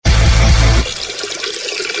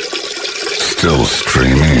Still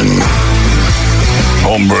streaming.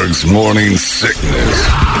 Holmbergs Morning Sickness.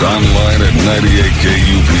 Online at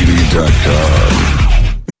 98KUPD.com.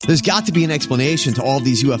 There's got to be an explanation to all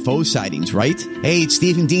these UFO sightings, right? Hey, it's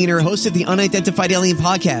Stephen Diener, host of the Unidentified Alien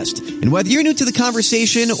Podcast. And whether you're new to the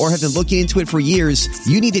conversation or have been looking into it for years,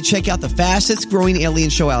 you need to check out the fastest growing alien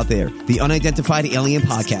show out there, the Unidentified Alien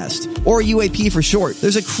Podcast, or UAP for short.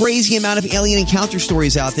 There's a crazy amount of alien encounter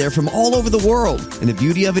stories out there from all over the world. And the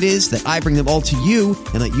beauty of it is that I bring them all to you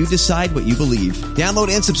and let you decide what you believe. Download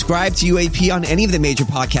and subscribe to UAP on any of the major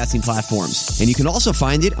podcasting platforms. And you can also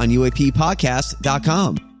find it on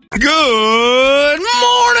UAPpodcast.com. Good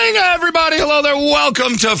morning, everybody. Hello there.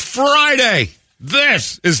 Welcome to Friday.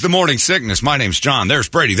 This is the Morning Sickness. My name's John. There's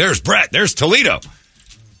Brady. There's Brett. There's Toledo.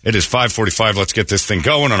 It is 5:45. Let's get this thing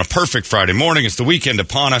going on a perfect Friday morning. It's the weekend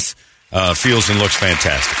upon us. Feels and looks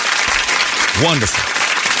fantastic. Wonderful.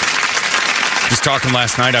 Just talking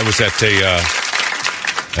last night, I was at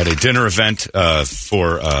a dinner event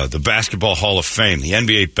for the Basketball Hall of Fame, the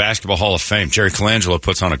NBA Basketball Hall of Fame. Jerry Colangelo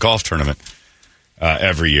puts on a golf tournament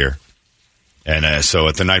every year. And so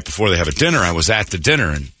at the night before they have a dinner, I was at the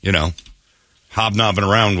dinner and, hobnobbing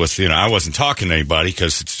around with, I wasn't talking to anybody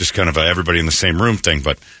because it's just kind of a everybody in the same room thing.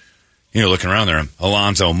 But, looking around there,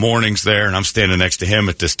 Alonzo Mourning's there and I'm standing next to him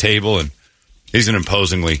at this table and he's an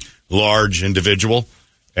imposingly large individual.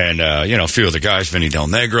 And, a few of the guys, Vinny Del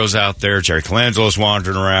Negro's out there, Jerry Colangelo's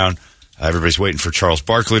wandering around. Everybody's waiting for Charles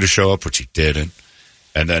Barkley to show up, which he didn't.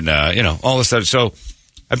 And then, all of a sudden, so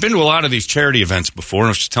I've been to a lot of these charity events before, and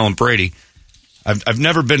I was just telling Brady, I've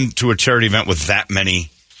never been to a charity event with that many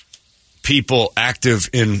people active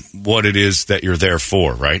in what it is that you're there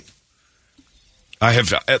for, right?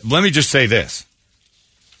 Let me just say this.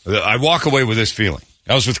 I walk away with this feeling.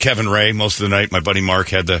 I was with Kevin Ray most of the night. My buddy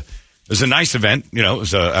Mark it was a nice event. It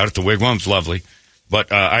was out at the Wigwam. It was lovely.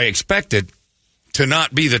 But I expected to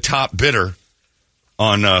not be the top bidder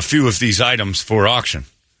on a few of these items for auction.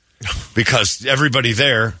 Because everybody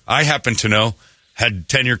there, I happen to know, had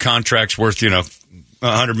 10-year contracts worth,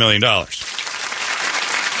 $100 million. I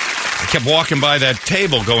kept walking by that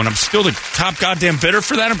table going, I'm still the top goddamn bidder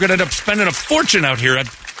for that? I'm going to end up spending a fortune out here. I'm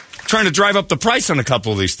trying to drive up the price on a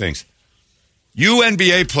couple of these things. You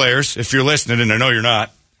NBA players, if you're listening, and I know you're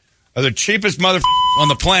not, are the cheapest on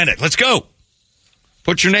the planet. Let's go.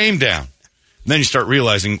 Put your name down. And then you start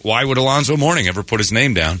realizing, why would Alonzo Mourning ever put his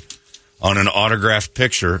name down on an autographed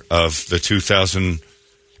picture of the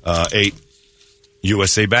 2008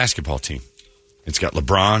 USA basketball team? It's got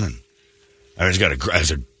LeBron, and it's got a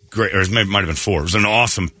great, or it might have been 4. It was an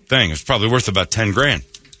awesome thing. It's probably worth about $10,000.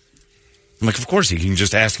 I'm like, of course, he can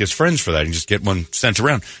just ask his friends for that and just get one sent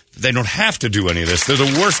around. They don't have to do any of this. They're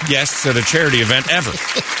the worst guests at a charity event ever.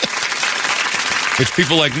 It's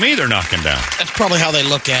people like me they're knocking down. That's probably how they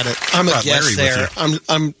look at it. I'm a guest there.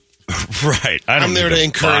 I'm right. I'm there to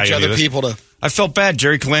encourage other people to. I felt bad.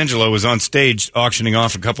 Jerry Colangelo was on stage auctioning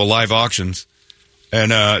off a couple live auctions,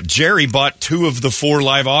 and Jerry bought 2 of the 4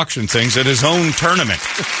 live auction things at his own tournament.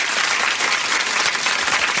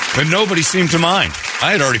 But nobody seemed to mind.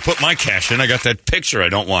 I had already put my cash in. I got that picture I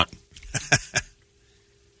don't want.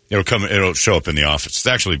 It'll show up in the office. It's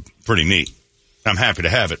actually pretty neat. I'm happy to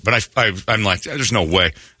have it. But I'm like, there's no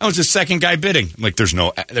way. I was the second guy bidding. I'm like, there's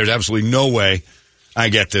absolutely no way I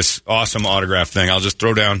get this awesome autograph thing. I'll just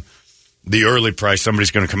throw down the early price. Somebody's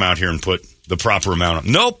going to come out here and put the proper amount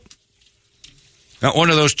on. Nope. Not one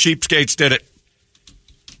of those cheapskates did it.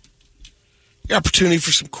 The opportunity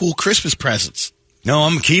for some cool Christmas presents. No,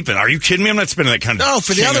 I'm keeping. Are you kidding me? I'm not spending that kind of... No,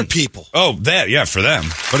 for the other people. Oh, that, yeah, for them.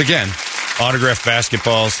 But again, autographed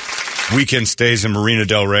basketballs, weekend stays in Marina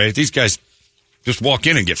Del Rey. These guys just walk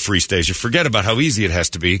in and get free stays. You forget about how easy it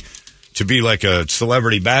has to be like a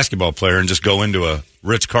celebrity basketball player and just go into a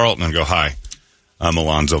Ritz-Carlton and go, hi, I'm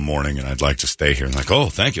Alonzo Mourning, and I'd like to stay here. And like, oh,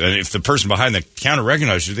 thank you. And if the person behind the counter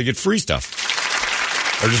recognizes you, they get free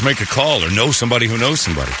stuff. Or just make a call or know somebody who knows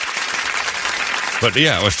somebody. But,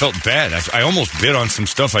 yeah, I felt bad. I almost bid on some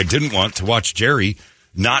stuff I didn't want to watch Jerry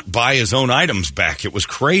not buy his own items back. It was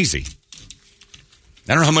crazy.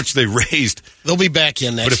 I don't know how much they raised. They'll be back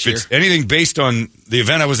in next year. But if it's anything based on the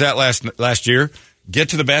event I was at last year, get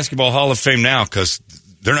to the Basketball Hall of Fame now because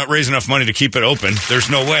they're not raising enough money to keep it open.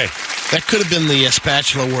 There's no way. That could have been the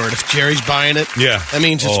spatula word. If Jerry's buying it, yeah, that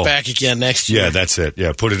means it's back again next year. Yeah, that's it.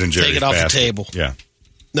 Yeah, put it in Jerry's Take it off basket. the table. Yeah.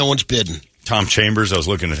 No one's bidding. Tom Chambers, I was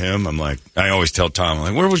looking at him. I'm like, I always tell Tom,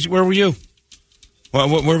 I'm like, where were you? Well,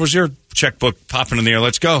 where was your checkbook popping in the air?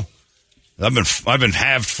 Let's go. I've been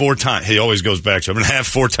halved 4 times. He always goes back to, I've been halved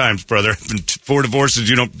 4 times, brother. I've been 4 divorces.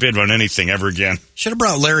 You don't bid on anything ever again. Should have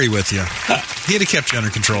brought Larry with you. He'd have kept you under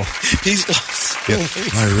control. He's lost. Yeah.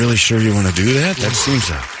 Am I really sure you want to do that? That seems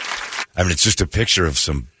it's just a picture of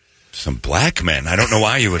some black men. I don't know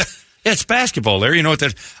why you would. Yeah, it's basketball, Larry. You know what?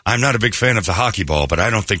 I'm not a big fan of the hockey ball, but I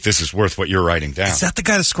don't think this is worth what you're writing down. Is that the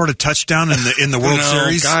guy that scored a touchdown in the World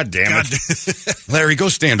Series? God damn it. Larry, go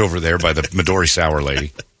stand over there by the Midori Sour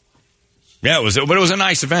lady. Yeah, but it was a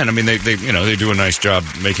nice event. I mean, they do a nice job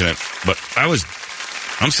making it. But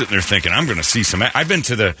I'm sitting there thinking, I'm going to see some. I've been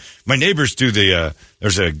to my neighbors do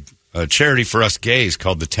there's a charity for us gays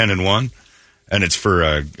called the 10 and 1, and it's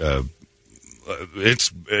for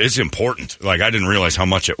it's important. Like, I didn't realize how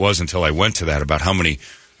much it was until I went to that, about how many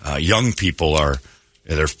young people are,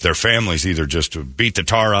 their families either just to beat the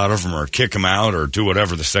tar out of them or kick them out or do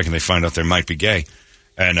whatever the second they find out they might be gay.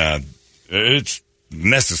 And it's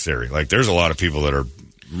necessary. Like, there's a lot of people that are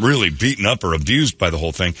really beaten up or abused by the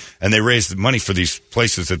whole thing, and they raise the money for these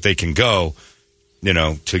places that they can go,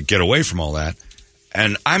 to get away from all that.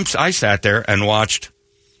 And I sat there and watched,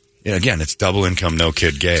 again, it's double income, no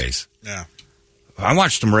kid gays. Yeah. I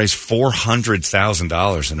watched them raise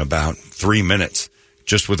 $400,000 in about 3 minutes,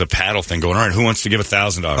 just with a paddle thing going. All right, who wants to give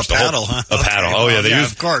 $1,000? A paddle, huh? A paddle. Oh, yeah. They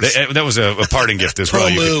used, of course. That was a parting gift as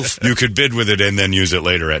well. You could bid with it and then use it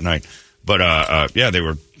later at night. But, they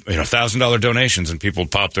were, $1,000 donations, and people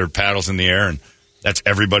would pop their paddles in the air, and that's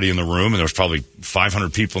everybody in the room, and there was probably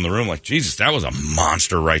 500 people in the room. Like, Jesus, that was a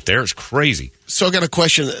monster right there. It's crazy. So I got a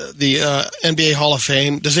question. The NBA Hall of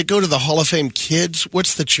Fame, does it go to the Hall of Fame kids?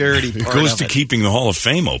 What's the charity part It goes of to keeping the Hall of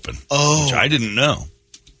Fame open. Oh. Which I didn't know.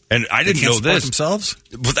 And I didn't know this. Themselves?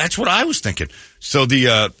 Well, that's what I was thinking. So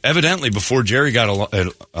evidently, before Jerry got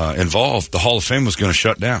involved, the Hall of Fame was going to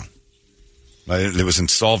shut down. It was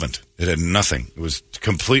insolvent. It had nothing. It was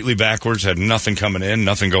completely backwards, had nothing coming in,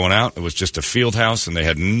 nothing going out. It was just a field house, and they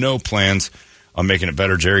had no plans on making it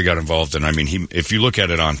better. Jerry got involved, and if you look at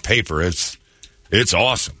it on paper, it's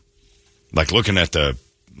awesome. Like, looking at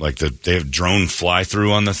they have drone fly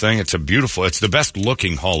through on the thing. It's the best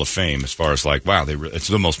looking Hall of Fame as far as it's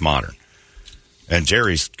the most modern. And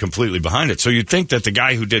Jerry's completely behind it. So you'd think that the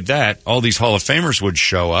guy who did that, all these Hall of Famers would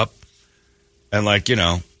show up and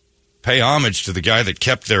pay homage to the guy that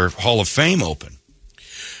kept their Hall of Fame open.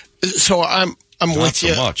 So I'm with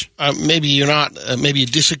you. Not so much. Maybe you're not. Maybe you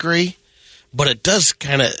disagree, but it does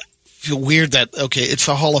kind of feel weird that it's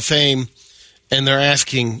the Hall of Fame, and they're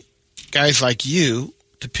asking guys like you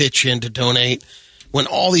to pitch in to donate when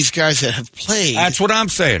all these guys that have played. That's what I'm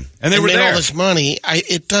saying, and they were made there. All this money.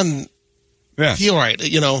 It doesn't feel right.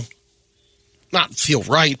 Not feel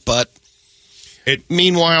right, but.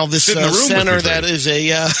 Meanwhile, this center that is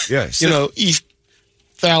a East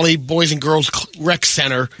Valley Boys and Girls Rec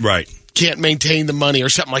Center, right, can't maintain the money or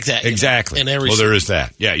something like that. Exactly. Well, there is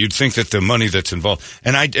that. Yeah, you'd think that the money that's involved,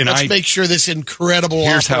 let's make sure this incredible.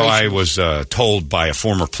 Here's operation. how I was told by a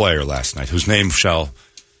former player last night, whose name shall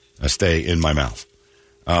stay in my mouth.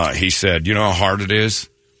 He said, "You know how hard it is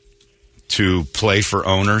to play for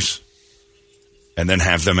owners, and then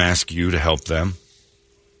have them ask you to help them."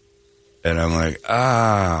 And I'm like,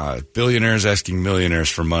 billionaires asking millionaires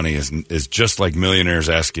for money is just like millionaires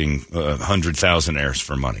asking 100,000-aires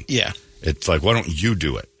for money. Yeah. It's like, why don't you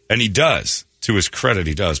do it? And he does. To his credit,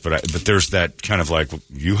 he does. But there's that kind of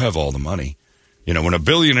you have all the money. When a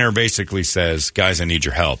billionaire basically says, guys, I need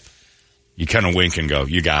your help, you kind of wink and go,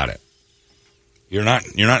 you got it. You're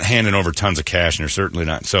not handing over tons of cash, and you're certainly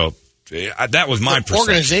not. So that was my perception.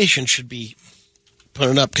 Organization should be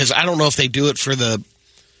putting up, because I don't know if they do it for the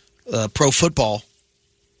pro football.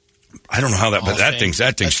 I don't know how but that thing's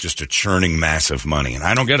just a churning massive money, and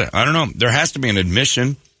I don't get it. I don't know. There has to be an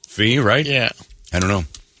admission fee, right? Yeah. I don't know.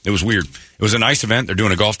 It was weird. It was a nice event. They're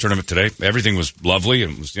doing a golf tournament today. Everything was lovely,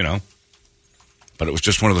 and it was, but it was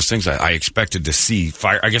just one of those things I expected to see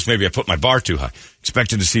fire. I guess maybe I put my bar too high.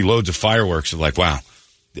 Expected to see loads of fireworks. Wow.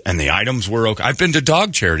 And the items were okay. I've been to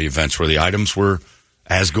dog charity events where the items were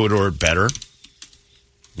as good or better.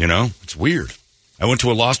 It's weird. I went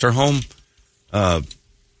to a Lost Our Home pet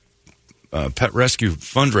rescue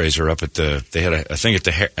fundraiser up at they had a thing at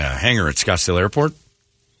the hangar at Scottsdale Airport.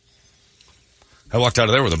 I walked out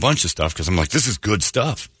of there with a bunch of stuff because I'm like, this is good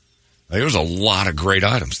stuff. There was a lot of great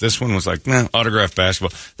items. This one was autographed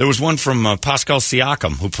basketball. There was one from Pascal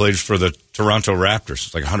Siakam, who played for the Toronto Raptors.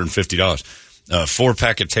 It's like $150.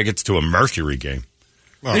 4-packet tickets to a Mercury game.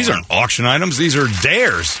 Oh, these aren't auction items. These are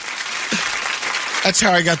dares. That's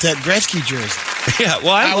how I got that Gretzky jersey. Yeah,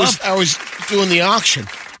 well, I was doing the auction,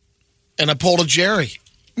 and I pulled a Jerry.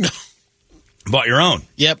 No. Bought your own?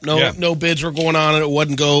 Yep. No bids were going on, and it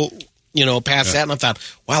wouldn't go past that, and I thought,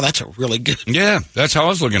 wow, that's a really good. Yeah, that's how I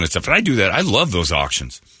was looking at stuff. And I do that. I love those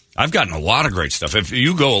auctions. I've gotten a lot of great stuff. If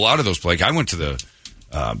you go a lot of those places, I went to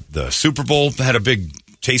the Super Bowl, had a big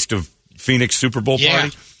Taste of Phoenix Super Bowl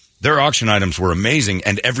party. Their auction items were amazing,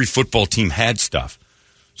 and every football team had stuff.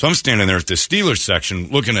 So I'm standing there at the Steelers section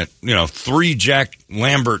looking at, 3 Jack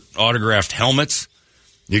Lambert autographed helmets.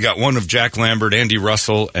 You got one of Jack Lambert, Andy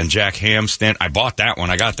Russell, and Jack Ham. I bought that one.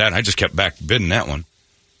 I got that. I just kept back bidding that one.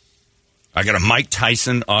 I got a Mike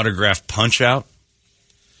Tyson autographed Punch-Out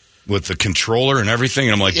with the controller and everything.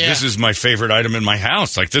 And I'm like, this is my favorite item in my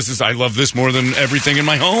house. Like, I love this more than everything in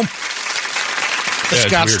my home. The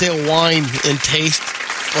Scottsdale Wine and Taste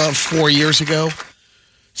 4 years ago.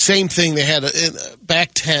 Same thing. They had a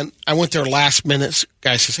back tent. I went there last minute.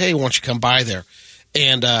 Guy says, hey, why don't you come by there?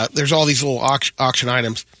 And there's all these little auction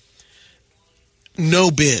items.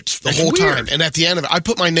 No bids the whole time. And at the end of it, I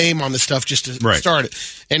put my name on the stuff just to start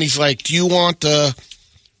it. And he's like, do you want the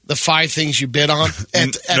 5 things you bid on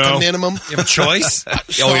at the minimum? You have a choice?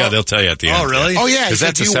 They'll tell you at the end. Oh, really? Oh, yeah. Because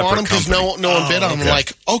that's do you want them? Because no one bid on them. I'm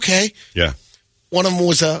like, okay. Yeah. One of them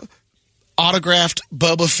was a autographed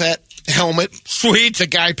Boba Fett helmet. Sweet. The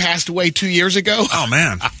guy passed away 2 years ago. Oh,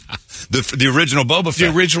 man. The original Boba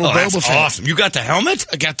Fett. The original Boba Fett. Awesome. You got the helmet?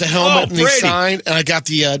 I got the helmet and he signed, and I got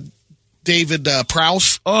the David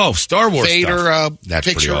Prowse. Oh, Star Wars Vader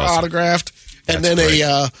picture autographed. And then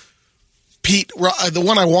Pete, the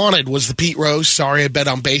one I wanted was the Pete Rose. Sorry, I bet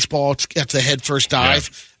on baseball. It's the head first dive.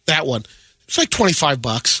 Yeah. That one. It's like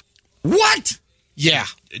 $25. What? Yeah.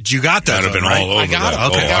 You got that? That'd have been all over. I got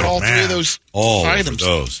it. Okay. I got all 3 of those items.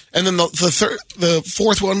 Those. And then the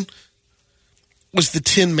fourth one was the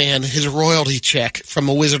Tin Man, his royalty check from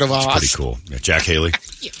The Wizard of Oz. That's pretty cool. Yeah, Jack Haley.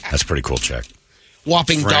 That's a pretty cool check.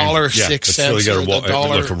 Whopping $1.06. So you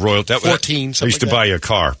got a royalty. 14. I used to buy you a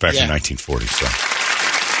car back in 1940. So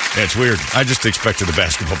yeah, it's weird. I just expected the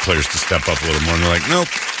basketball players to step up a little more, and they're like, nope.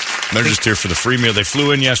 They're just here for the free meal. They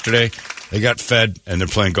flew in yesterday. They got fed, and they're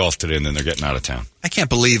playing golf today, and then they're getting out of town. I can't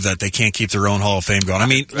believe that they can't keep their own Hall of Fame going. I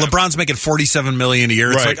mean, LeBron's making $47 million a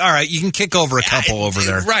year. It's like, all right, you can kick over a couple over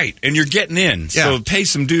there. Right, and you're getting in. Yeah. So pay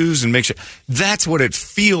some dues and make sure. That's what it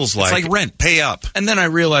feels like. It's like rent, pay up. And then I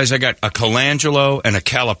realized I got a Colangelo and a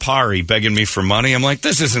Calipari begging me for money. I'm like,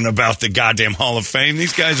 this isn't about the goddamn Hall of Fame.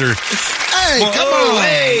 These guys are... Hey, come on.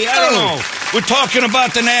 Hey, I don't know. We're talking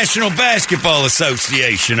about the National Basketball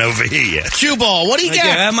Association over here. Cue ball, what do you got?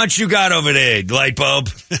 Yeah, how much you got over there, light bulb?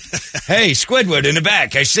 Hey, Squidward in the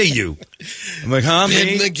back, I see you. I'm like, huh,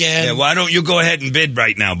 bidding me? Again. Yeah, why don't you go ahead and bid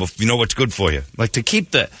right now, but you know what's good for you? Like, to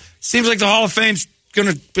keep seems like the Hall of Fame's going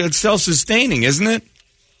to be self-sustaining, isn't it?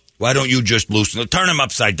 Why don't you just turn him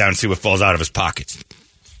upside down and see what falls out of his pockets?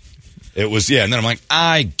 It was, and then I'm like,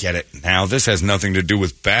 I get it now. This has nothing to do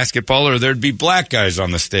with basketball, or there'd be black guys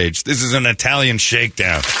on the stage. This is an Italian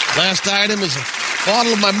shakedown. Last item is a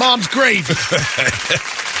bottle of my mom's gravy.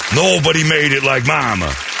 Nobody made it like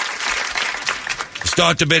Mama.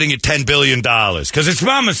 Start the bidding at $10 billion, because it's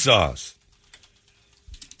Mama sauce.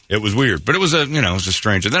 It was weird, but it was it was a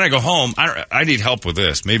strange. And then I go home. I need help with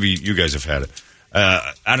this. Maybe you guys have had it.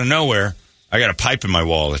 Out of nowhere, I got a pipe in my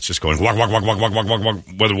wall that's just going walk, walk, walk, walk, walk, walk, walk, walk,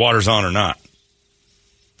 whether water's on or not.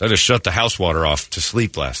 I just shut the house water off to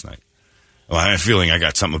sleep last night. Well, I have a feeling I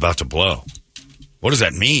got something about to blow. What does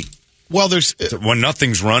that mean? Well, there's... when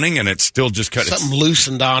nothing's running and it's still just cut... Something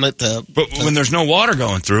loosened on it. But when there's no water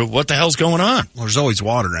going through, what the hell's going on? Well, there's always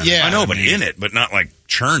water in it. Yeah, I know, but in it, but not like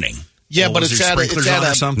churning. Yeah, but it's at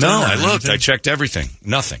a something. No, I looked. I checked everything.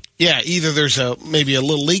 Nothing. Yeah, either there's maybe a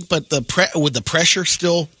little leak, but with the pressure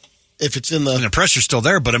still... If it's in the pressure's still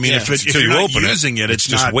there, but I mean, if you're not using it, it's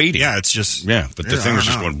just not, waiting. Yeah, it's just but the thing was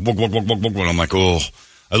just going. Wog, wog, wog, wog, wog, and I'm like, oh.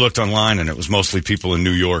 I looked online, and it was mostly people in New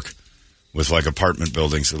York with like apartment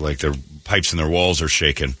buildings that like their pipes in their walls are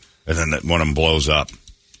shaking, and then one of them blows up.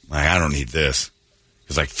 Like, I don't need this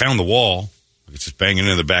because I found the wall. It's just banging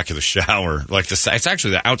into the back of the shower. Like it's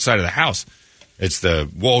actually the outside of the house. It's the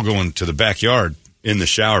wall going to the backyard in the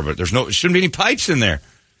shower, but it shouldn't be any pipes in there.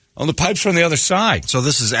 On the pipes from the other side. So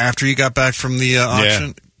this is after you got back from the auction?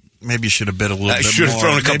 Yeah. Maybe you should have bid a little bit more. I should have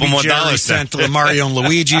thrown a couple more dollars. Sent Mario and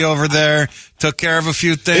Luigi over there, took care of a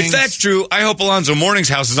few things. If that's true, I hope Alonzo Mourning's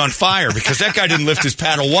house is on fire because that guy didn't lift his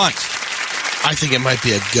paddle once. I think it might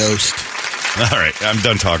be a ghost. All right, I'm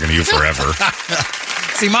done talking to you forever.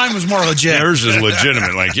 See, mine was more legit. Yours is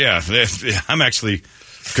legitimate. Like, I'm actually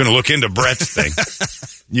going to look into Brett's thing.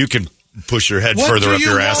 You can push your head further up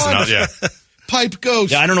your ass and out. Yeah. Pipe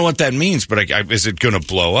ghost. Yeah, I don't know what that means, but is it going to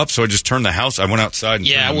blow up? So I just turned the house. I went outside and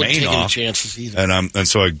turned the main off. Yeah, I wouldn't take any chances either. And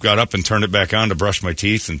so I got up and turned it back on to brush my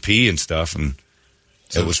teeth and pee and stuff. And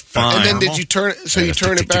It was fine. And then did you turn it? So you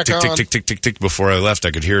turn it back on? Tick, tick, tick, tick. Before I left,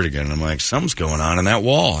 I could hear it again. And I'm like, something's going on in that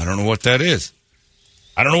wall. I don't know what that is.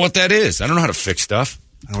 I don't know how to fix stuff.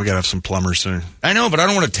 We got to have some plumbers soon. I know, but I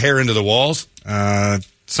don't want to tear into the walls.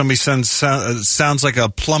 Somebody sounds like a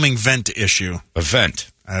plumbing vent issue. A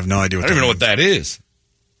vent? I have no idea what I don't even know what that is.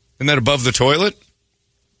 Isn't that above the toilet?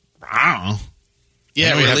 I don't know. Yeah,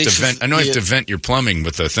 I know you have to vent your plumbing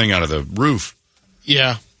with the thing out of the roof.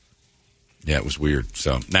 Yeah. Yeah, it was weird.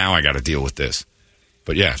 So now I got to deal with this.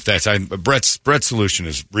 But yeah, Brett's solution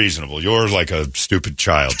is reasonable. You're like a stupid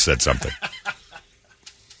child said something.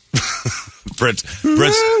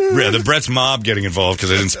 Brett's mob getting involved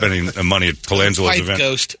because I didn't spend any money at Colangelo's event. Pipe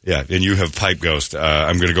ghost. Yeah, and you have pipe ghost.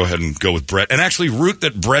 I'm going to go ahead and go with Brett. And actually root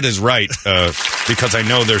that Brett is right because I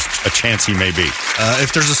know there's a chance he may be.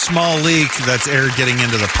 If there's a small leak, that's air getting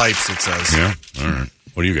into the pipes, it says. Yeah? All right.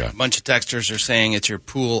 What do you got? A bunch of texters are saying it's your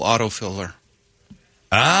pool autofiller.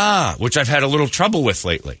 Which I've had a little trouble with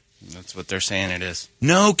lately. That's what they're saying it is.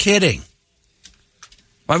 No kidding.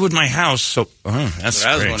 Why would my house that's what I was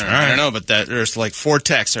strange. wondering. Right. I don't know, but there's like 4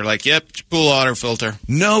 texts. They're like, yep, pool auto filter.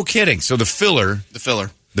 No kidding. So the filler,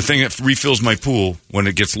 the thing that refills my pool when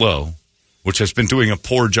it gets low, which has been doing a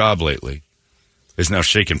poor job lately, is now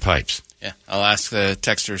shaking pipes. Yeah, I'll ask the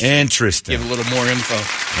texters. Interesting. Give a little more info.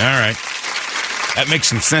 All right. That makes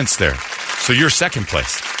some sense there. So you're second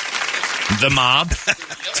place. The mob,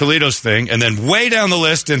 Toledo's thing, and then way down the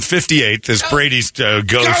list in 58th is Brady's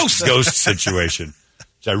ghost situation.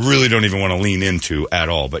 Which I really don't even want to lean into at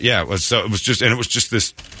all. But yeah, it was just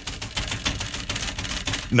this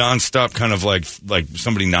nonstop kind of like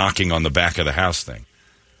somebody knocking on the back of the house thing.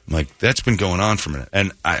 I'm like, that's been going on for a minute.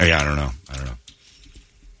 And I don't know.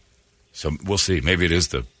 So we'll see. Maybe it is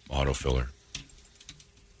the autofiller.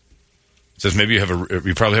 It says maybe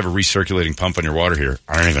you probably have a recirculating pump on your water heater.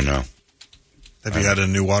 I don't even know. Have you had a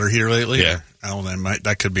new water heater lately? Yeah. Oh,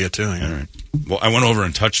 that could be it too. Yeah. All right. Well, I went over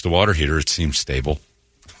and touched the water heater. It seems stable.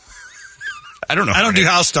 I don't know. I don't do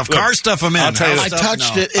house stuff. Car stuff I'm in. I'll tell you I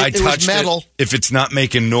touched it. It was metal. If it's not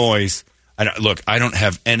making noise, I don't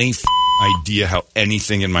have any idea how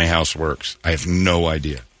anything in my house works. I have no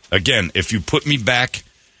idea. Again, if you put me back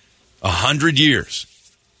 100 years,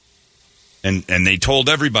 and they told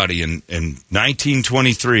everybody in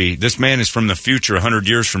 1923, this man is from the future 100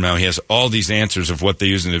 years from now. He has all these answers of what they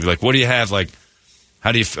use. And they'd be like, what do you have? Like,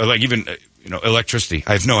 how do you, like even, electricity.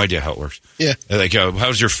 I have no idea how it works. Yeah. Like,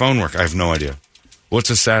 how's your phone work? I have no idea. What's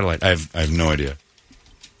a satellite? I have no idea.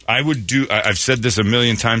 I've said this a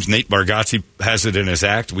million times. Nate Bargatze has it in his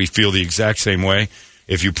act. We feel the exact same way.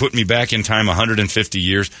 If you put me back in time 150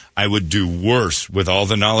 years, I would do worse with all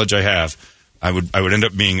the knowledge I have. I would end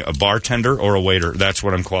up being a bartender or a waiter. That's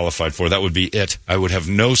what I'm qualified for. That would be it. I would have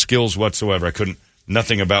no skills whatsoever.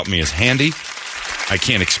 Nothing about me is handy. I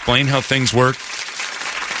can't explain how things work.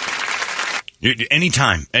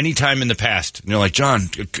 Anytime in the past, like, John,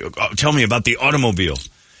 tell me about the automobile.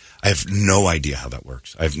 I have no idea how that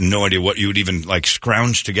works. I have no idea what you would even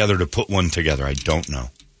scrounge together to put one together. I don't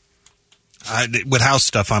know. With house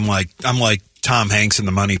stuff, I'm like Tom Hanks in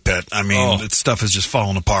the Money Pit. I mean, that stuff is just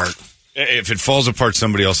falling apart. If it falls apart,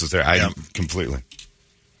 somebody else is there. Completely.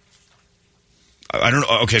 I don't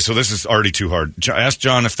know. Okay, so this is already too hard. Ask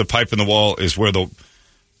John if the pipe in the wall is where the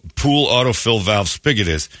pool autofill valve spigot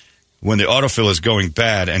is. When the autofill is going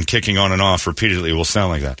bad and kicking on and off repeatedly, it will sound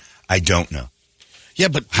like that. I don't know. Yeah,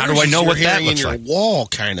 but how do I know what that looks like? In your wall,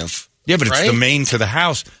 kind of. Yeah, but it's the main to the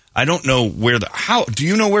house. I don't know where do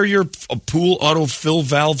you know where your pool autofill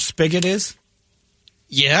valve spigot is?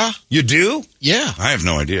 Yeah. You do? Yeah. I have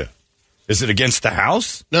no idea. Is it against the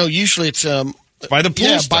house? No, usually it's by the pool.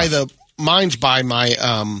 Yeah, stuff. Mine's by my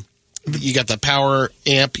you got the power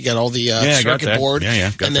amp, you got all the circuit board. Yeah,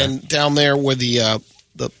 and then down there where the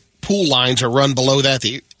pool lines are run below that,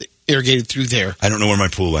 the irrigated through there. I don't know where my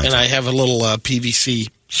pool lines are. And I have a little PVC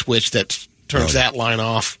switch that turns that line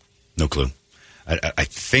off. No clue. I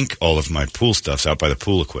think all of my pool stuff's out by the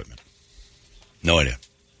pool equipment. No idea.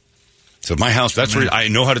 So my house, that's where I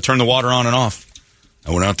know how to turn the water on and off.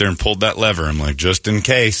 I went out there and pulled that lever. I'm like, just in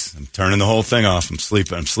case, I'm turning the whole thing off. I'm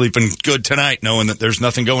sleeping good tonight, knowing that there's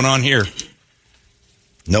nothing going on here.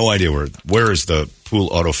 No idea where is the pool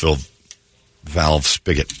autofill valve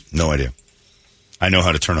spigot. No idea. I know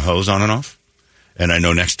how to turn a hose on and off, and I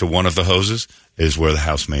know next to one of the hoses is where the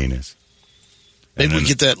house main is. Maybe we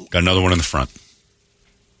get that. Got another one in the front.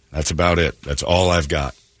 That's about it. That's all I've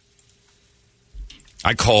got.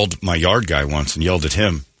 I called my yard guy once and yelled at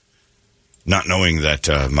him, not knowing that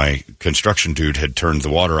my construction dude had turned the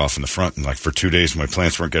water off in the front, and for 2 days my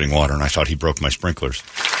plants weren't getting water, and I thought he broke my sprinklers.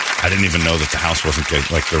 I didn't even know that the house wasn't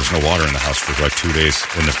like there was no water in the house for like 2 days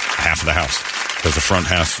in the half of the house. Because the front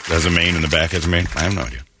house has a main and the back has a main. I have no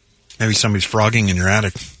idea. Maybe somebody's frogging in your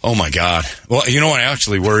attic. Oh, my God. Well, you know what I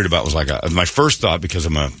actually worried about was like my first thought, because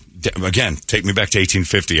again, take me back to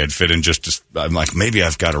 1850, I'd fit in I'm like, maybe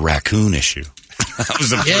I've got a raccoon issue. I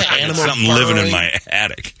was afraid of something living in my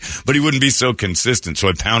attic. But he wouldn't be so consistent, so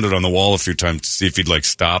I pounded on the wall a few times to see if he'd like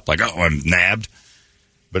stop. Like, oh, I'm nabbed.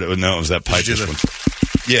 But it was that pipe.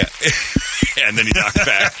 Yeah. And then he knocked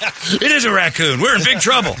back. It is a raccoon. We're in big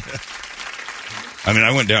trouble. I mean,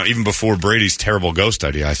 I went down, even before Brady's terrible ghost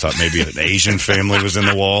idea, I thought maybe an Asian family was in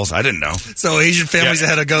the walls. I didn't know. So Asian families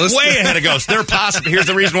ahead of ghosts? Way ahead of ghosts. They're possible. Here's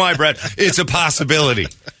the reason why, Brett. It's a possibility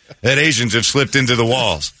that Asians have slipped into the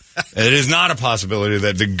walls. It is not a possibility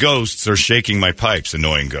that the ghosts are shaking my pipes,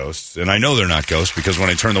 annoying ghosts. And I know they're not ghosts, because when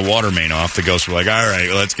I turned the water main off, the ghosts were like, all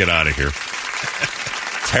right, let's get out of here.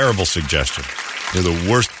 Terrible suggestion. You're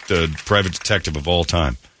the worst private detective of all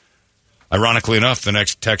time. Ironically enough, the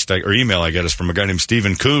next text or email I get is from a guy named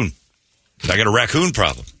Stephen Kuhn. I got a raccoon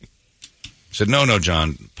problem. I said, no,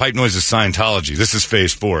 John. Pipe noise is Scientology. This is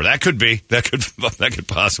phase 4. That could be. That could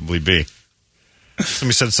possibly be.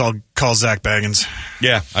 Somebody said call Zach Baggins.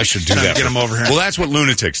 Yeah, I should do that. Get him over here. Well, that's what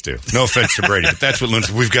lunatics do. No offense to Brady, but that's what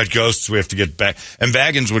lunatics. We've got ghosts. We have to get back. And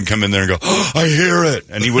Baggins would come in there and go, oh, I hear it.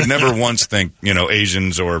 And he would never once think,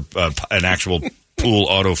 Asians or an actual pool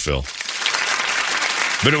autofill.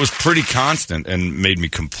 But it was pretty constant and made me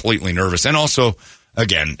completely nervous. And also,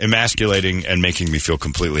 again, emasculating and making me feel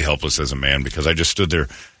completely helpless as a man, because I just stood there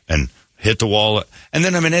and hit the wall. And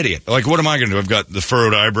then I'm an idiot. Like, what am I going to do? I've got the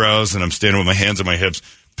furrowed eyebrows, and I'm standing with my hands on my hips,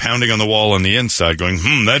 pounding on the wall on the inside, going,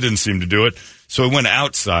 that didn't seem to do it. So I went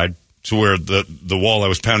outside to where the wall I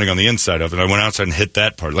was pounding on the inside of, and I went outside and hit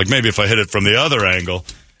that part. Like, maybe if I hit it from the other angle,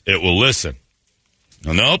 it will listen.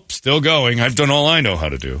 Well, nope, still going. I've done all I know how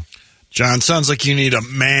to do. John, sounds like you need a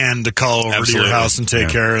man to call over to your house and take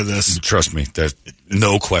care of this. Trust me, there's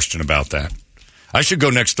no question about that. I should go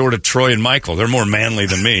next door to Troy and Michael. They're more manly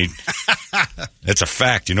than me. It's a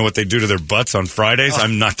fact. You know what they do to their butts on Fridays?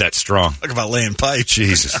 I'm not that strong. Talk about laying pipes.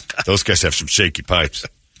 Jesus. Those guys have some shaky pipes.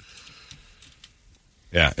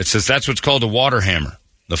 Yeah, it says that's what's called a water hammer.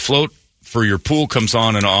 The float for your pool comes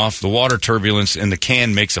on and off. The water turbulence in the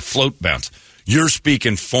can makes a float bounce. You're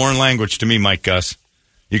speaking foreign language to me, Mike Gus.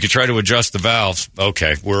 You could try to adjust the valves.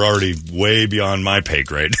 Okay, we're already way beyond my pay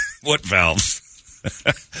grade. What valves?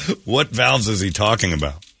 What valves is he talking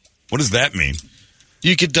about? What does that mean?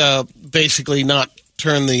 You could basically not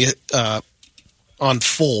turn the on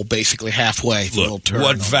full, basically halfway. Look,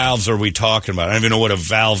 what valves are we talking about? I don't even know what a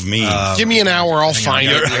valve means. Give me an hour, I'll find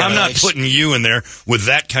it. I'm not putting you in there with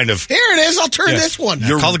that kind of... Here it is, I'll turn this one.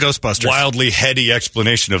 Call the Ghostbusters. Wildly heady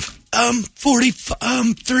explanation of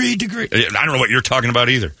 43 degrees. I don't know what you're talking about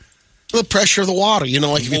either. The pressure of the water,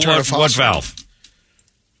 like if you turn a faucet. What valve?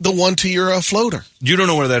 The one to your floater. You don't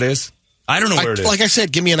know where that is? I don't know where it is. Like I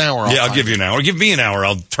said, give me an hour. I'll give you an hour. Give me an hour.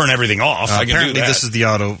 I'll turn everything off. I can apparently do that. This is the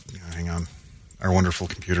auto... Hang on. Our wonderful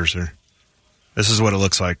computers here. This is what it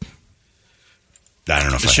looks like. I don't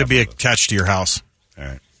know if it should be attached to your house. All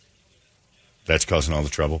right. That's causing all the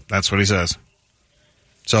trouble? That's what he says.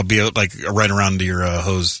 So it'll be like right around to your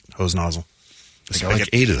hose nozzle. There's like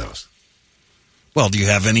 8 of those. Well, do you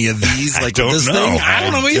have any of these? I don't this know. Thing? I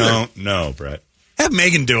don't know either. I don't know, Brett. Have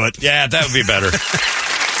Megan do it. Yeah, that would be better.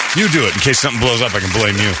 You do it. In case something blows up, I can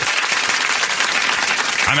blame you.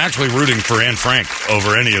 I'm actually rooting for Anne Frank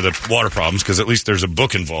over any of the water problems, because at least there's a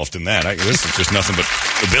book involved in that. This is just nothing but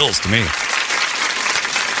the bills to me.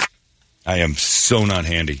 I am so not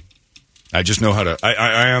handy. I just know how to...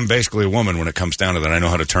 I am basically a woman when it comes down to that. I know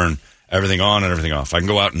how to turn everything on and everything off. I can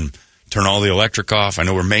go out and turn all the electric off. I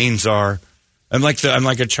know where mains are. I'm like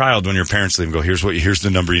a child when your parents leave and go, here's the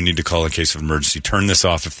number you need to call in case of emergency. Turn this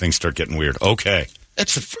off if things start getting weird. Okay. I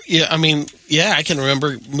can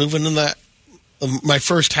remember moving in my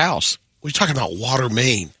first house. We're talking about water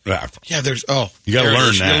main. Yeah, there's... Oh. You got to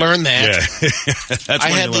learn that. You learn that. Yeah. That's I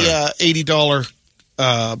had the $80...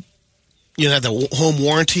 the home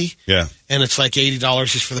warranty. Yeah. And it's like $80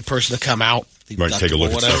 just for the person to come out. Right, take a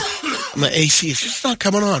look at stuff. My AC is just not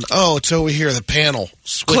coming on. Oh, it's over here. The panel.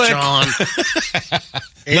 Switch Click. on.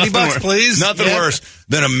 $80, please. Nothing worse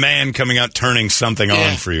than a man coming out turning something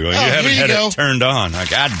on for you. You haven't had it turned on.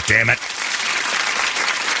 God damn it.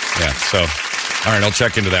 Yeah, so, all right, I'll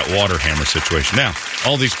check into that water hammer situation. Now,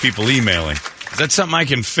 all these people emailing. Is that something I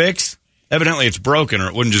can fix? Evidently it's broken, or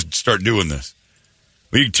it wouldn't just start doing this.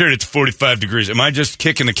 Well, you can turn it to 45 degrees. Am I just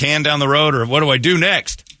kicking the can down the road, or what do I do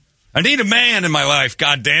next? I need a man in my life,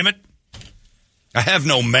 God damn it. I have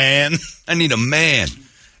no man. I need a man.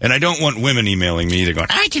 And I don't want women emailing me either going,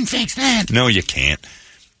 I can fix that. No, you can't.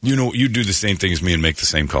 You do the same thing as me and make the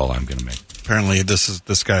same call I'm going to make. Apparently,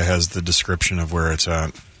 this guy has the description of where it's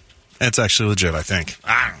at. It's actually legit, I think.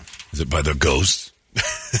 Is it by the ghosts?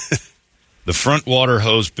 The front water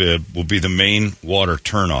hose bib will be the main water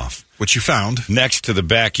turnoff. Which you found. Next to the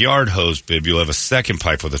backyard hose bib, you'll have a second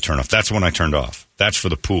pipe with a turnoff. That's the one I turned off. That's for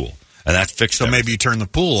the pool. And that fixed it. So maybe you turn the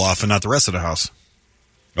pool off and not the rest of the house.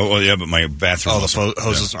 Oh, well, yeah, but my bathroom. Oh, the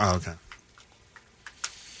hoses. Yeah. Oh, okay.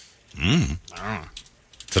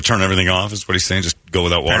 To turn everything off is what he's saying. Just go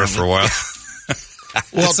without water for a while.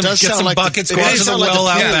 Well, get some buckets, go out to the well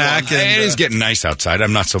out back. It is getting nice outside.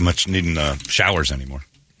 I'm not so much needing showers anymore.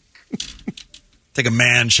 Take a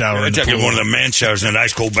man shower. Take one of the man showers in an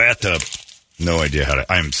ice cold bathtub. No idea how to.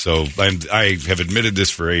 I have admitted this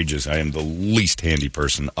for ages. I am the least handy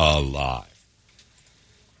person alive.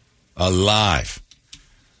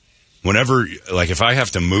 Whenever, like, if I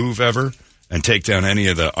have to move ever and take down any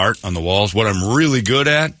of the art on the walls, what I'm really good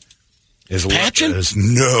at is patching.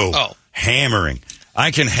 Hammering.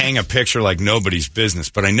 I can hang a picture like nobody's business,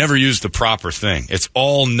 but I never use the proper thing. It's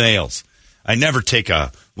all nails. I never take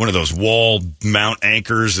one of those wall mount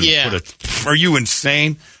anchors and are you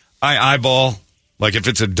insane? I eyeball, like if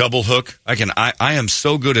it's a double hook, I am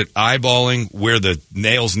so good at eyeballing where the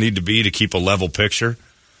nails need to be to keep a level picture,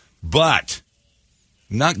 but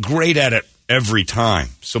not great at it every time.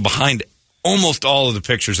 So behind almost all of the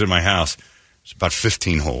pictures in my house, there's about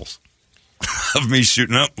 15 holes of me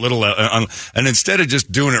shooting up little, and instead of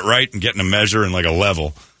just doing it right and getting a measure and like a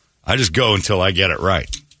level, I just go until I get it right.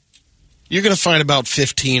 You're going to find about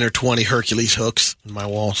 15 or 20 Hercules hooks in my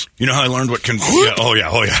walls. You know how I learned what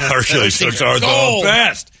Hercules hooks are the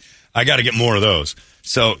best. I got to get more of those.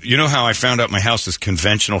 So, you know how I found out my house is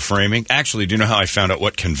conventional framing? Actually, do you know how I found out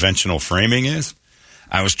what conventional framing is?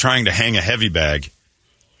 I was trying to hang a heavy bag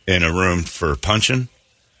in a room for punching,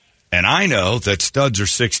 and I know that studs are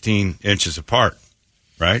 16 inches apart,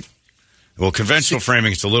 right? Well, conventional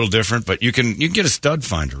framing is a little different, but you can get a stud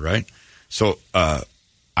finder, right? So,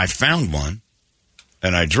 I found one,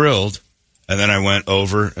 and I drilled, and then I went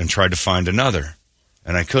over and tried to find another,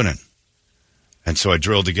 and I couldn't. And so I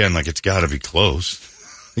drilled again, like it's got to be close,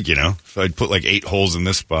 So I'd put like 8 holes in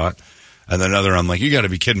this spot, and then another, I'm like, you got to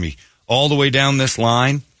be kidding me. All the way down this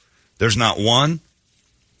line, there's not one.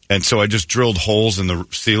 And so I just drilled holes in the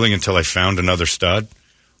ceiling until I found another stud.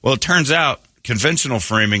 Well, it turns out, conventional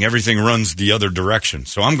framing, everything runs the other direction.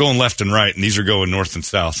 So I'm going left and right, and these are going north and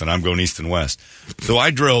south, and I'm going east and west. So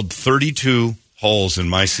I drilled 32 holes in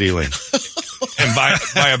my ceiling. And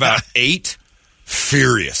by about 8,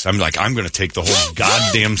 furious. I'm like, I'm going to take the whole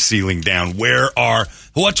goddamn ceiling down.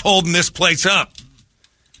 What's holding this place up?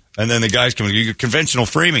 And then the guys come, you conventional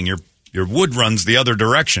framing, your wood runs the other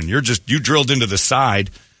direction. You drilled into the side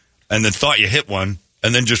and then thought you hit one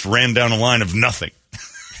and then just ran down a line of nothing.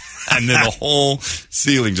 And then the whole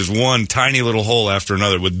ceiling, just one tiny little hole after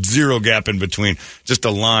another with zero gap in between, just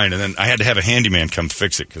a line. And then I had to have a handyman come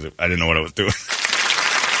fix it because I didn't know what I was doing.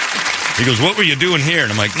 He goes, what were you doing here?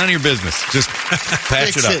 And I'm like, none of your business. Just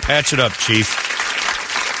patch it up. Patch it up, chief.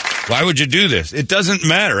 Why would you do this? It doesn't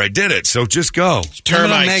matter. I did it, so just go.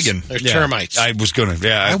 Termites. Megan. They're termites. I was going to.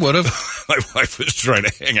 Yeah, I would have. My wife was trying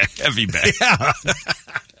to hang a heavy bag. Yeah.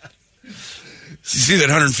 You see that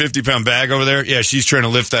 150-pound bag over there? Yeah, she's trying to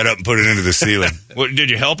lift that up and put it into the ceiling. What, did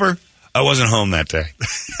you help her? I wasn't home that day.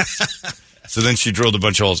 So then she drilled a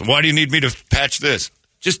bunch of holes. Why do you need me to patch this?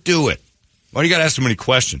 Just do it. Why do you got to ask so many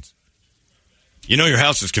questions? You know your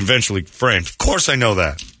house is conventionally framed. Of course I know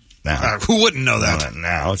that. Now, who wouldn't know that?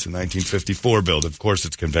 Now, it's a 1954 build. Of course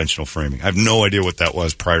it's conventional framing. I have no idea what that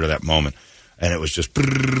was prior to that moment. And it was just...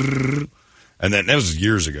 And then that was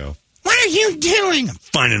years ago. What are you doing? I'm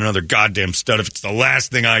finding another goddamn stud if it's the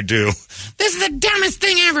last thing I do. This is the dumbest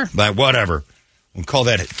thing ever. Like, whatever. We'll call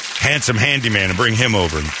that handsome handyman and bring him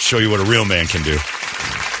over and show you what a real man can do.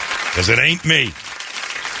 Because it ain't me.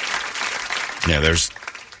 Yeah,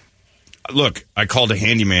 Look, I called a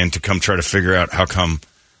handyman to come try to figure out how come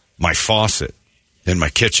my faucet in my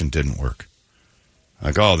kitchen didn't work.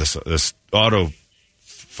 Like, this auto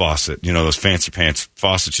faucet, those fancy pants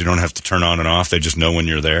faucets you don't have to turn on and off. They just know when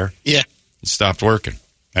you're there. Yeah. It stopped working.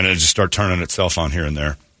 And it just started turning itself on here and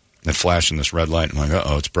there. And flashing this red light. I'm like,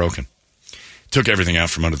 uh-oh, it's broken. Took everything out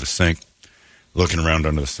from under the sink. Looking around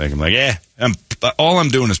under the sink. I'm like, all I'm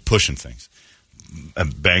doing is pushing things. I'm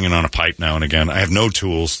banging on a pipe now and again. I have no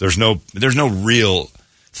tools. There's no real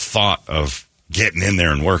thought of getting in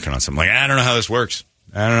there and working on something. Like, I don't know how this works.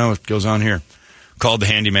 I don't know what goes on here. Called the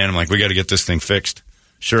handyman. I'm like, we got to get this thing fixed.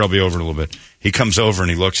 Sure, I'll be over in a little bit. He comes over and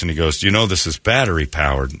he looks and he goes, do you know this is battery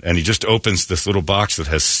powered? And he just opens this little box that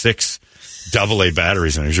has 6 AA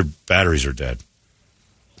batteries in it. Your batteries are dead.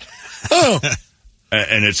 Oh.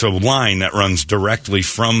 And it's a line that runs directly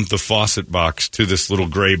from the faucet box to this little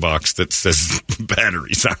gray box that says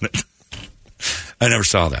batteries on it. I never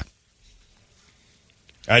saw that.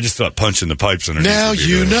 I just thought punching the pipes underneath. Now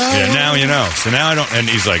you know. Yeah, now you know. So now I don't. And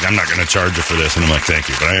he's like, I'm not going to charge you for this. And I'm like, thank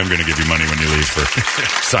you, but I am going to give you money when you leave for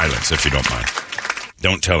silence, if you don't mind.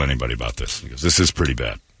 Don't tell anybody about this. He goes, this is pretty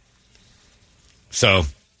bad. So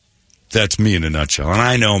that's me in a nutshell. And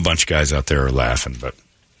I know a bunch of guys out there are laughing, but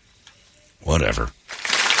whatever.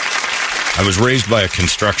 I was raised by a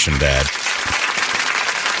construction dad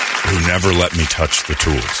who never let me touch the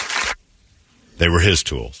tools. They were his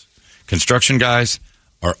tools. Construction guys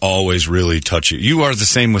are always really touchy. You are the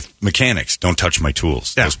same with mechanics. Don't touch my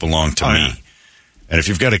tools. Yeah. Those belong to me. Yeah. And if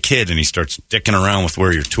you've got a kid and he starts dicking around with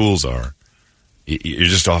where your tools are, you're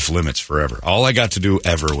just off limits forever. All I got to do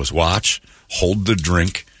ever was watch, hold the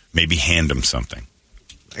drink, maybe hand him something.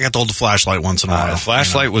 I got to hold the flashlight once in a while. The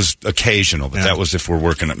flashlight was occasional, but that was if we're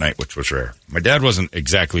working at night, which was rare. My dad wasn't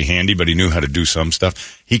exactly handy, but he knew how to do some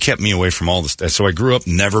stuff. He kept me away from all this stuff. So I grew up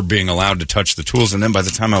never being allowed to touch the tools, and then by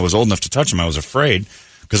the time I was old enough to touch them, I was afraid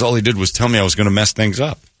because all he did was tell me I was going to mess things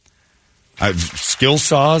up. Skill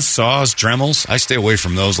saws, Dremels, I stay away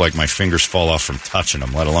from those like my fingers fall off from touching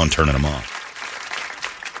them, let alone turning them on.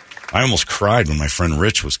 I almost cried when my friend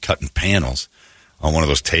Rich was cutting panels on one of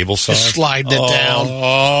those table saws. Just sliding it down.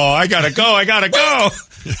 Oh, I gotta go.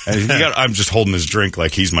 And I'm just holding his drink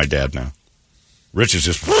like he's my dad now. Rich is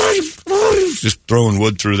just throwing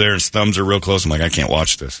wood through there. His thumbs are real close. I'm like, I can't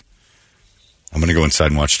watch this. I'm going to go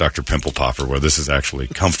inside and watch Dr. Pimple Popper where this is actually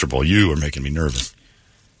comfortable. You are making me nervous.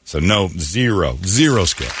 So no, zero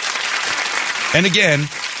skill. And again,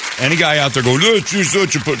 any guy out there going, you're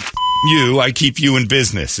such a... I keep you in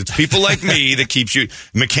business. It's people like me that keeps you.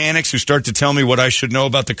 Mechanics who start to tell me what I should know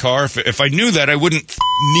about the car. If I knew that, I wouldn't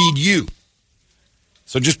need you.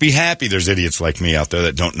 So just be happy there's idiots like me out there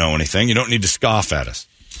that don't know anything. You don't need to scoff at us.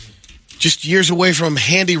 Just years away from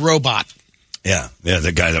Handy Robot. Yeah,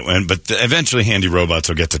 the guy that went. But eventually Handy Robots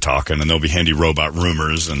will get to talking, and there'll be Handy Robot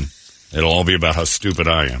rumors, and it'll all be about how stupid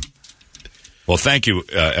I am. Well, thank you,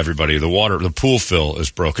 everybody. The pool fill is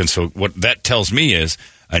broken. So what that tells me is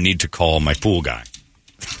I need to call my pool guy.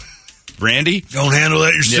 Randy? Don't handle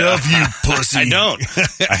that yourself, you pussy. I don't.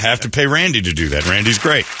 I have to pay Randy to do that. Randy's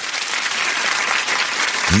great.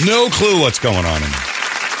 No clue what's going on in there.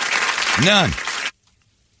 None.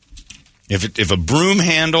 If a broom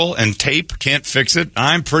handle and tape can't fix it,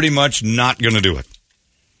 I'm pretty much not going to do it.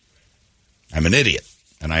 I'm an idiot,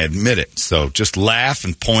 and I admit it. So just laugh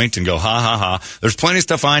and point and go, ha, ha, ha. There's plenty of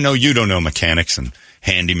stuff I know you don't know, mechanics and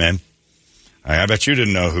handymen. I bet you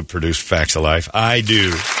didn't know who produced Facts of Life. I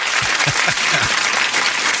do. So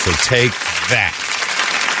take that.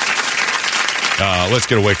 Let's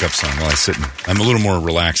get a wake-up song while I sit. I'm a little more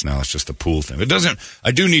relaxed now. It's just a pool thing.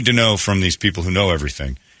 I do need to know from these people who know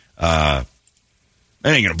everything. It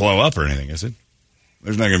ain't going to blow up or anything, is it?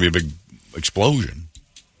 There's not going to be a big explosion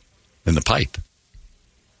in the pipe.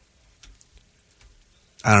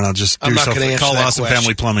 I don't know. Just do yourself. Call Awesome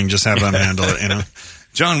Family Plumbing. Just have them handle it, you know?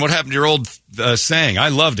 John, what happened to your old saying? I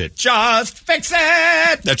loved it. Just fix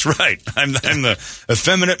it. That's right. I'm the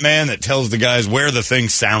effeminate man that tells the guys where the thing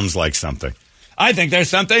sounds like something. I think there's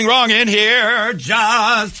something wrong in here.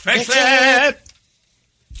 Just fix it.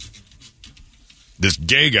 This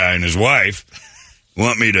gay guy and his wife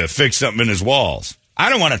want me to fix something in his walls. I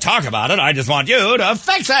don't want to talk about it. I just want you to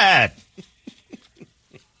fix it.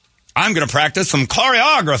 I'm going to practice some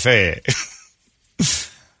choreography.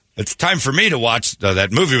 It's time for me to watch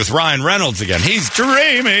that movie with Ryan Reynolds again. He's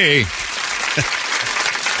dreamy.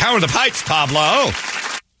 How are the pipes, Pablo?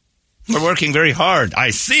 We're working very hard.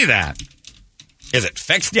 I see that. Is it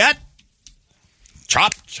fixed yet?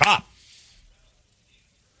 Chop, chop.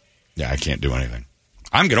 Yeah, I can't do anything.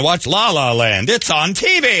 I'm going to watch La La Land. It's on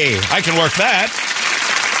TV. I can work that.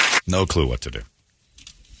 No clue what to do.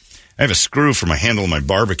 I have a screw for my handle of my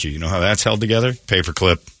barbecue. You know how that's held together? Paper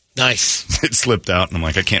clip. Nice. It slipped out, and I'm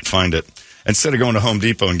like, I can't find it. Instead of going to Home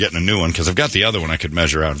Depot and getting a new one, because I've got the other one I could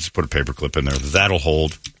measure out and just put a paper clip in there. That'll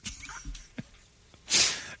hold.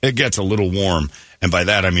 It gets a little warm. And by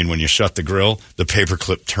that, I mean when you shut the grill, the paper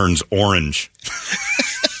clip turns orange.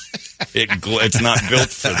 It's not built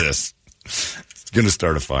for this. It's going to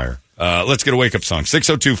start a fire. Let's get a wake-up song.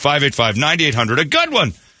 602-585-9800. A good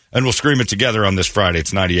one. And we'll scream it together on this Friday.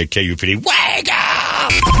 It's 98 KUPD. Wake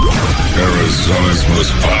up! Arizona's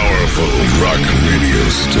most powerful rock radio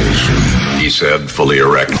station. He said, fully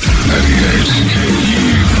erect. 98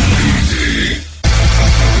 KUPD.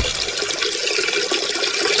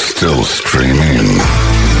 still streaming.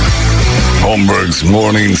 Holmberg's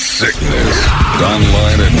Morning Sickness.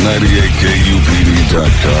 Online at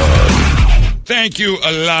 98kupd.com. Thank you,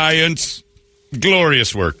 Alliance.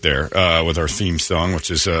 Glorious work there with our theme song, which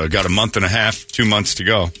has got a month and a half, 2 months to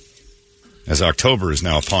go. As October is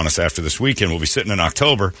now upon us after this weekend. We'll be sitting in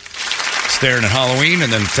October staring at Halloween,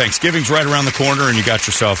 and then Thanksgiving's right around the corner, and you got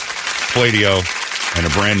yourself Play-Doh and a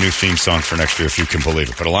brand new theme song for next year, if you can believe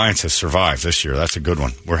it. But Alliance has survived this year. That's a good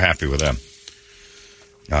one. We're happy with them.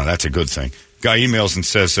 That's a good thing. Guy emails and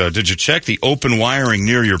says, did you check the open wiring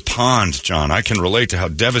near your pond, John? I can relate to how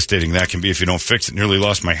devastating that can be if you don't fix it. Nearly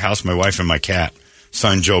lost my house, my wife, and my cat.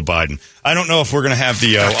 Signed, Joe Biden. I don't know if we're going to have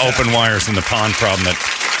the open wires in the pond problem that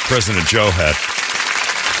President Joe had.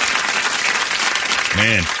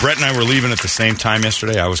 Man, Brett and I were leaving at the same time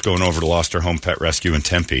yesterday. I was going over to Lost Our Home Pet Rescue in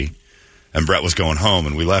Tempe, and Brett was going home,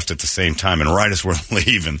 and we left at the same time. And right as we're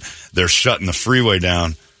leaving, they're shutting the freeway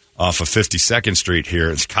down off of 52nd Street here.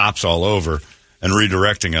 It's cops all over and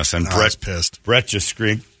redirecting us. And Brett's pissed. Brett just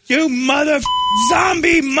screamed, "You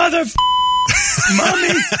zombie mummy!"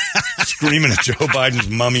 Screaming at Joe Biden's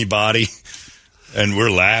mummy body. And we're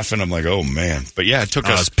laughing. I'm like, oh, man. But, yeah, it took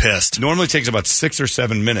us. I was pissed. Normally it takes about 6 or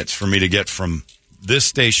 7 minutes for me to get from this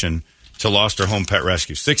station to Lost Our Home Pet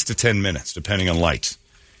Rescue. 6 to 10 minutes, depending on lights.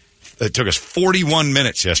 It took us 41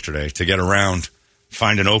 minutes yesterday to get around,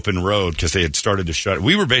 find an open road, because they had started to shut.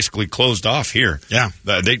 We were basically closed off here. Yeah.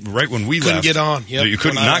 Right when we couldn't left. Get on. Yep. You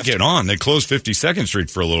could not get on. They closed 52nd Street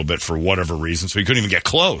for a little bit for whatever reason, so you couldn't even get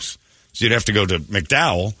close. So you'd have to go to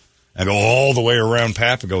McDowell and go all the way around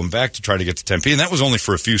Papago and back to try to get to Tempe. And that was only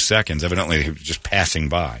for a few seconds. Evidently, they were just passing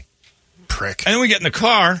by. Prick. And then we get in the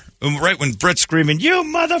car, and right when Brett's screaming, "You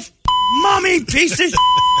mummy piece of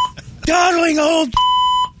darling old."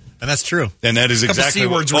 And that's true. And that is exactly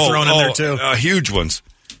what C words were thrown in there, too. Huge ones.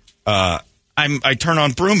 I turn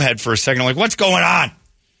on Broomhead for a second. I'm like, what's going on?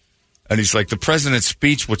 And he's like, the president's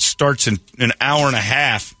speech, which starts in an hour and a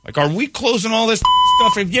half. Like, are we closing all this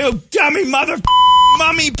stuff? And you dummy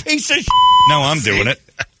mummy piece of No, I'm doing it.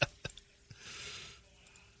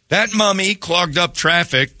 That mummy clogged up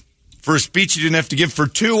traffic for a speech you didn't have to give for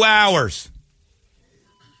 2 hours.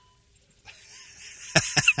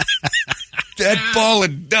 That ball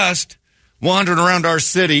of dust wandering around our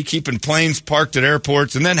city, keeping planes parked at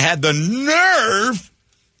airports, and then had the nerve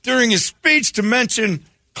during his speech to mention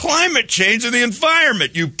climate change and the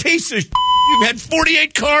environment. You piece of You had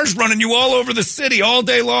 48 cars running you all over the city all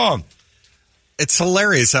day long. It's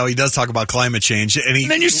hilarious how he does talk about climate change. And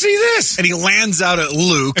then you see this. And he lands out at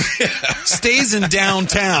Luke, stays in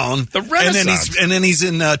downtown, the Renaissance. And then he's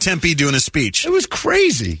in Tempe doing a speech. It was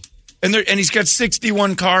crazy. And he's got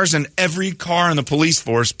 61 cars, and every car in the police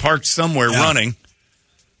force parked somewhere running.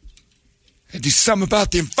 And do something about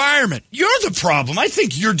the environment. You're the problem. I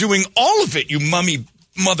think you're doing all of it, you mummy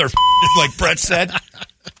mother, like Brett said.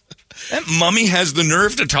 That mummy has the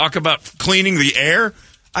nerve to talk about cleaning the air.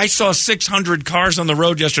 I saw 600 cars on the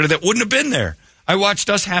road yesterday that wouldn't have been there. I watched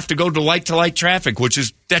us have to go to light traffic, which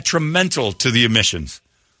is detrimental to the emissions.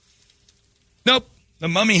 Nope. The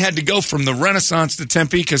mummy had to go from the Renaissance to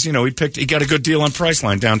Tempe because, he got a good deal on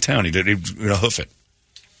Priceline downtown. He'd hoof it.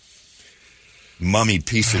 Mummy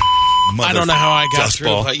piece of I don't know how I got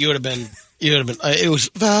through, but you would have been, it was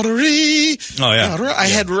Valerie. Oh, yeah. Valerie. I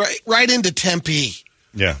had right into Tempe.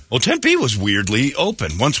 Yeah. Well, Tempe was weirdly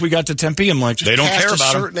open. Once we got to Tempe, I'm like, they don't care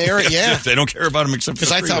about certain area, yeah. They don't care about them except for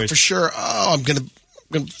the because I thought for sure, I'm going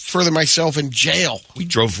to further myself in jail. We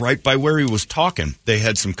drove right by where he was talking. They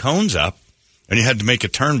had some cones up, and you had to make a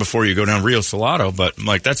turn before you go down Rio Salado. But I'm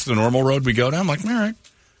like, that's the normal road we go down. I'm like, all right.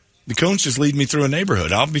 The cones just lead me through a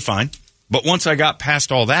neighborhood. I'll be fine. But once I got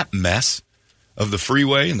past all that mess of the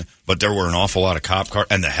freeway, but there were an awful lot of cop cars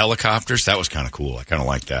and the helicopters. That was kind of cool. I kind of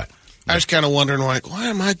like that. I was kind of wondering, why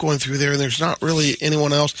am I going through there and there's not really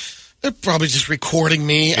anyone else? They're probably just recording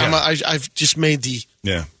me. Yeah. I've just made the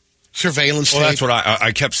surveillance tape. Well, that's what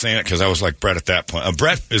I kept saying it because I was like Brett at that point.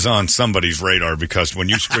 Brett is on somebody's radar because when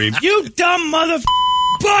you scream, "You dumb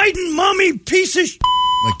Biden mummy piece of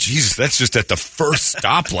like, Jesus, that's just at the first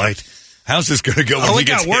stoplight. How's this going to go? It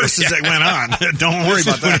got worse as it went on. Don't worry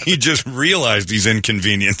about that. When he just realized he's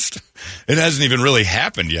inconvenienced. It hasn't even really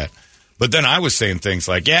happened yet. But then I was saying things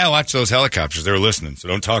like, yeah, watch those helicopters. They were listening. So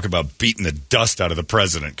don't talk about beating the dust out of the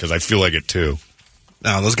president because I feel like it too.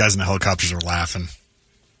 No, those guys in the helicopters are laughing.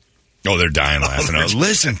 Oh, they're dying laughing.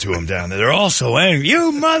 Listen to them down there. They're all so angry.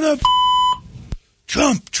 You mother...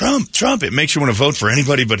 Trump. It makes you want to vote for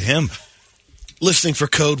anybody but him. Listening for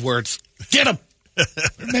code words. Get him.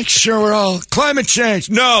 Make sure we're all... Climate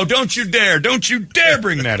change. No, don't you dare. Don't you dare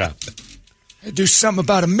bring that up. Do something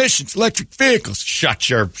about emissions, electric vehicles. Shut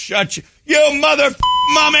you mother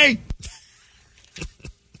mummy.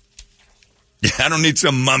 Yeah, I don't need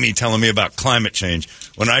some mummy telling me about climate change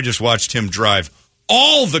when I just watched him drive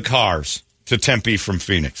all the cars to Tempe from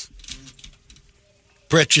Phoenix.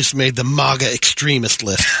 Brett just made the MAGA extremist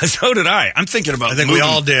list. So did I. I'm thinking about. I think we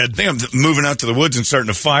all did. I think I'm moving out to the woods and starting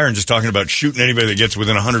a fire and just talking about shooting anybody that gets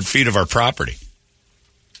within 100 feet of our property.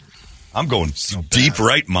 I'm going so deep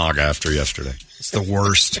right MAGA after yesterday. It's the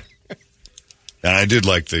worst. And I did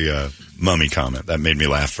like the mummy comment. That made me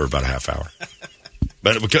laugh for about a half hour.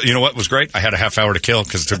 But you know what was great? I had a half hour to kill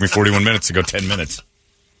because it took me 41 minutes to go 10 minutes.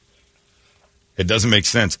 It doesn't make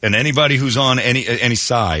sense. And anybody who's on any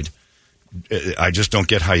side, I just don't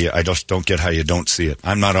get how you don't see it.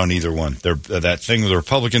 I'm not on either one. That thing the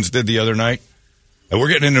Republicans did the other night. We're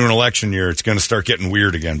getting into an election year. It's going to start getting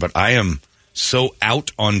weird again. But I am so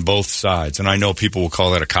out on both sides. And I know people will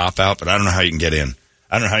call that a cop-out, but I don't know how you can get in.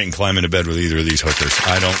 I don't know how you can climb into bed with either of these hookers.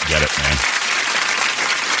 I don't get it, man.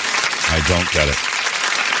 I don't get it.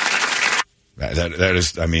 That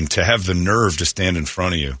is, I mean, to have the nerve to stand in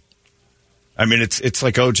front of you. I mean, it's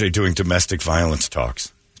like OJ doing domestic violence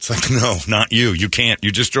talks. It's like, no, not you. You can't.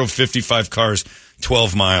 You just drove 55 cars,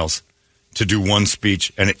 12 miles to do one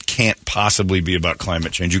speech, and it can't possibly be about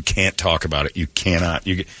climate change. You can't talk about it. You cannot.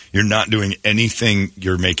 You're not doing anything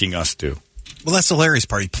you're making us do. Well, that's the hilarious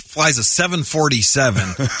part. He flies a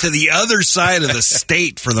 747 to the other side of the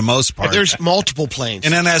state for the most part. There's multiple planes.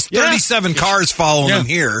 And then has 37 cars following him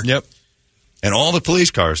here. Yep. And all the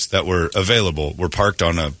police cars that were available were parked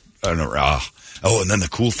on a and then the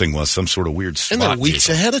cool thing was some sort of weird SWAT vehicle. And they're weeks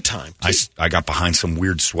ahead of time. I got behind some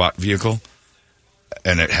weird SWAT vehicle,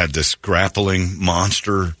 and it had this grappling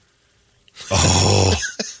monster. Oh,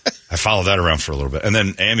 I followed that around for a little bit. And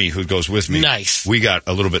then Amy, who goes with me, nice. We got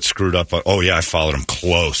a little bit screwed up. Oh, yeah, I followed him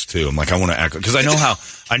close, too. I'm like, I want to act, because I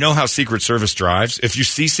know how Secret Service drives. If you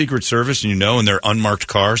see Secret Service and and they're unmarked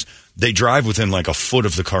cars, they drive within like a foot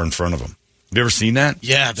of the car in front of them. Have you ever seen that?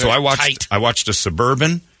 Yeah, so I watched a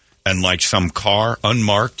Suburban and like some car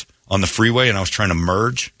unmarked on the freeway, and I was trying to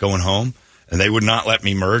merge going home, and they would not let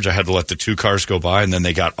me merge. I had to let the two cars go by, and then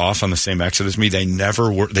they got off on the same exit as me. They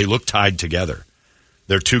never were. They look tied together.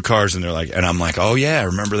 They're two cars, and they're like, and I'm like, oh yeah, I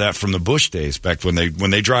remember that from the Bush days back when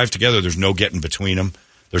they drive together. There's no getting between them.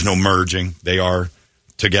 There's no merging. They are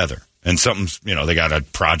together, and something's they got a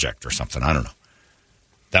project or something. I don't know.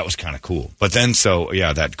 That was kind of cool. But then,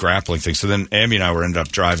 that grappling thing. So then Amy and I ended up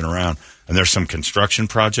driving around, and there's some construction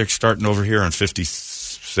projects starting over here on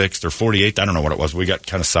 56th or 48th. I don't know what it was. We got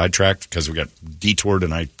kind of sidetracked because we got detoured,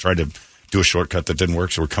 and I tried to do a shortcut that didn't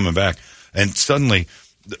work, so we're coming back. And suddenly,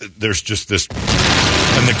 there's just this,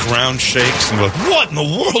 and the ground shakes, and we're like, what in the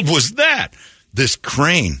world was that? This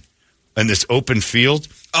crane and this open field.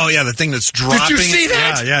 Oh, yeah, the thing that's dropping. Did you see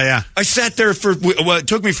that? Yeah. I sat there it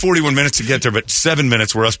took me 41 minutes to get there, but 7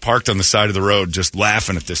 minutes were us parked on the side of the road just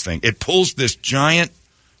laughing at this thing. It pulls this giant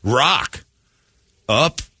rock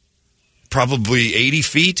up probably 80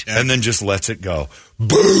 feet and then just lets it go.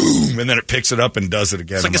 Boom! And then it picks it up and does it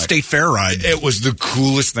again. It's like a state fair ride. It was the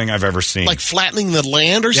coolest thing I've ever seen. Like flattening the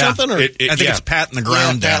land or something? Or? I think it's patting the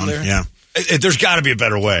ground down. Yeah. There's got to be a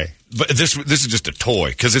better way. But this is just a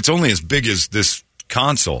toy because it's only as big as this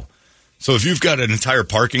console. So if you've got an entire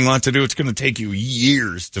parking lot to do, it's going to take you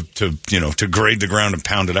years to grade the ground and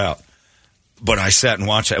pound it out. But I sat and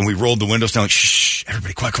watched it, and we rolled the windows down like, shh,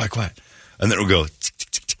 everybody quiet. And then it would go,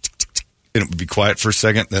 and it would be quiet for a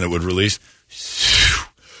second, then it would release.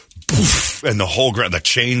 Poof, and the whole ground, the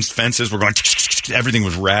chains, fences were going, everything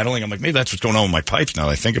was rattling. I'm like, maybe that's what's going on with my pipes now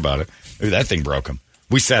that I think about it. Maybe that thing broke them.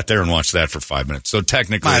 We sat there and watched that for 5 minutes. So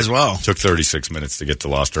technically, might as well. It took 36 minutes to get to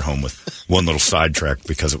Lost Her Home with one little sidetrack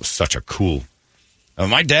because it was such a cool.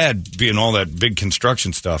 My dad, being all that big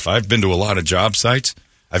construction stuff, I've been to a lot of job sites.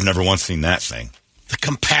 I've never once seen that thing. The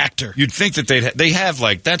compactor. You'd think that they have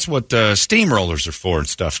like that's what steamrollers are for and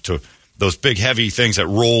stuff, to those big heavy things that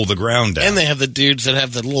roll the ground down. And they have the dudes that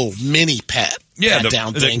have the little mini pat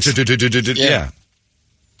down things. Yeah.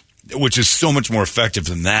 Which is so much more effective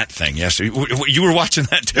than that thing. Yes, you were watching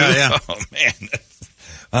that too. Yeah. Oh man,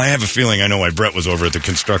 I have a feeling I know why Brett was over at the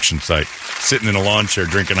construction site, sitting in a lawn chair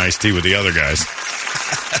drinking iced tea with the other guys.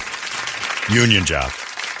 Union job.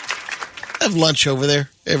 I have lunch over there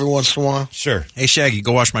every once in a while. Sure. Hey Shaggy,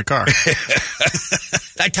 go wash my car.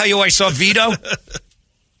 I tell you, I saw Vito.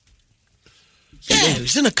 Yeah, he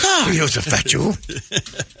was in a car. Vito's a fat Jew.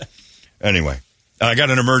 Anyway, I got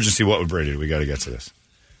an emergency. What would Brady do? We got to get to this.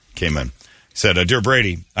 Came in. Said, Dear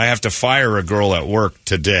Brady, I have to fire a girl at work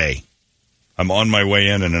today. I'm on my way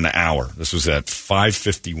in an hour. This was at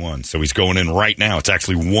 5:51, so he's going in right now. It's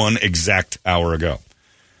actually 1 exact hour ago.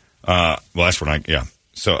 Well, that's when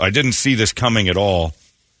So I didn't see this coming at all.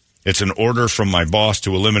 It's an order from my boss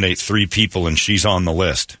to eliminate 3 people, and she's on the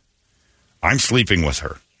list. I'm sleeping with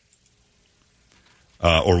her.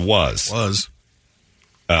 Or was.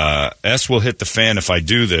 S will hit the fan if I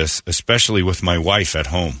do this, especially with my wife at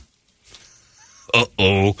home.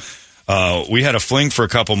 Uh-oh. We had a fling for a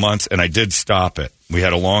couple months, and I did stop it. We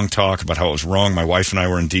had a long talk about how it was wrong. My wife and I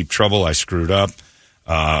were in deep trouble. I screwed up.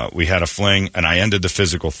 We had a fling, and I ended the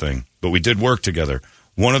physical thing. But we did work together.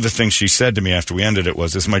 One of the things she said to me after we ended it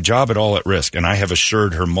was, is my job at all at risk? And I have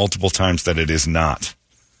assured her multiple times that it is not.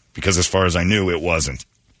 Because as far as I knew, it wasn't.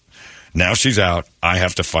 Now she's out. I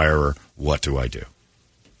have to fire her. What do I do?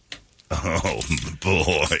 Oh,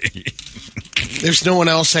 boy. There's no one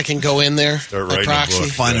else that can go in there. Start proxy.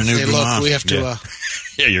 Find a new Gumar. Look, we have to...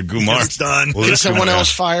 Yeah, your Gumar's done. Well, can someone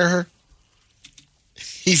else fire her?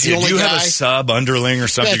 He's the only guy. Do you have a sub underling or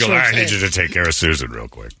something? That's Go, what I I'm need saying. you to take care of Susan real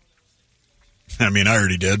quick. I mean, I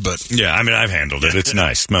already did, but... Yeah, I mean, I've handled it. It's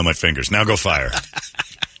nice. Smell my fingers. Now go fire.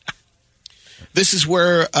 This is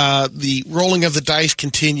where the rolling of the dice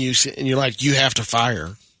continues, and you're like, you have to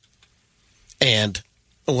fire. And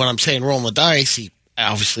when I'm saying rolling the dice, he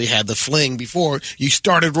obviously had the fling before. You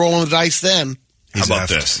started rolling the dice then. How about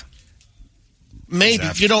this? Maybe.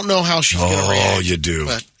 You don't know how she's going to react. Oh, you do.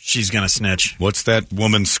 But She's going to snitch. What's that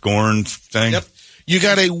woman scorned thing? yep. You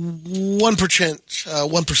got a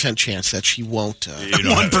 1% chance that she won't.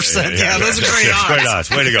 1%. Yeah, those are great odds. Great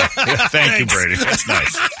odds. Way to go. Thank you, Brady. That's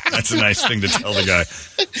nice. That's a nice thing to tell the guy.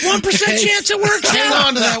 1% chance it works out. Hang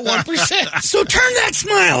on to that 1%. So turn that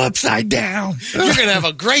smile upside down. You're going to have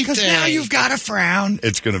a great day. Now you've got a frown.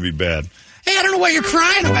 It's going to be bad. Hey, I don't know what you're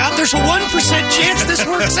crying about. There's a 1% chance this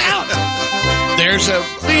works out. There's a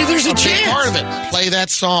big chance. Part of it. Play that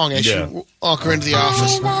song as you walk her into the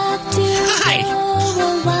office. Hi.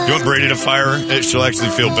 You want Brady to fire her? She'll actually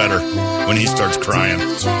feel better when he starts crying.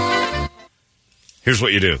 Here's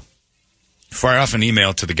what you do. Fire off an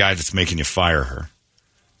email to the guy that's making you fire her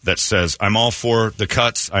that says, I'm all for the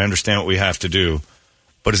cuts. I understand what we have to do.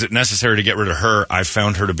 But is it necessary to get rid of her? I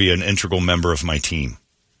found her to be an integral member of my team.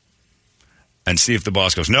 And see if the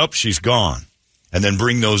boss goes, nope, she's gone. And then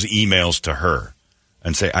bring those emails to her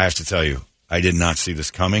and say, I have to tell you, I did not see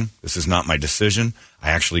this coming. This is not my decision.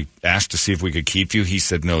 I actually asked to see if we could keep you. He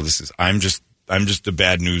said, no, I'm just a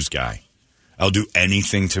bad news guy. I'll do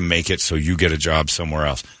anything to make it so you get a job somewhere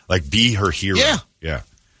else. Like, be her hero. Yeah.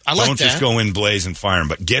 I like Don't that. just go in blaze and fire him,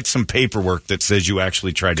 but get some paperwork that says you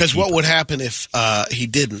actually tried to keep Because what her. would happen if he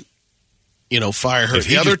didn't, fire her? If The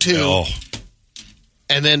he other just- two, oh.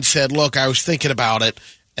 and then said, look, I was thinking about it,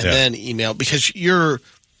 and then emailed, because you're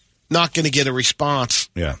not going to get a response.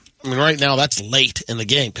 Yeah. I mean, right now, that's late in the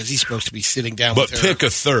game, because he's supposed to be sitting down But with her. pick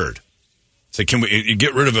a third. Say, can we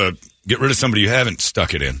get rid of somebody you haven't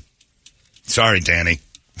stuck it in? Sorry, Danny.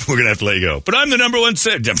 We're going to have to let you go. But I'm the number one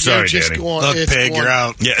set. I'm sorry, Danny. Look, pig, you're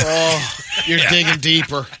out. Yeah. Oh, you're digging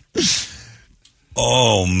deeper.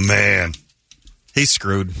 Oh, man. He's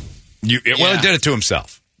screwed. Well, he did it to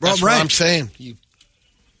himself. That's what I'm saying.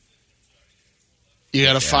 You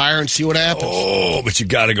got to fire and see what happens. Oh, but you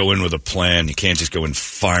got to go in with a plan. You can't just go in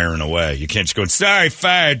firing away. You can't just go in, sorry,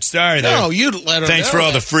 fired, sorry. No, you'd let her Thanks know for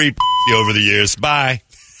all that. the free over the years. Bye.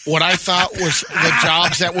 What I thought was the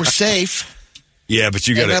jobs that were safe. Yeah, but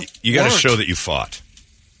you got to show that you fought.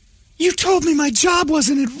 You told me my job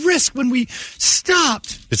wasn't at risk when we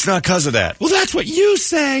stopped. It's not because of that. Well, that's what you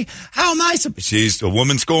say. How am I supposed? She's a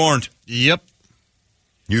woman scorned. Yep.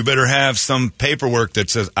 You better have some paperwork that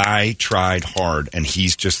says, I tried hard, and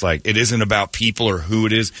he's just like, it isn't about people or who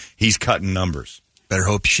it is. He's cutting numbers. Better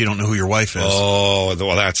hope she don't know who your wife is. Oh,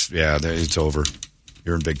 well, it's over.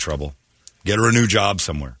 You're in big trouble. Get her a new job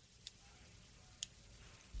somewhere.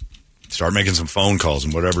 Start making some phone calls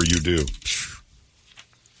and whatever you do.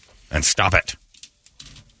 And stop it.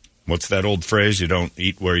 What's that old phrase? You don't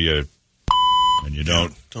eat where you... And you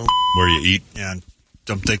don't where you eat. Yeah,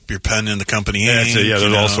 don't dip your pen in the company Yeah, ink. there's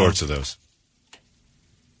all sorts of those.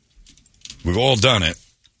 We've all done it.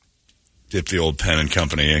 Dip the old pen in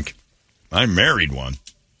company ink. I married one.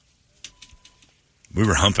 We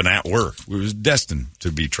were humping at work. We was destined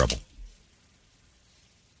to be trouble.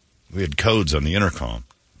 We had codes on the intercom.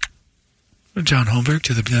 John Holmberg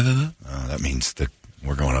to the... That means that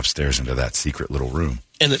we're going upstairs into that secret little room.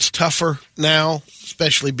 And it's tougher now,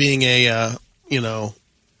 especially being a,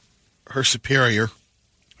 her superior.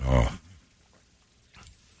 Oh.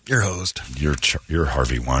 You're hosed. You're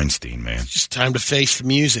Harvey Weinstein, man. It's just time to face the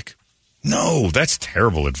music. No, that's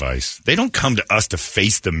terrible advice. They don't come to us to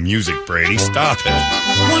face the music, Brady. Stop it.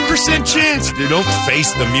 1% chance. You don't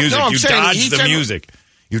face the music. No, you dodge the music.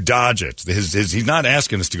 You dodge it. He's not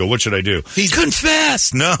asking us to go, what should I do? He's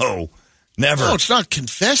confess. No, never. No, it's not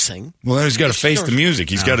confessing. Well, then he's got to face the music.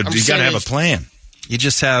 He's got to have a plan. You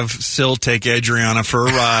just have Syl take Adriana for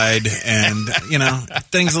a ride, and,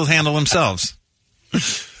 things will handle themselves.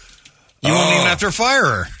 You won't even have to fire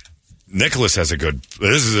her. Nicholas has a good...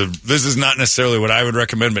 This is not necessarily what I would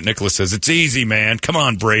recommend, but Nicholas says, it's easy, man. Come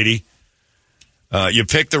on, Brady. You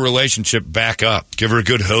pick the relationship back up. Give her a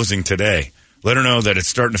good hosing today. Let her know that it's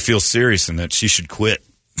starting to feel serious and that she should quit.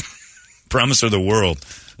 Promise her the world.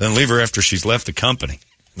 Then leave her after she's left the company.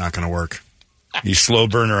 Not going to work. You slow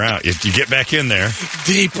burn her out. You get back in there.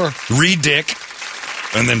 Deeper. Re-dick.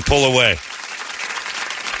 And then pull away.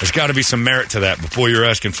 There's got to be some merit to that before you're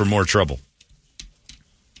asking for more trouble.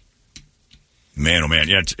 Man, oh man.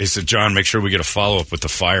 Yeah, it said, John, make sure we get a follow-up with the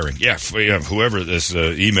firing. Yeah, whoever this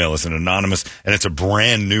email is, an anonymous, and it's a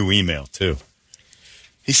brand new email, too.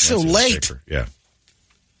 He's so late. Yeah.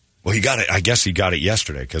 Well, he got it. I guess he got it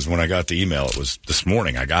yesterday, because when I got the email, it was this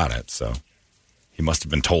morning I got it, so he must have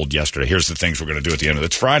been told yesterday. Here's the things we're going to do at the end of it.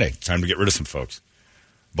 It's Friday. Time to get rid of some folks.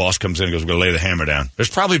 Boss comes in and goes, we're going to lay the hammer down. There's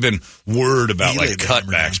probably been word about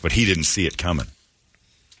cutbacks, but he didn't see it coming.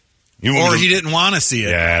 Or he didn't want to see it.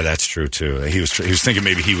 Yeah, that's true, too. He was thinking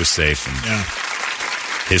maybe he was safe and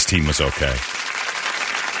his team was okay.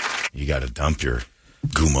 You got to dump your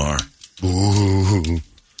Gumar. Ooh.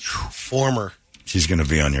 Former. She's going to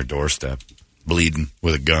be on your doorstep, bleeding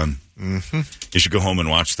with a gun. Mm-hmm. You should go home and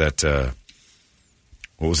watch that.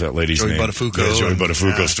 What was that lady's name? Joey Buttafuoco. Yeah, Joey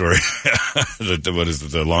Buttafuoco story. What is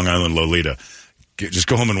it? The Long Island Lolita. Just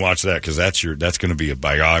go home and watch that, because that's going to be a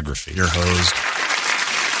biography. You're hosed.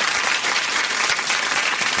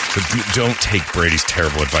 But don't take Brady's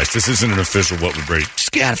terrible advice. This isn't an official what would Brady.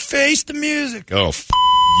 Just got to face the music. Oh,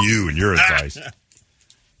 you and your advice.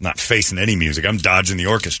 Not facing any music. I'm dodging the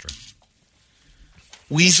orchestra.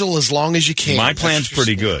 Weasel as long as you can. My plan's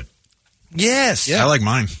pretty good. Yes. Yeah. I like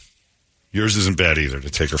mine. Yours isn't bad either, to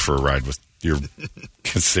take her for a ride with your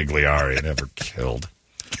consigliere never killed.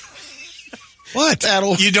 What?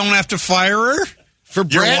 You don't have to fire her? For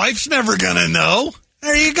Brett? Your wife's never going to know.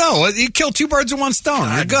 There you go. You killed two birds with one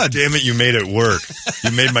stone. You're good. Damn it, you made it work.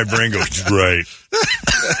 You made my brain go, right.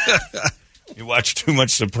 You watch too much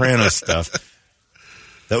Sopranos stuff.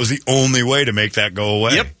 That was the only way to make that go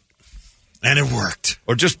away. Yep. And it worked.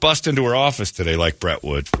 Or just bust into her office today like Brett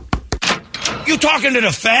would. You talking to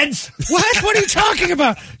the feds? What? What are you talking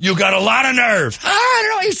about? You got a lot of nerve. I don't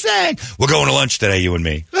know what you're saying. We're going to lunch today, you and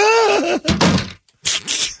me.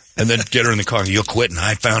 And then get her in the car. You're quitting.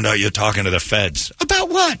 I found out you're talking to the feds. About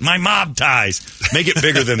what? My mob ties. Make it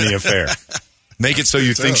bigger than the affair. Make it so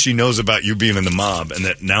you think she knows about you being in the mob and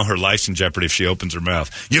that now her life's in jeopardy if she opens her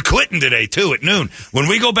mouth. You're quitting today, too, at noon. When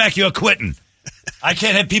we go back, you're quitting. I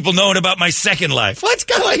can't have people knowing about my second life. What's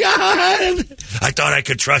going on? I thought I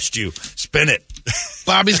could trust you. Spin it.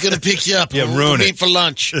 Bobby's going to pick you up. Yeah, ruin we'll it. meet for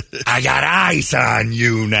lunch. I got eyes on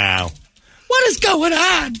you now. What is going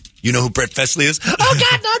on? You know who Brett Fesley is? Oh,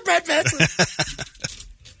 God, not Brett Fesley.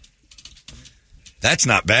 That's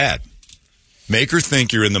not bad. Make her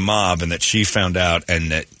think you're in the mob and that she found out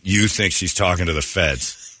and that you think she's talking to the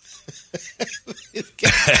feds.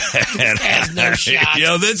 No shot.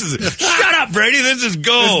 Yo, this is... Shut up, Brady. This is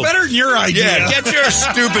gold. It's better than your idea. Yeah, get your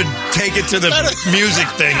stupid take it to the music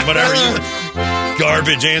thing, whatever you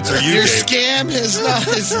garbage answer you Your gave. scam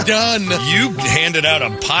is done. You handed out a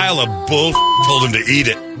pile of bull, told him to eat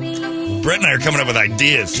it. Brett and I are coming up with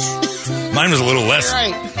ideas. Mine was a little less.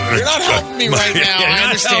 Right. You're not helping me right now. I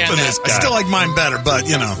understand that. This guy. I still like mine better, but,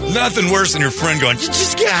 Nothing worse than your friend going, you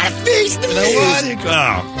just gotta face the music.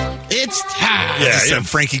 Oh. It's time. Yeah, send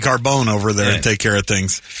Frankie Carbone over there and take care of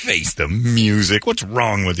things. Face the music. What's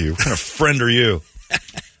wrong with you? What kind of friend are you?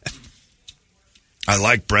 I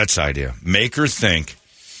like Brett's idea. Make her think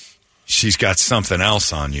she's got something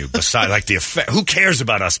else on you besides, like the effect. Who cares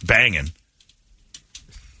about us banging?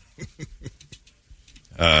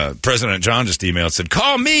 President John just emailed, said,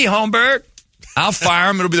 call me, Holmberg. I'll fire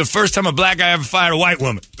him. It'll be the first time a black guy ever fired a white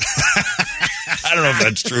woman. I don't know if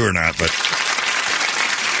that's true or not, but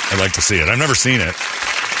I'd like to see it. I've never seen it.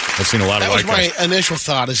 I've seen a lot of white guys. That was my initial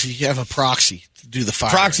thought, is you have a proxy to do the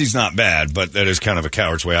firing. Proxy's not bad, but that is kind of a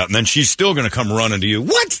coward's way out. And then she's still going to come running to you.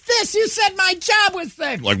 What's this? You said my job was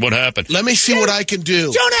there. Like, what happened? Let me see what I can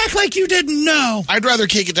do. Don't act like you didn't know. I'd rather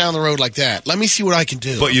kick it down the road like that. Let me see what I can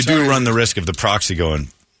do. But you do run the risk of the proxy going,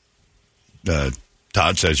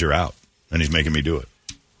 Todd says you're out, and he's making me do it.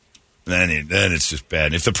 then it's just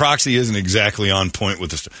bad. If the proxy isn't exactly on point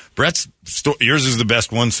with the Brett's yours is the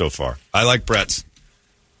best one so far. I like Brett's.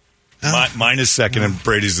 Mine is second, and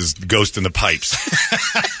Brady's is Ghost in the Pipes.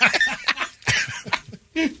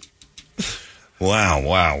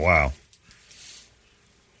 Wow.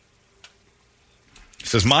 He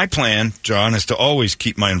says, my plan, John, is to always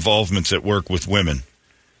keep my involvements at work with women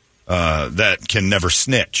that can never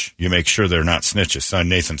snitch. You make sure they're not snitches. Signed,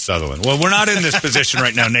 Nathan Sutherland. Well, we're not in this position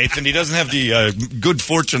right now, Nathan. He doesn't have the good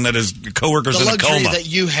fortune that his coworkers in a coma. The luxury that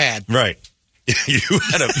you had. Right. You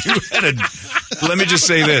had a. Let me just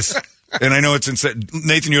say this, and I know it's insane.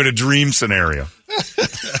 Nathan, you had a dream scenario.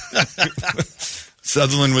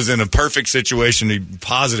 Sutherland was in a perfect situation. He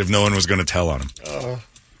positive no one was going to tell on him.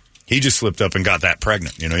 He just slipped up and got that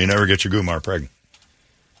pregnant. You know, you never get your Gumar pregnant.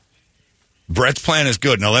 Brett's plan is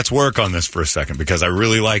good. Now let's work on this for a second because I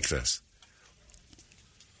really like this.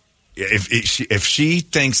 If she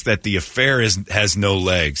thinks that the affair has no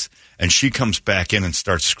legs and she comes back in and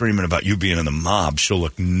starts screaming about you being in the mob, she'll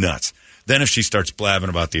look nuts. Then if she starts blabbing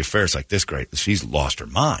about the affair, it's like this great. She's lost her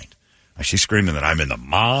mind. She's screaming that I'm in the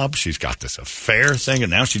mob. She's got this affair thing,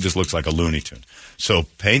 and now she just looks like a Looney Tune. So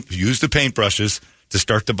use the paintbrushes to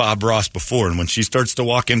start the Bob Ross before, and when she starts to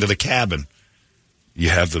walk into the cabin,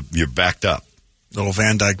 you're backed up. Little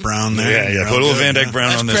Van Dyke Brown there. Yeah. Put a little Van Dyke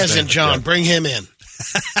Brown on this. President John, bring him in.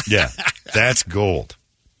 Yeah, that's gold.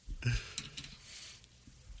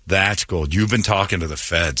 That's gold. You've been talking to the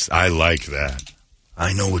feds. I like that.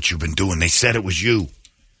 I know what you've been doing. They said it was you.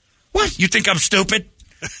 What? You think I'm stupid?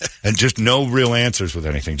 And just no real answers with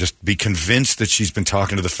anything. Just be convinced that she's been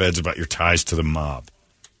talking to the feds about your ties to the mob.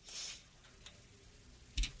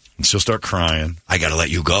 And she'll start crying. I got to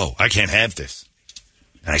let you go. I can't have this.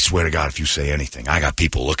 And I swear to God, if you say anything, I got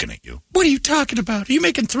people looking at you. What are you talking about? Are you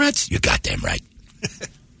making threats? You got them right.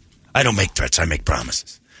 I don't make threats. I make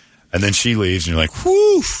promises. And then she leaves, and you're like,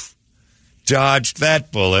 whew, dodged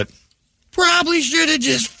that bullet. Probably should have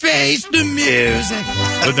just faced the music.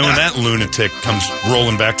 But then when that lunatic comes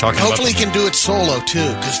rolling back talking Hopefully he can do it solo,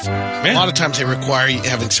 too, because a lot of times they require you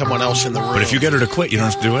having someone else in the room. But if you get her to quit, you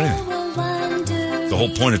don't have to do anything. The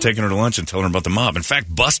whole point of taking her to lunch and telling her about the mob. In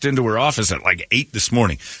fact, bust into her office at like 8 this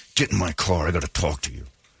morning. Get in my car. I got to talk to you.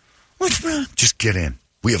 What's wrong? Just get in.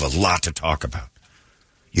 We have a lot to talk about.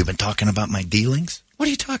 You've been talking about my dealings? What are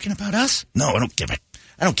you talking about, us? No, I don't give a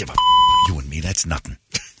about you and me. That's nothing.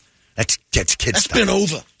 That's kids That's stuff. been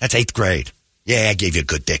over. That's 8th grade. Yeah, I gave you a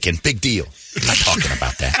good dicking. Big deal. I'm not talking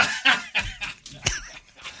about that.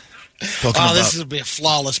 This will be a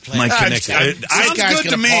flawless plan. My connection. Sounds good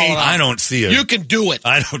to me. I don't see it. You can do it.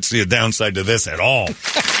 I don't see a downside to this at all.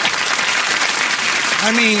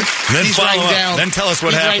 I mean, then follow up. Down, then tell us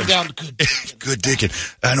what happened. Down good dicking.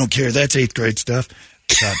 I don't care. That's 8th grade stuff. ...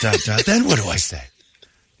 Then what do I say?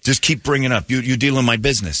 Just keep bringing up. You deal in my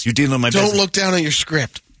business. You deal in my business. Don't look down on your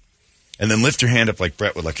script. And then lift your hand up like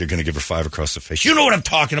Brett would, like you're going to give her 5 across the face. You know what I'm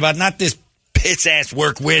talking about, not this piss-ass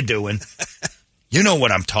work we're doing. You know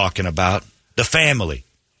what I'm talking about. The family.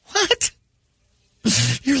 What?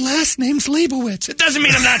 Your last name's Leibowitz. It doesn't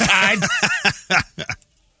mean I'm not tied.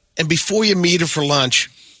 And before you meet her for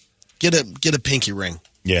lunch, get a pinky ring.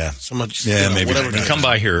 Yeah. Maybe. Whatever. Come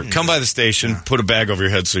by here. Come by the station. Put a bag over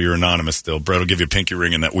your head so you're anonymous still. Brett will give you a pinky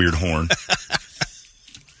ring and that weird horn.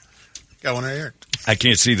 Got one right here. I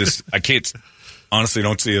can't see this. I can't. Honestly, I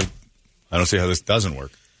don't see how this doesn't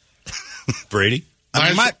work. Brady?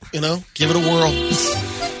 Give it a whirl.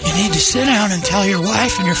 You need to sit down and tell your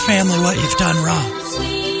wife and your family what you've done wrong.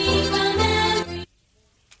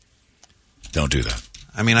 Don't do that.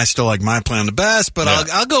 I mean, I still like my plan the best, but yeah.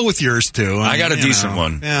 I'll go with yours, too. I got a decent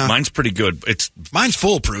one. Yeah. Mine's pretty good. Mine's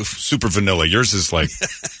foolproof. Super vanilla. Yours is like...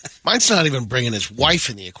 Mine's not even bringing his wife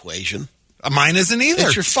in the equation. Mine isn't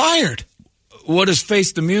either. You're fired. What is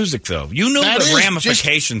face the music, though? You know the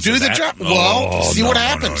ramifications of that. Do the job. Well, see what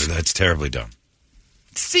happens. No, that's terribly dumb.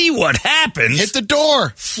 See what happens? Hit the door.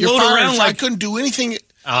 Float around like... I couldn't do anything.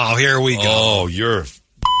 Oh, here we go. Oh, you're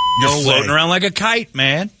floating around like a kite,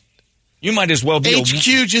 man. You might as well be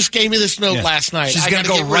HQ just gave me this note last night. She's going to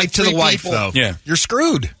go right to the wife, though. Yeah. You're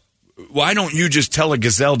screwed. Why don't you just tell a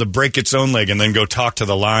gazelle to break its own leg and then go talk to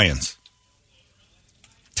the lions?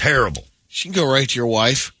 Terrible. She can go right to your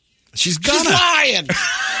wife. She's lying.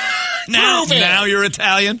 Now you're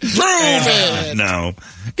Italian? Prove it. No.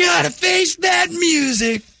 Gotta face that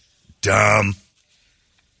music. Dumb.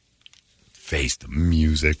 Face the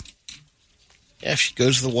music. Yeah, if she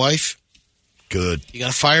goes to the wife. Good. You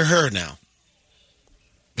gotta fire her now.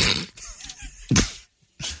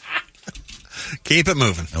 Keep it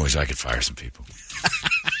moving. I wish I could fire some people.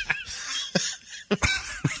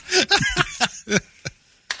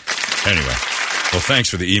 thanks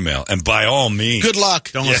for the email. And by all means, good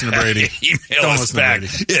luck. Don't listen to Brady. Email us back.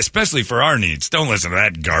 Yeah, especially for our needs. Don't listen to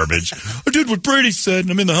that garbage. I did what Brady said,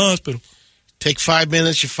 and I'm in the hospital. Take 5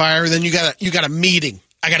 minutes, you fire, then you got a meeting.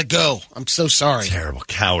 I got to go. I'm so sorry. Terrible,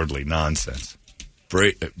 cowardly nonsense.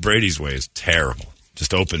 Brady's way is terrible.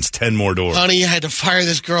 Just opens 10 more doors. Honey, I had to fire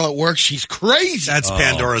this girl at work. She's crazy. That's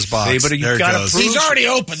Pandora's box. See, but you got to prove he's already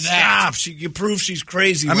opened that. Stop. You prove she's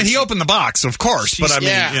crazy. I mean, he opened the box, of course. But I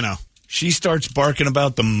mean, you know. She starts barking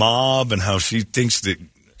about the mob and how she thinks that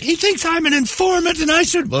he thinks I'm an informant and I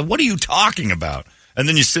should. Well, what are you talking about? And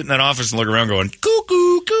then you sit in that office and look around going,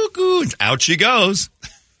 cuckoo, cuckoo. And out she goes.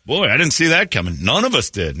 Boy, I didn't see that coming. None of us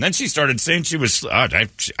did. And then she started saying she was,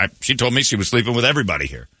 she told me she was sleeping with everybody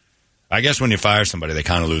here. I guess when you fire somebody, they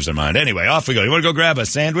kind of lose their mind. Anyway, off we go. You want to go grab a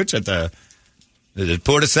sandwich at the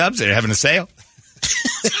Porta Subs? They're having a sale.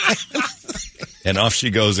 And off she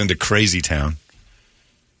goes into Crazy Town.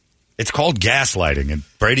 It's called gaslighting. And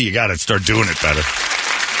Brady, you got to start doing it better.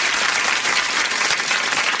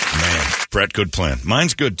 Man, Brett, good plan.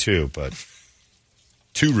 Mine's good too, but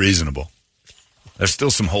too reasonable. There's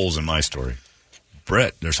still some holes in my story.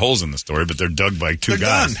 Brett, there's holes in the story, but they're dug by two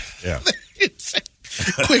guys. Done. Yeah.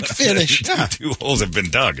 Quick finish. Two holes have been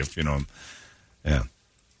dug, if you know them. Yeah.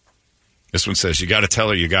 This one says, you got to tell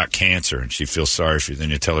her you got cancer, and she feels sorry for you.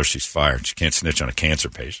 Then you tell her she's fired. She can't snitch on a cancer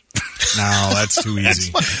patient. No, that's too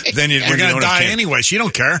easy. Then you're going to die anyway. She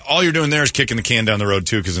don't care. All you're doing there is kicking the can down the road,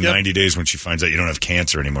 too, because in 90 days when she finds out you don't have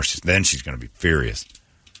cancer anymore, then she's going to be furious.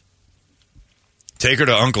 Take her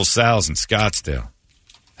to Uncle Sal's in Scottsdale.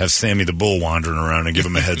 Have Sammy the Bull wandering around and give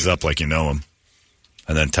him a heads up like you know him.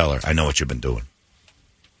 And then tell her, I know what you've been doing.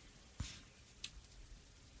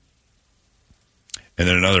 And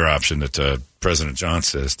then another option that President John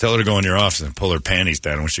says, tell her to go in your office and pull her panties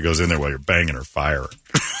down. And when she goes in there while you're banging her, fire her.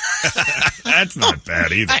 That's not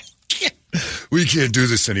bad either. We can't do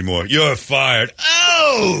this anymore. You're fired.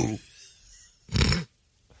 Oh!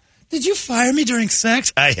 Did you fire me during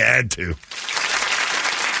sex? I had to.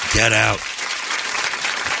 Get out.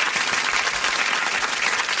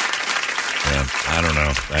 Yeah, I don't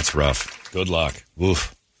know. That's rough. Good luck.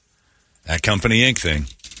 Oof. That Company Inc. thing.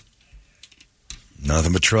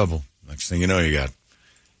 Nothing but trouble. Next thing you know, you got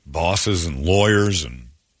bosses and lawyers and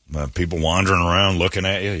people wandering around looking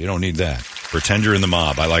at you. You don't need that. Pretend you're in the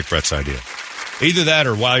mob. I like Brett's idea. Either that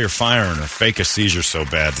or while you're firing her, fake a seizure so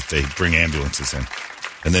bad that they bring ambulances in.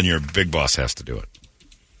 And then your big boss has to do it.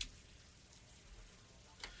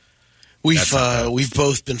 We've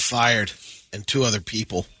both been fired, and two other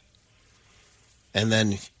people. And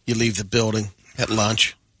then you leave the building at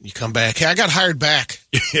lunch. You come back. Hey, I got hired back.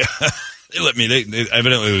 Yeah. They let me. They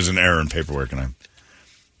evidently there was an error in paperwork,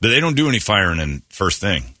 but they don't do any firing in first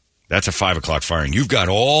thing. That's a 5 o'clock firing. You've got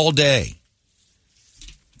all day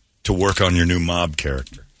to work on your new mob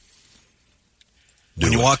character.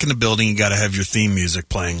 When you walk in the building, you got to have your theme music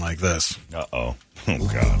playing like this. Oh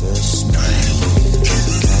God.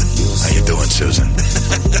 How you doing, Susan?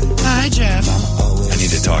 Hi, Jeff. I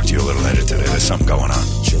need to talk to you a little later today. There's something going on.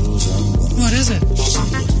 What is it?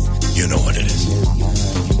 You know what it is.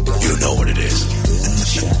 You know what it is.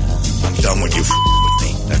 I'm done with you with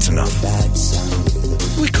me. That's enough.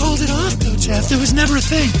 We called it off, though, Jeff. There was never a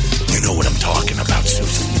thing. You know what I'm talking about,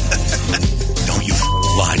 Susan. Don't you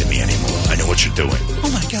lie to me anymore. I know what you're doing.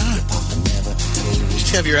 Oh, my God.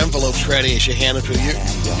 Just have your envelopes ready as you hand them to you.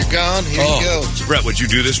 You're gone. Here you go. Brett, would you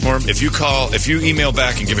do this for him? If you email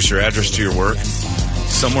back and give us your address to your work,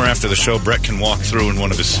 somewhere after the show, Brett can walk through in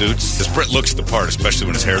one of his suits. Because Brett looks the part, especially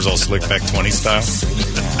when his hair's all slick back 20 style.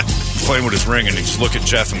 He's playing with his ring, and he just look at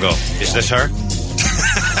Jeff and go, is this her?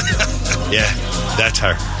 Yeah, that's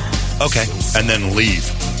her. Okay. And then leave.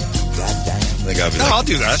 I think I'll be like, I'll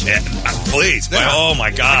do that. Yeah, please. Yeah. Oh,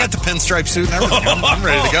 my God. I got the pinstripe suit and everything. I'm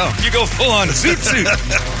ready to go. You go full on suit.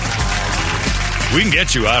 We can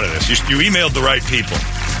get you out of this. You emailed the right people.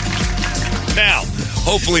 Now,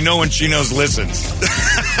 hopefully no one she knows listens.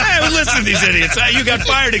 Hey, listen to these idiots. You got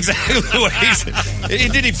fired exactly the way he said.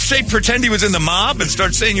 Did he say pretend he was in the mob and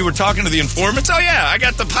start saying you were talking to the informants? Oh, yeah, I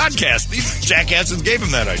got the podcast. These jackasses gave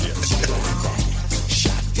him that idea.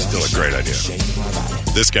 Still a great idea.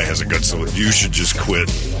 This guy has a good solution. You should just quit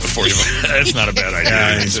before you... That's not a bad idea.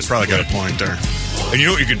 Yeah, he's probably got a point there. And you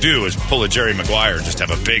know what you could do is pull a Jerry Maguire and just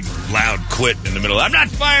have a big, loud quit in the middle. I'm not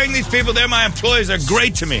firing these people. They're my employees. They're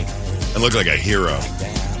great to me. And look like a hero.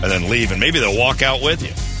 And then leave. And maybe they'll walk out with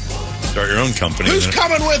you. Start your own company. Who's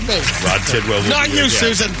coming with me? Rod Tidwell. Not you,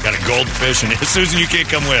 Susan. Got a goldfish. And Susan, you can't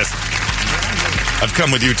come with. I've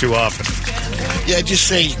come with you too often. Yeah, just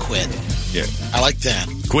say you quit. Yeah. I like that.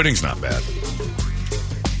 Quitting's not bad.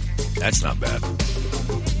 That's not bad.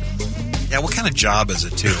 Yeah, what kind of job is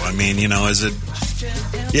it, too? I mean, is it...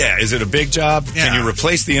 Yeah, is it a big job? Yeah. Can you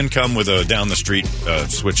replace the income with a down-the-street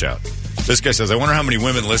switch out? This guy says, I wonder how many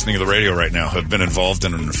women listening to the radio right now have been involved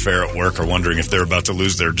in an affair at work or wondering if they're about to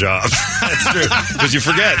lose their jobs. That's true. Because you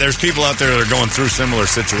forget, there's people out there that are going through similar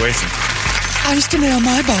situations. I used to nail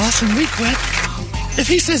my boss and we quit. If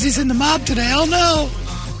he says he's in the mob today, I'll know.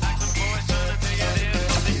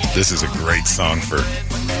 This is a great song for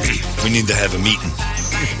we need to have a meeting.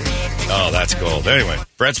 Oh, that's gold. Anyway,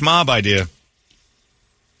 Brett's mob idea.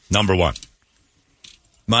 Number 1.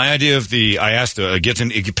 My idea of I asked get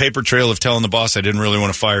a paper trail of telling the boss I didn't really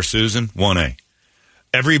want to fire Susan. 1A.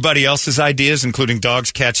 Everybody else's ideas, including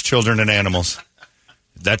dogs, cats, children, and animals.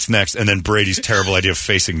 That's next. And then Brady's terrible idea of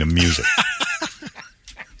facing the music.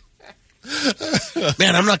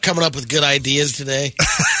 Man, I'm not coming up with good ideas today.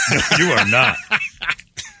 You are not.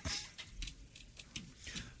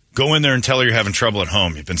 Go in there and tell her you're having trouble at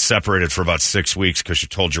home. You've been separated for about 6 weeks because you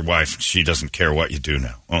told your wife she doesn't care what you do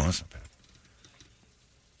now. Oh, that's not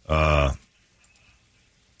bad.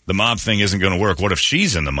 The mob thing isn't going to work. What if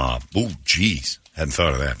she's in the mob? Ooh, jeez. Hadn't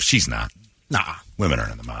thought of that. She's not. Nah. Women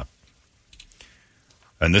aren't in the mob.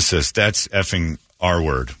 And this says, that's effing R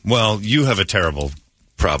word. Well, you have a terrible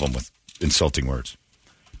problem with insulting words.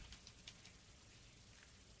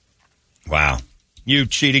 Wow. You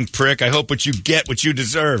cheating prick. I hope what you get what you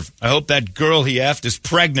deserve. I hope that girl he effed is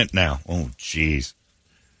pregnant now. Oh, jeez.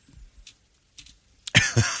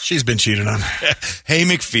 She's been cheated on. Hey,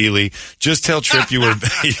 McFeely, just tell Tripp you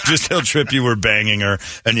were banging her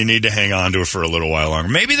and you need to hang on to her for a little while longer.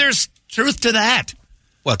 Maybe there's truth to that.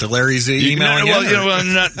 What, the Larry's emailing you? Well,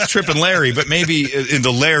 not Tripp and Larry, but maybe in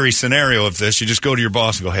the Larry scenario of this, you just go to your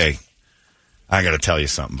boss and go, hey, I got to tell you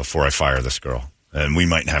something before I fire this girl. And we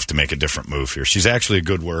might have to make a different move here. She's actually a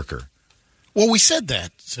good worker. Well, we said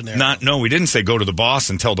that scenario. No, we didn't say go to the boss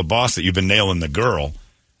and tell the boss that you've been nailing the girl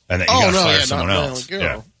and that you got to fire someone else.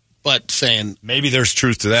 Yeah. But saying... Maybe there's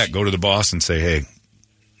truth to that. Go to the boss and say, hey,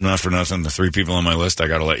 not for nothing, the 3 people on my list, I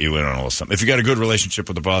got to let you in on a little something. If you got a good relationship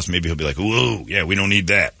with the boss, maybe he'll be like, whoa, yeah, we don't need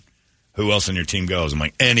that. Who else on your team goes? I'm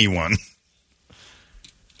like, anyone.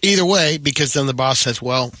 Either way, because then the boss says,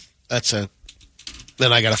 well, then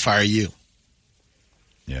I got to fire you.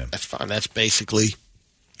 Yeah. That's fine. That's basically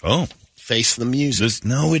face the music.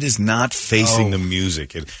 No, it is not facing the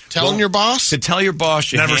music. Telling your boss? To tell your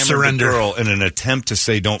boss you never surrender the girl in an attempt to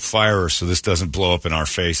say don't fire her so this doesn't blow up in our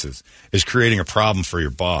faces is creating a problem for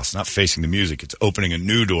your boss, not facing the music. It's opening a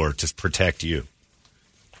new door to protect you.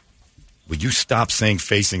 Will you stop saying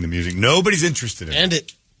facing the music? Nobody's interested in it. End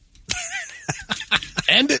it.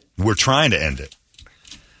 End it. We're trying to end it.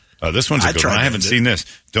 This one's a good one. I haven't seen this.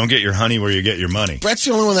 Don't get your honey where you get your money. Brett's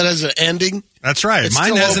the only one that has an ending. That's right. It's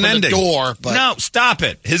Mine has an ending. Door, but... No, stop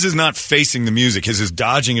it. His is not facing the music. His is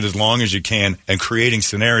dodging it as long as you can and creating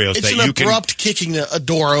scenarios that you can... It's an abrupt kicking a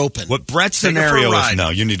door open. What Brett's scenario is... No,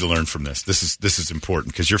 you need to learn from this. This is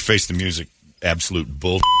important because you're facing the music. Absolute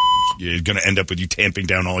bull. You're going to end up with you tamping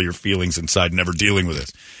down all your feelings inside, never dealing with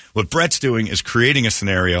it. What Brett's doing is creating a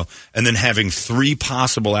scenario and then having 3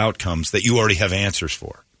 possible outcomes that you already have answers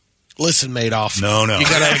for. Listen, Madoff. No. You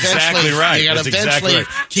gotta exactly right. You got to eventually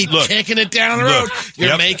keep kicking it down the road.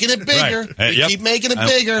 You're making it bigger. Right. You keep making it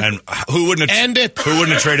bigger. And who wouldn't have end it? Who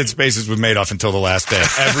wouldn't have traded spaces with Madoff until the last day?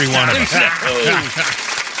 Every one of us.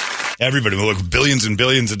 Everybody with billions and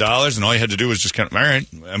billions of dollars, and all you had to do was just kind of, all right,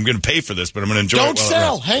 I'm going to pay for this, but I'm going to enjoy it. Don't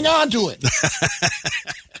sell. Hang on to it.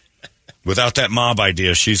 Without that mob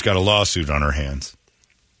idea, she's got a lawsuit on her hands.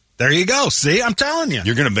 There you go. See, I'm telling you.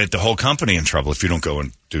 You're going to get the whole company in trouble if you don't go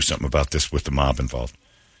and do something about this with the mob involved.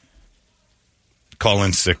 Call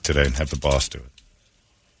in sick today and have the boss do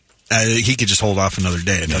it. He could just hold off another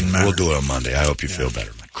day. It doesn't matter. We'll do it on Monday. I hope you feel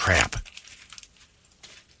better. Like, crap.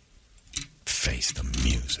 Face the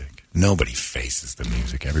music. Nobody faces the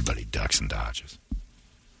music. Everybody ducks and dodges.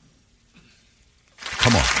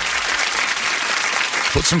 Come on.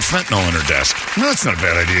 Put some fentanyl on her desk. No, that's not a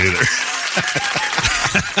bad idea either.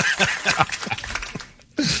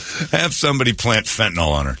 Have somebody plant fentanyl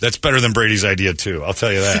on her. That's better than Brady's idea, too. I'll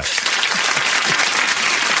tell you that.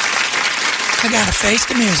 I gotta face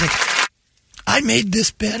the music. I made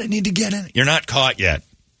this bet. I need to get in it. You're not caught yet.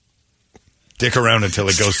 Dick around until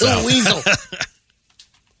it goes south. Weasel.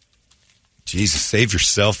 Jesus, save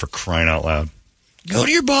yourself for crying out loud. Go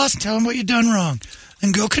to your boss and tell him what you've done wrong.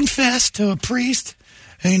 And go confess to a priest.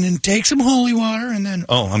 And then take some holy water and then...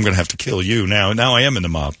 Oh, I'm going to have to kill you now. Now I am in the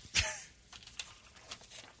mob.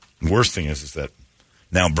 The worst thing is that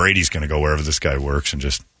now Brady's going to go wherever this guy works and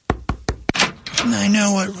just... And I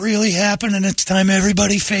know what really happened, and it's time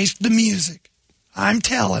everybody faced the music. I'm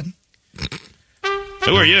telling.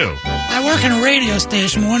 Who are you? I work in a radio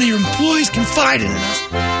station. One of your employees confided in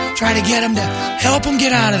us. Try to get him to help him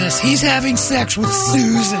get out of this. He's having sex with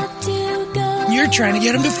Susan. You're trying to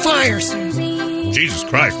get him to fire Susan. Jesus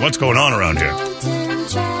Christ, what's going on around here?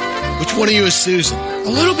 Which one of you is Susan? A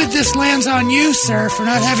little bit this lands on you, sir, for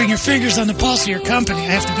not having your fingers on the pulse of your company.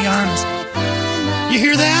 I have to be honest. You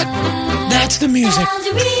hear that? That's the music.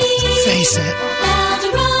 Face it.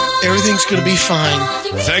 Everything's going to be fine.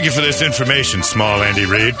 Thank you for this information, small Andy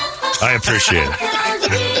Reid. I appreciate it.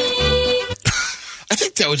 I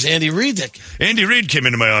think that was Andy Reid. Andy Reid came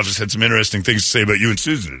into my office, had some interesting things to say about you and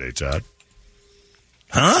Susan today, Todd.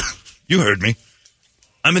 Huh? You heard me.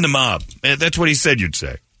 I'm in the mob. That's what he said you'd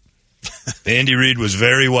say. Andy Reid was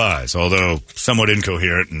very wise, although somewhat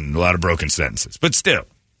incoherent and a lot of broken sentences. But still,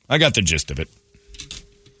 I got the gist of it.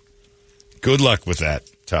 Good luck with that,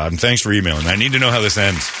 Todd, and thanks for emailing. I need to know how this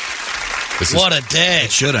ends. What a day.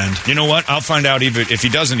 It should end. You know what? I'll find out even if he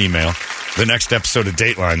doesn't email. The next episode of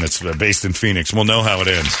Dateline that's based in Phoenix, we'll know how it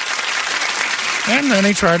ends. And then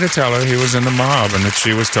he tried to tell her he was in the mob and that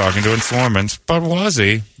she was talking to informants. But was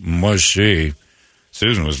he? Was she?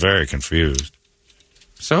 Susan was very confused.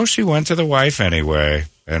 So she went to the wife anyway,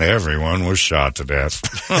 and everyone was shot to death.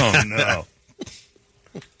 Oh, no.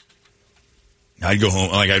 I'd go home.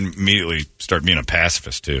 I'd immediately start being a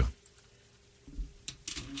pacifist, too.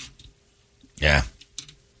 Yeah.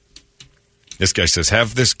 This guy says,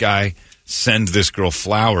 have this guy send this girl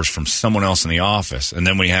flowers from someone else in the office, and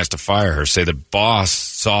then when he has to fire her, say the boss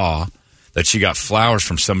saw that she got flowers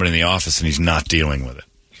from somebody in the office and he's not dealing with it.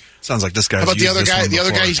 Sounds like this guy's How about the used other this guy? one The other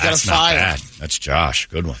before. guy he's got That's to not fire. bad. That's Josh.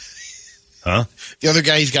 Good one. Huh? The other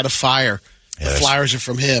guy he's got to fire. Yeah, The flowers are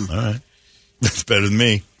from him. All right. That's better than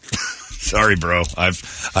me. Sorry, bro.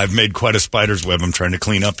 I've made quite a spider's web I'm trying to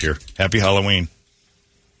clean up here. Happy Halloween.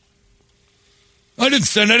 I didn't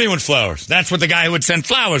send anyone flowers. That's what the guy who would send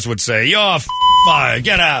flowers would say. You're fired.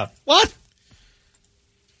 Get out. What?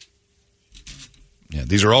 Yeah,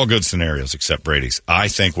 these are all good scenarios except Brady's. I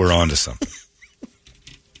think we're on to something.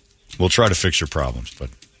 We'll try to fix your problems,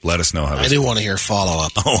 but let us know how I do want to hear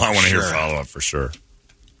follow-up. Oh, I want to hear follow-up for sure.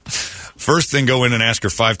 First thing, go in and ask her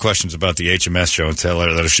 5 questions about the HMS show and tell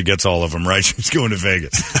her that if she gets all of them right, she's going to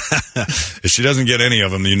Vegas. If she doesn't get any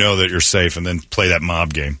of them, you know that you're safe, and then play that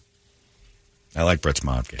mob game. I like Brett's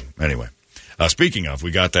mob game. Anyway, speaking of,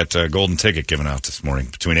 we got that golden ticket given out this morning.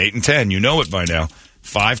 Between 8 and 10, you know it by now.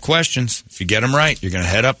 5 questions. If you get them right, you're going to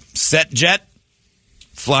head up, set jet,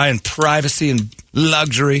 fly in privacy and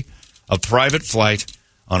luxury, a private flight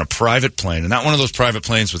on a private plane. And not one of those private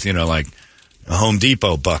planes with, like Home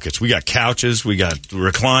Depot buckets. We got couches, we got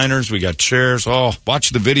recliners, we got chairs. Oh, watch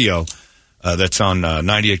the video that's on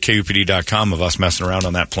 90@KUPD.com of us messing around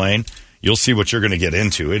on that plane. You'll see what you're going to get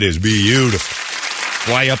into. It is beautiful.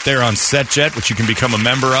 Fly up there on SetJet, which you can become a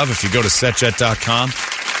member of if you go to setjet.com.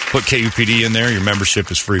 Put KUPD in there. Your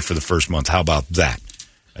membership is free for the first month. How about that?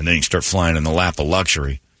 And then you can start flying in the lap of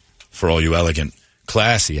luxury for all you elegant,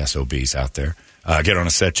 classy SOBs out there. Get on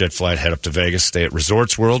a SetJet flight, head up to Vegas, stay at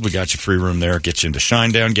Resorts World. We got you free room there. Get you into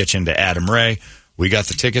Shinedown, get you into Adam Ray. We got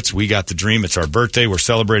the tickets. We got the dream. It's our birthday. We're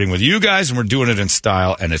celebrating with you guys, and we're doing it in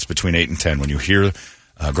style, and it's between 8 and 10. When you hear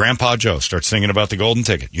Grandpa Joe start singing about the golden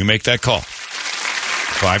ticket, you make that call.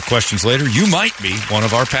 5 questions later, you might be one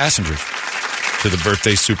of our passengers to the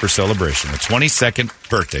birthday super celebration, the 22nd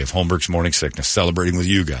birthday of Holmbergs Morning Sickness, celebrating with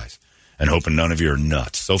you guys and hoping none of you are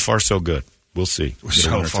nuts. So far, so good. We'll see.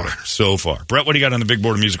 So far. Brett, what do you got on the big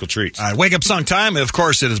board of musical treats? All right, wake up song time. Of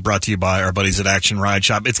course, it is brought to you by our buddies at Action Ride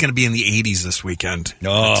Shop. It's going to be in the 80s this weekend.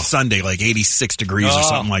 Oh. It's Sunday, like 86 degrees or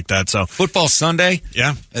something like that. So football Sunday.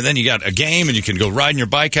 Yeah. And then you got a game, and you can go riding your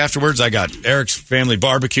bike afterwards. I got Eric's family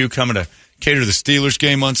barbecue coming to cater the Steelers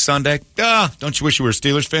game on Sunday. Don't you wish you were a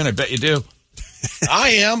Steelers fan? I bet you do. I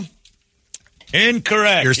am.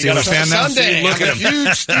 Incorrect. You're a Steelers fan now? Sunday. Look at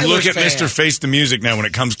him. Look at fan. Mr. Face the Music now when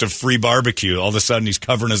it comes to free barbecue. All of a sudden, he's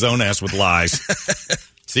covering his own ass with lies.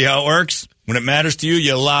 See how it works? When it matters to you,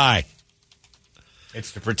 you lie.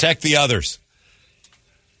 It's to protect the others.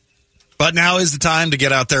 But now is the time to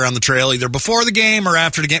get out there on the trail, either before the game or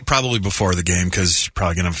after the game. Probably before the game, because you're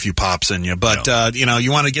probably going to have a few pops in you. But,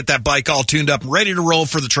 you want to get that bike all tuned up and ready to roll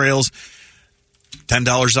for the trails.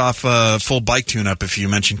 $10 off full bike tune-up if you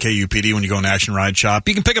mention KUPD when you go in Action Ride Shop.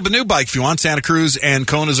 You can pick up a new bike if you want. Santa Cruz and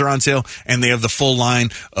Kona's are on sale, and they have the full line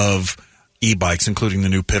of e-bikes, including the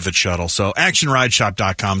new Pivot Shuttle. So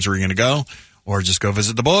actionrideshop.com is where you're going to go, or just go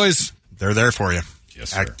visit the boys. They're there for you.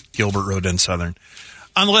 Yes, sir. At Gilbert Road in Southern.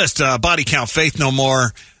 On the list, Body Count, Faith No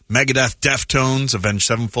More, Megadeth, Deftones, Avenged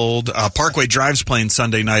Sevenfold. Parkway Drive's playing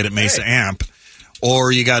Sunday night at Mesa Amp.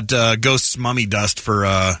 Or you got Ghost's mummy dust for...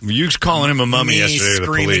 you was calling him a mummy yesterday to the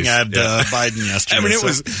police. Screaming at Biden yesterday. I mean, it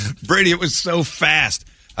was... Brady, it was so fast.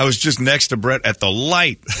 I was just next to Brett at the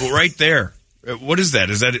light, right there. What is that?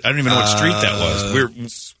 I don't even know what street that was. We're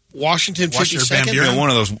Washington 52nd. Yeah, one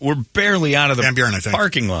of those. We're barely out of the Van Buren, I think.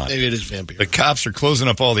 parking lot. Maybe it is Van Buren. The cops are closing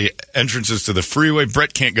up all the entrances to the freeway.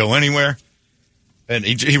 Brett can't go anywhere. And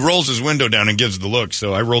he rolls his window down and gives the look.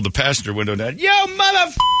 So I rolled the passenger window down. Yo,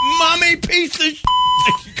 mummy piece of shit.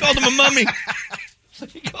 She called him a mummy.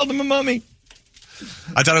 He called him a mummy.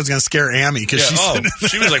 I thought I was going to scare Amy because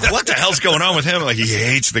she was like, what the hell's going on with him? Like, he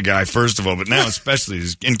hates the guy, first of all, but now especially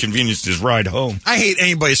he's inconvenienced his ride home. I hate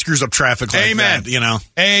anybody who screws up traffic like Amen. that, you know.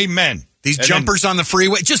 Amen. These jumpers on the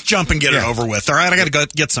freeway, just jump and get it over with. All right, I got to go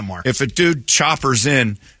get somewhere. If a dude choppers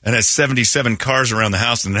in and has 77 cars around the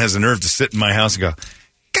house and has the nerve to sit in my house and go,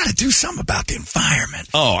 got to do something about the environment.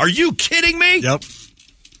 Oh, are you kidding me? Yep.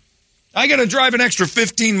 I got to drive an extra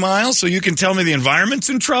 15 miles so you can tell me the environment's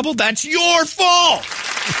in trouble? That's your fault.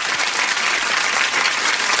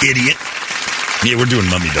 Idiot. Yeah, we're doing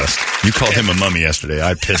mummy dust. You called him a mummy yesterday.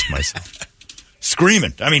 I pissed myself.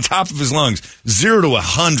 Screaming. I mean, top of his lungs. 0 to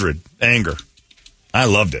 100 anger. I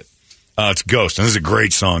loved it. It's Ghost, and this is a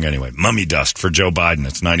great song anyway. Mummy Dust for Joe Biden.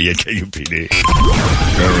 It's 98 KUPD.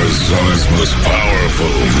 Arizona's most powerful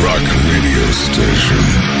rock radio station.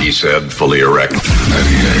 He said, fully erect. 98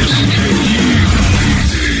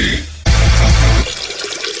 KUPD.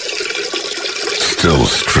 Still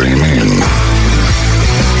streaming.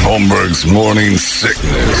 Holmberg's Morning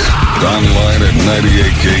Sickness. Online at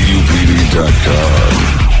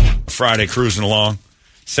 98kupd.com. Friday, cruising along.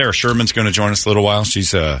 Sarah Sherman's going to join us a little while.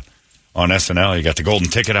 She's on SNL. You got the golden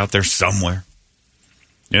ticket out there somewhere.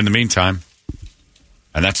 In the meantime,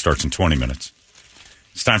 and that starts in 20 minutes,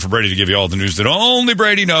 it's time for Brady to give you all the news that only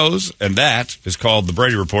Brady knows, and that is called the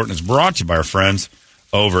Brady Report, and it's brought to you by our friends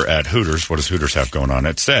over at Hooters. What does Hooters have going on?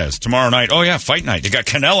 It says tomorrow night, fight night. They got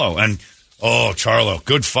Canelo and, Charlo.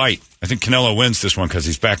 Good fight. I think Canelo wins this one because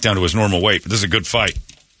he's back down to his normal weight, but this is a good fight.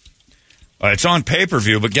 It's on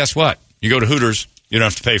pay-per-view, but guess what? You go to Hooters, you don't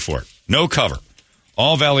have to pay for it. No cover.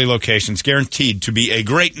 All Valley locations guaranteed to be a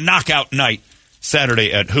great knockout night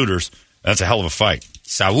Saturday at Hooters. That's a hell of a fight.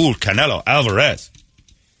 Saul Canelo Alvarez.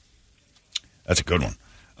 That's a good one.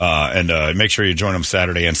 And make sure you join them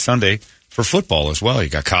Saturday and Sunday for football as well. You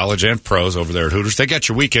got college and pros over there at Hooters. They got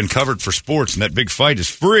your weekend covered for sports, and that big fight is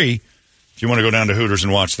free. If you want to go down to Hooters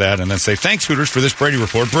and watch that and then say, thanks, Hooters, for this Brady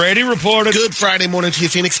Report. Brady reported. Good Friday morning to you,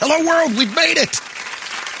 Phoenix. Hello, world. We've made it.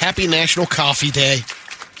 Happy National Coffee Day.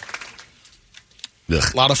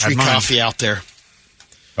 Ugh, a lot of free coffee out there.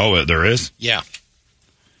 Oh, there is? Yeah.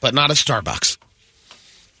 But not at Starbucks.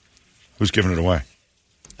 Who's giving it away?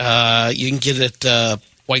 You can get it at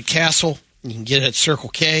White Castle. You can get it at Circle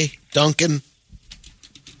K, Dunkin',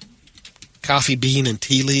 Coffee Bean, and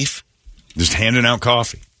Tea Leaf. Just handing out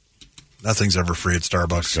coffee. Nothing's ever free at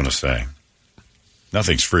Starbucks. I was going to say.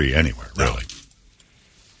 Nothing's free anywhere, really.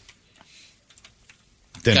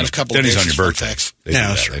 No. Got a couple Denny's of on your birthday.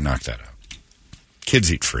 They knock that out.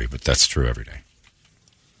 Kids eat free, but that's true every day.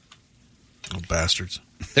 Oh, bastards.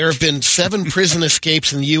 There have been 7 prison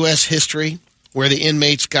escapes in U.S. history where the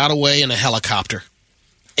inmates got away in a helicopter.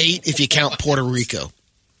 8 if you count Puerto Rico.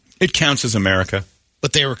 It counts as America.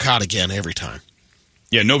 But they were caught again every time.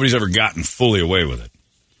 Yeah, nobody's ever gotten fully away with it.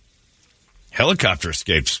 Helicopter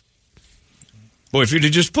escapes. Boy, if you'd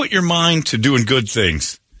just put your mind to doing good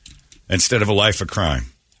things instead of a life of crime.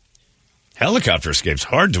 Helicopter escapes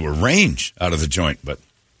hard to arrange out of the joint, but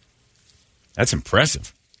that's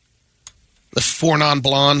impressive. The 4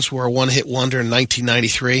 Non-Blondes were a one-hit wonder in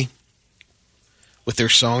 1993 with their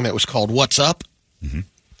song that was called What's Up,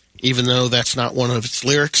 even though that's not one of its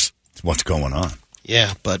lyrics. It's What's Going On.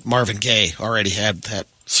 Yeah, but Marvin Gaye already had that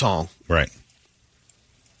song. Right.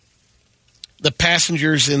 The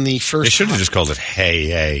passengers in the first... They should have just called it Hey,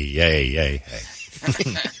 Hey, Yay, Yay, Hey.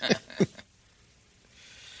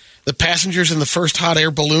 The passengers in the first hot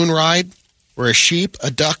air balloon ride were a sheep,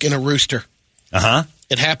 a duck, and a rooster. Uh-huh.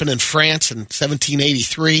 It happened in France in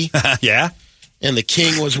 1783. Yeah? And the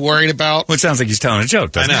king was worried about... Well, it sounds like he's telling a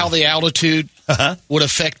joke, doesn't it? How the altitude would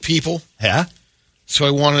affect people. Yeah? So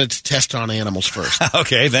he wanted to test on animals first.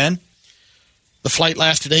 Okay, then? The flight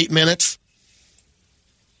lasted 8 minutes.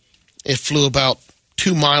 It flew about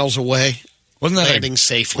 2 miles away. Wasn't that landing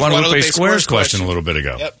safely? Guadalupe Squares question a little bit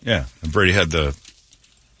ago. Yep. Yeah. And Brady had the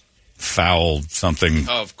foul something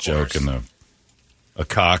joke in a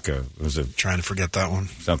cock. Was it trying to forget that one?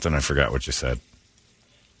 Something, I forgot what you said.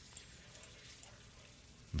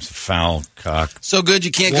 It was a foul cock. So good you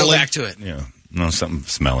can't go back to it. Yeah. No, something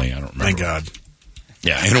smelly. I don't remember. Thank God.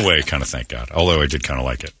 Yeah, in a way, kind of thank God. Although I did kind of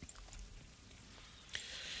like it.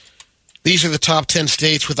 These are the top 10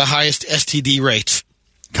 states with the highest STD rates.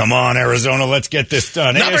 Come on, Arizona, let's get this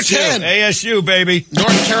done. Number ASU, 10. ASU, baby.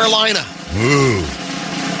 North Carolina. Ooh.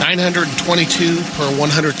 922 per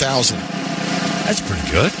 100,000. That's pretty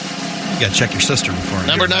good. You got to check your sister before.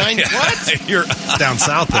 Number 9. What? You're down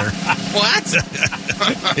south there. What?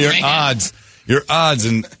 Your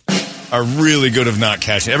odds are really good of not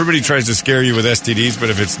catching. Everybody tries to scare you with STDs, but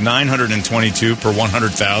if it's 922 per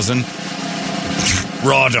 100,000,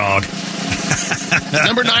 raw dog.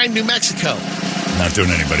 Number 9, New Mexico. Not doing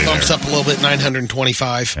anybody Bumps there. up a little bit,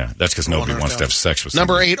 925. Yeah, that's because nobody wants to have sex with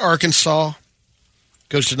Number somebody. 8, Arkansas.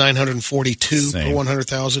 Goes to 942 per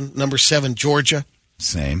 100,000. Number 7, Georgia.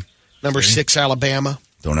 Same. Number 6, Alabama.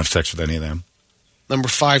 Don't have sex with any of them. Number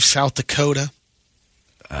 5, South Dakota.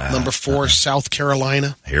 Number 4, South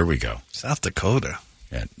Carolina. Here we go. South Dakota.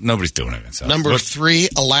 Yeah, nobody's doing it in South Number 3,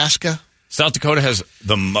 Alaska. South Dakota has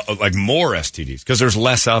more STDs because there's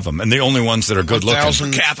less of them, and the only ones that are good looking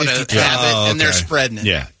per capita have it, and they're spreading it.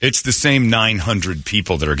 Yeah, it's the same 900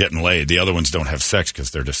 people that are getting laid. The other ones don't have sex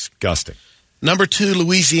because they're disgusting. Number 2,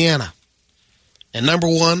 Louisiana. And number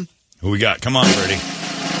 1, who we got? Come on, Brady.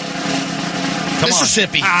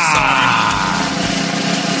 Mississippi.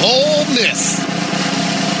 Ole Miss.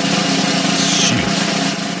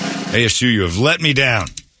 Shoot. ASU, you have let me down.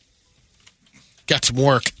 Got some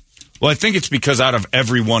work. Well, I think it's because out of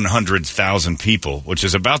every 100,000 people, which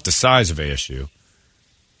is about the size of ASU,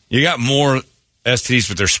 you got more STDs,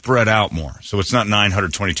 but they're spread out more. So it's not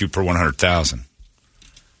 922 per 100,000.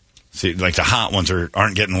 See, like the hot ones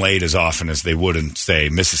aren't getting laid as often as they would in, say,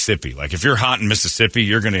 Mississippi. Like if you're hot in Mississippi,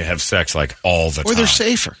 you're going to have sex like all the time. Or they're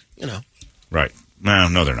safer, Right.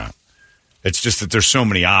 No, they're not. It's just that there's so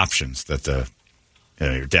many options that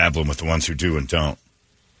you're dabbling with the ones who do and don't.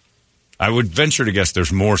 I would venture to guess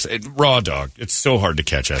there's more. Raw dog. It's so hard to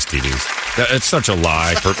catch STDs. It's such a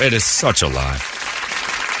lie. It is such a lie.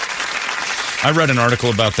 I read an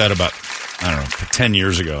article about that about, 10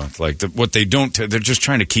 years ago. It's like what they don't, they're just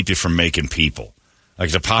trying to keep you from making people. Like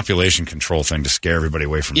it's a population control thing to scare everybody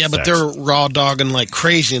away from sex. But they're raw dogging like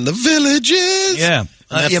crazy in the villages. Yeah.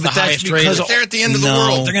 But that's because they're at the end of the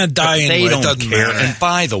world. They're going to die anyway. They don't doesn't care. matter. And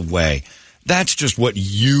by the way, that's just what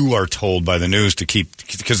you are told by the news to keep,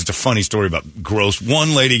 because it's a funny story about gross.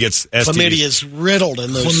 One lady gets STD. Chlamydia is riddled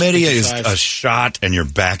in those. Chlamydia is a shot, and you're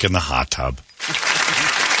back in the hot tub.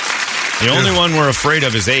 The only one we're afraid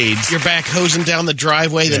of is AIDS. You're back hosing down the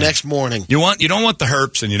driveway the next morning. You don't want the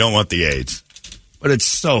herpes, and you don't want the AIDS, but it's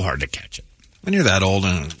so hard to catch it. When you're that old,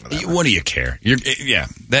 what do you care?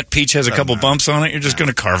 That peach has a couple bumps on it. You're just going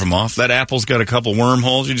to carve them off. That apple's got a couple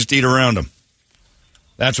wormholes. You just eat around them.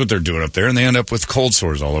 That's what they're doing up there, and they end up with cold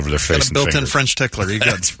sores all over their face. Got a built-in French tickler.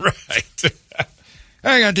 That's right.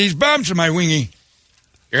 I got these bumps in my wingy.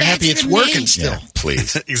 You're happy it's working still. Yeah,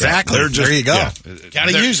 please. Exactly. Yeah, there you go. Yeah, got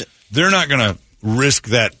to use it. They're not going to risk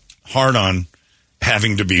that hard-on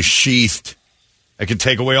having to be sheathed. It could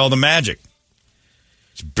take away all the magic.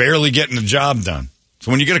 It's barely getting the job done.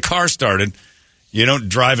 So when you get a car started, you don't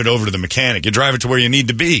drive it over to the mechanic. You drive it to where you need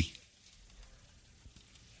to be.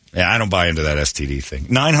 Yeah, I don't buy into that STD thing.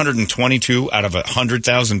 922 out of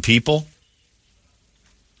 100,000 people?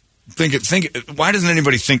 Think. Why doesn't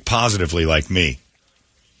anybody think positively like me?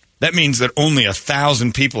 That means that only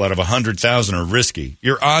 1,000 people out of 100,000 are risky.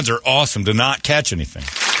 Your odds are awesome to not catch anything.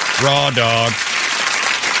 Raw dog.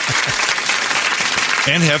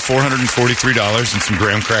 And have $443 and some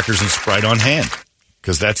graham crackers and Sprite on hand.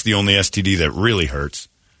 Because that's the only STD that really hurts.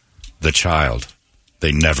 The child.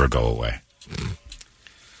 They never go away.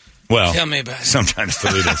 Well, tell me about it. Sometimes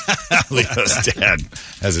Toledo's dad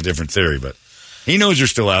has a different theory, but he knows you're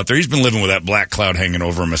still out there. He's been living with that black cloud hanging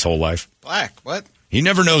over him his whole life. Black? What? He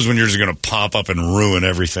never knows when you're just going to pop up and ruin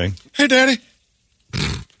everything. Hey, Daddy.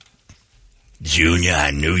 Junior,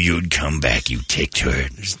 I knew you'd come back, you tick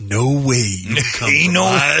turd. There's no way you come from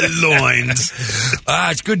my loins.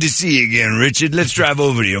 It's good to see you again, Richard. Let's drive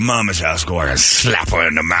over to your mama's house, go and slap her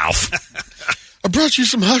in the mouth. I brought you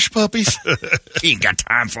some hush puppies. He ain't got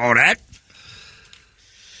time for that.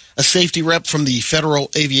 A safety rep from the Federal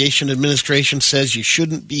Aviation Administration says you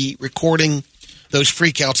shouldn't be recording those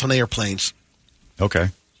freakouts on airplanes. Okay.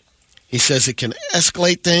 He says it can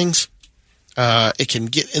escalate things. It can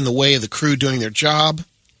get in the way of the crew doing their job.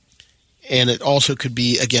 And it also could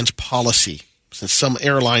be against policy, since some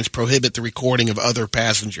airlines prohibit the recording of other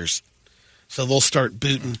passengers. So they'll start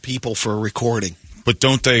booting people for recording. But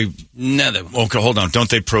don't they... None of them. Okay, hold on. Don't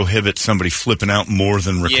they prohibit somebody flipping out more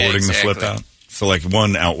than recording the flip out? So, like,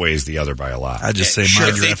 one outweighs the other by a lot. I just say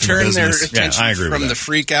mind your effing business. Attention I agree from with the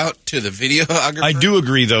freak out to the videographer. I do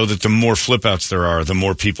agree, though, that the more flip outs there are, the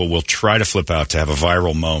more people will try to flip out to have a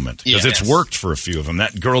viral moment. Because it's worked for a few of them.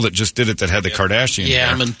 That girl that just did it that had the Kardashian hair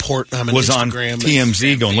I'm in was Instagram, on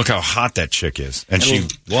TMZ going, look how hot that chick is. And she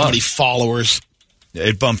was. How many followers?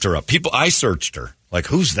 It bumped her up. I searched her. Like,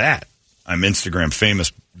 who's that? I'm Instagram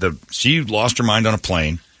famous. She lost her mind on a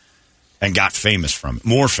plane and got famous from it.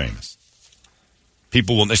 More famous.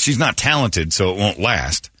 She's not talented, so it won't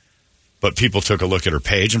last. But people took a look at her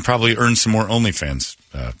page and probably earned some more OnlyFans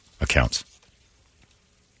accounts.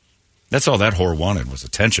 That's all that whore wanted was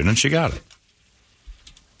attention, and she got it.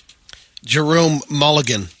 Jerome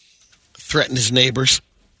Mulligan threatened his neighbors,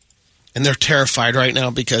 and they're terrified right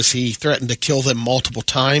now because he threatened to kill them multiple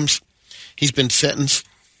times. He's been sentenced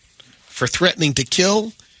for threatening to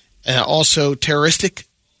kill, also terroristic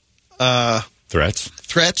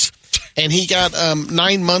threats. And he got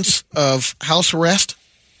 9 months of house arrest.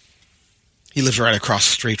 He lives right across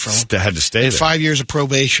the street from him. Had to stay there. 5 years of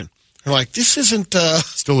probation. They're like, this isn't...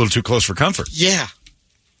 Still a little too close for comfort. Yeah.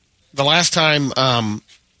 The last time, a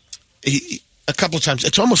couple of times,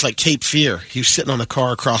 it's almost like Cape Fear. He was sitting on the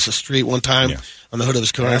car across the street one time on the hood of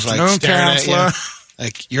his car. He's like, staring at you.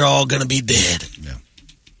 Like, you're all going to be dead. Yeah.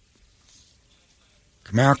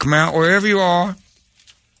 Come out, wherever you are.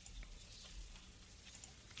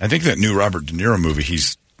 I think that new Robert De Niro movie,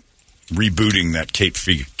 he's rebooting that Cape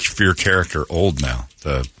Fear character old now.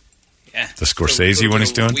 The Scorsese one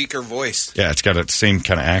he's doing. Weaker voice. Yeah, it's got a same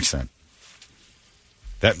kind of accent.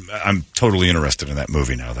 I'm totally interested in that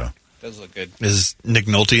movie now, though. Does look good. Is Nick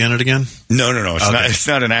Nolte in it again? No. It's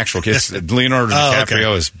not an actual case. Leonardo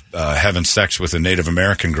DiCaprio is having sex with a Native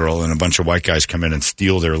American girl, and a bunch of white guys come in and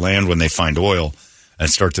steal their land when they find oil and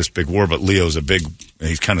start this big war. But Leo's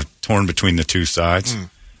he's kind of torn between the two sides.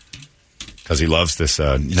 Because he loves this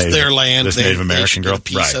their land. This Native American girl.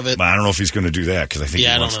 Piece of it. But I don't know if he's going to do that because I think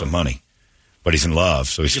he wants the money. But he's in love,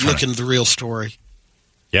 so he's looking at the real story.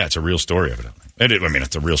 Yeah, it's a real story, evidently.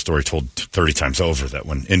 It's a real story told 30 times over that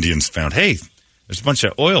when Indians found, hey, there's a bunch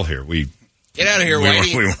of oil here. Get out of here,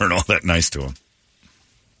 Whitey. We weren't all that nice to him.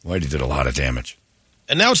 Whitey did a lot of damage.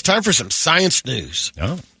 And now it's time for some science news.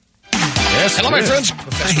 Oh. Yes, hello, my friends.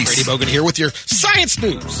 Professor Brady Bogan here with your science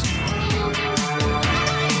news.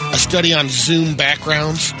 A study on Zoom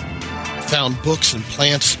backgrounds found books and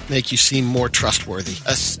plants make you seem more trustworthy.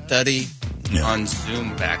 A study on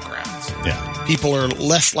Zoom backgrounds. Yeah. People are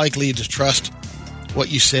less likely to trust what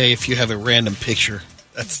you say if you have a random picture.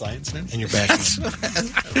 That's science news? In your background.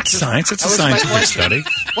 It's science. It's a scientific study.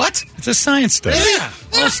 What? It's a science study. Yeah.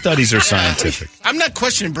 All studies are scientific. I'm not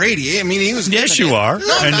questioning Brady. I mean, he was... Yes, you are.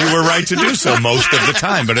 And you were right to do so most of the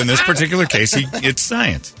time. But in this particular case, it's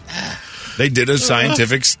science. They did a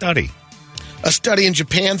scientific study. A study in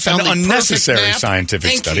Japan found an unnecessary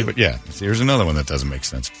scientific study. But here's another one that doesn't make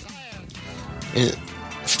sense.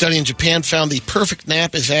 A study in Japan found the perfect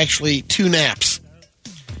nap is actually 2 naps.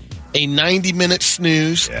 A 90-minute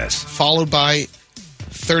snooze, followed by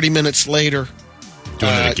 30 minutes later.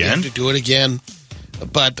 Doing it again? You have to do it again,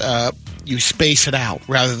 but you space it out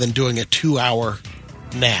rather than doing a 2-hour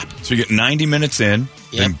nap. So you get 90 minutes in,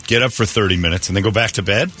 then get up for 30 minutes, and then go back to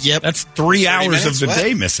bed? Yep. That's 3 hours of the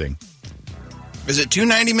day missing. Is it 2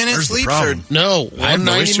 90-minute sleeps? Or? No, one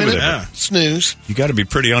 90-minute snooze. You got to be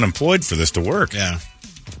pretty unemployed for this to work. Yeah.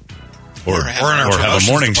 Or have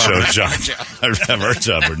a morning show job. Have our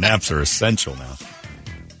job where naps are essential now.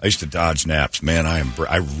 I used to dodge naps. Man, I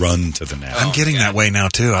run to the nap. I'm getting that way now,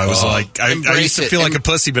 too. I was I used to feel like a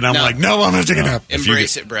pussy, but I'm like, no, I'm going to take a nap.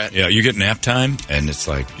 Embrace it, Brett. Yeah, you get nap time, and it's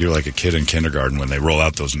like you're like a kid in kindergarten when they roll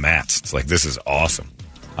out those mats. It's like, this is awesome.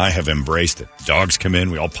 I have embraced it. Dogs come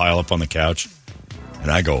in, we all pile up on the couch,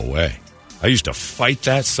 and I go away. I used to fight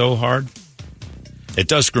that so hard. It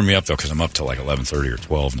does screw me up, though, because I'm up till like 11:30 or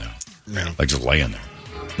 12 now. Yeah. Like just laying there.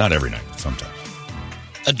 Not every night, but sometimes.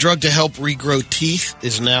 A drug to help regrow teeth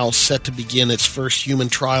is now set to begin its first human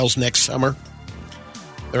trials next summer.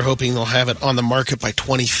 They're hoping they'll have it on the market by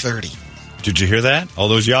 2030. Did you hear that? All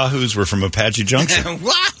those yahoos were from Apache Junction.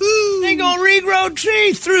 Wahoo! They gonna regrow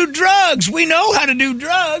teeth through drugs. We know how to do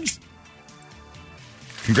drugs.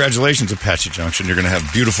 Congratulations, Apache Junction. You're going to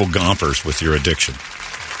have beautiful gompers with your addiction.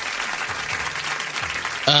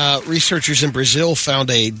 Researchers in Brazil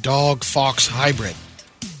found a dog-fox hybrid.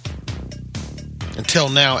 Until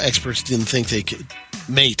now, experts didn't think they could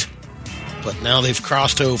mate, but now they've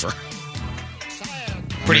crossed over.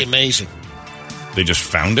 Pretty amazing. They just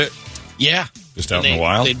found it? Yeah. Just out in the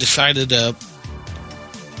wild? They decided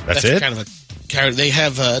that's it? Kind of a... They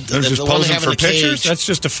have... They're just posing for pictures? That's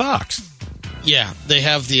just a fox. Yeah, they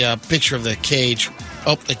have the picture of the cage.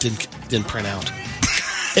 Oh, it didn't print out.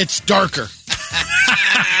 It's darker.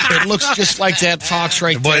 It looks just like that fox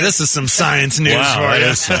right there. Boy, this is some science news for you. That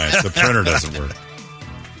is science. The printer doesn't work.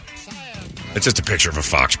 It's just a picture of a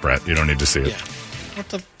fox, Brett. You don't need to see it. Yeah. What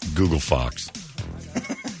the? Google fox.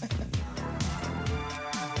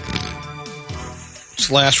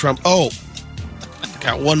 Last from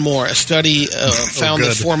got one more. A study found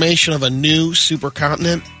the formation of a new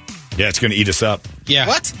supercontinent. Yeah, it's going to eat us up. Yeah.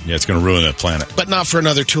 What? Yeah, it's going to ruin the planet. But not for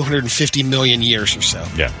another 250 million years or so.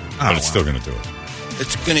 Yeah, but it's still going to do it.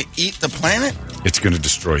 It's going to eat the planet? It's going to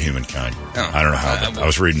destroy humankind. Oh. I don't know how. I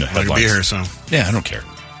was reading the headlines. I'm going to be here, so. Yeah, I don't care.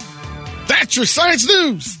 That's your science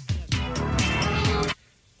news.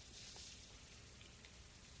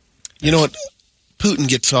 You know what? Putin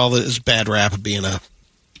gets all his bad rap of being a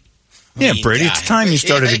Brady, guy. it's time you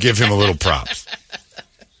started to give him a little props.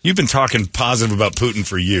 You've been talking positive about Putin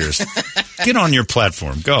for years. Get on your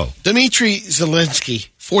platform. Go. Dmitry Zelensky,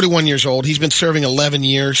 41 years old. He's been serving 11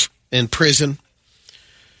 years in prison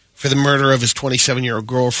for the murder of his 27-year-old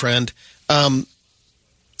girlfriend.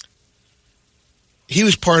 He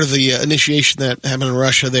was part of the initiation that happened in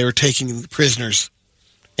Russia. They were taking prisoners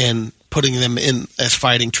and putting them in as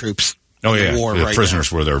fighting troops. Oh, yeah. War The right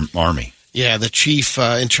prisoners now. were their army. Yeah, the chief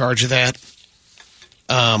in charge of that.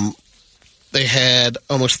 They had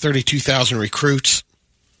almost 32,000 recruits.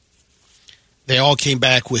 They all came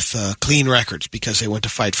back with clean records because they went to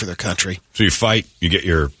fight for their country. So you fight, you get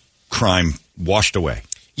your crime washed away.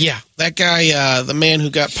 Yeah, that guy, the man who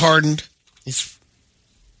got pardoned,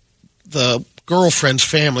 the girlfriend's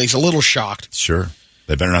family's a little shocked. Sure.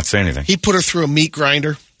 They better not say anything. He put her through a meat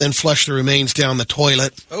grinder, then flushed the remains down the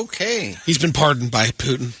toilet. Okay. He's been pardoned by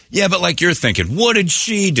Putin. Yeah, but like you're thinking, what did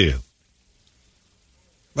she do?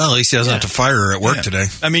 Well, at least he doesn't have to fire her at work today.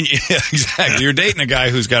 I mean, yeah, exactly. You're dating a guy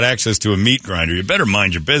who's got access to a meat grinder. You better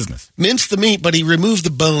mind your business. Minced the meat, but he removed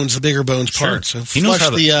the bones, the bigger bones part. So He knows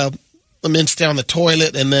flushed how the mince down the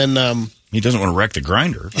toilet, and then He doesn't want to wreck the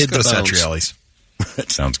grinder. hid the bones. Satriali's.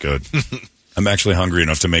 That sounds good. I'm actually hungry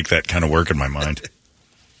enough to make that kind of work in my mind.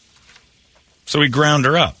 So he ground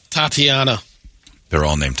her up. Tatiana. They're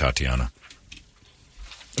all named Tatiana.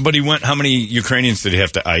 But he went, how many Ukrainians did he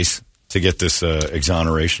have to ice to get this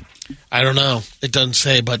exoneration? I don't know. It doesn't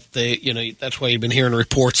say, but that's why you've been hearing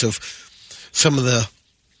reports of some of the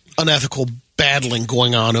unethical battling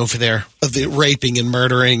going on over there, of the raping and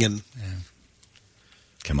murdering, and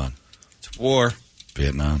Come on. It's war.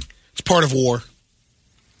 Vietnam. it's part of war.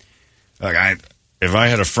 Look, if I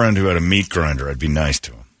had a friend who had a meat grinder, I'd be nice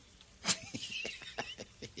to him.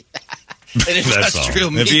 That's all.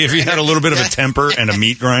 If he had a little bit of a temper and a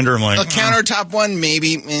meat grinder, I'm like... A countertop one,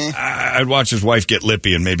 maybe. I'd watch his wife get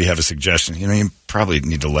lippy and maybe have a suggestion. You probably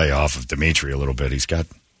need to lay off of Dimitri a little bit. He's got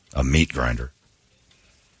a meat grinder.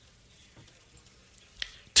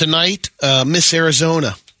 Tonight, Miss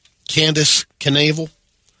Arizona, Candace Knavel,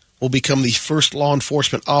 will become the first law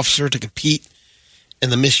enforcement officer to compete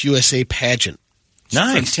in the Miss USA pageant.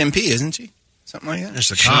 Nice. From Tempe, isn't she? Something like that.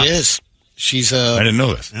 She is. She's I didn't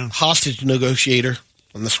know this. hostage negotiator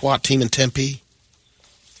on the SWAT team in Tempe.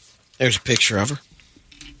 There's a picture of her.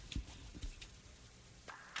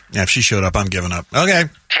 Yeah, if she showed up, I'm giving up. Okay.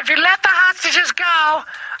 If you let the hostages go,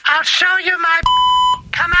 I'll show you my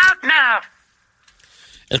come out now.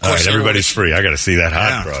 And of All course, right, everybody's free. I got to see that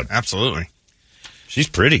hot broad. Absolutely. She's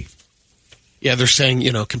pretty. Yeah, they're saying,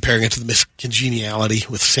 comparing it to the Miss Congeniality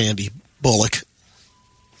with Sandy Bullock.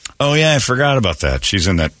 Oh, yeah, I forgot about that. She's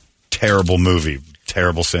in that terrible movie.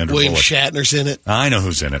 Terrible Sandra William Bullock. Shatner's in it. I know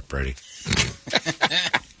who's in it, Brady.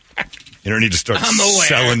 You don't need to start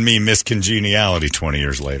selling me Miss Congeniality 20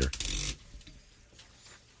 years later.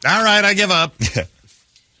 All right, I give up.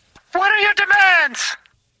 What are your demands?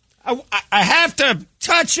 I have to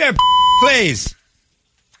touch her, please.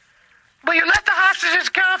 Will you let the hostages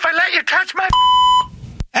go if I let you touch my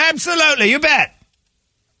Absolutely, you bet.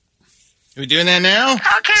 Are we doing that now?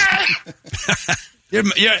 Okay.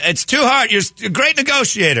 It's too hard. You're a great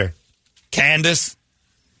negotiator, Candace.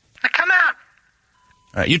 Now come out.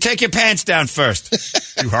 All right, you take your pants down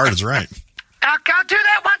first. Too hard is right. I'll do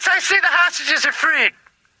that once I see the hostages are freed.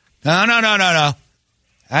 No.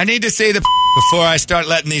 I need to see the before I start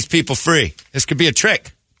letting these people free. This could be a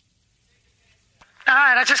trick. All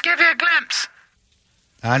right, I'll just give you a glimpse.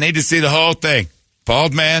 I need to see the whole thing.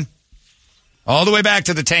 Bald man. All the way back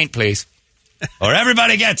to the taint, please. Or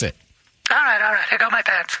everybody gets it. All right. Here go my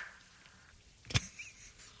pants.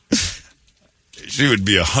 She would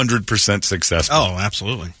be 100% successful. Oh,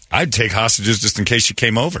 absolutely. I'd take hostages just in case she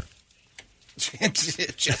came over. All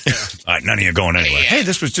right, none of you going anywhere. Hey,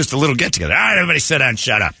 this was just a little get-together. All right, everybody sit down and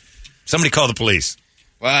shut up. Somebody call the police.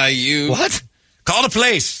 Why, you... What? Call the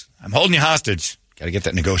police. I'm holding you hostage. Got to get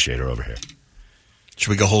that negotiator over here. Should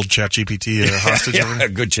we go hold ChatGPT hostage over here? A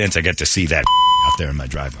good chance I get to see that out there in my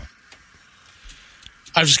driveway.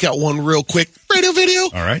 I've just got one real quick radio video.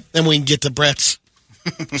 All right. Then we can get to Brett's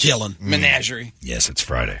killing. Menagerie. Yes, it's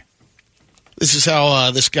Friday. This is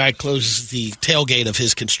how this guy closes the tailgate of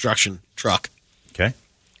his construction truck. Okay.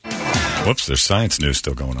 Whoops, there's science news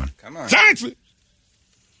still going on. Come on. Science!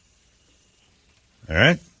 All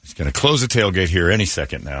right. He's going to close the tailgate here any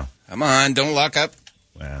second now. Come on, don't lock up.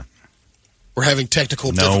 Well, we're having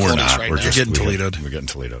technical no, difficulties we're not. right We're now. just getting Toledo'd. We're getting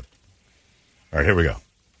Toledo'd. All right, here we go.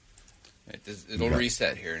 It'll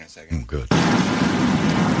reset here in a second. Oh, good.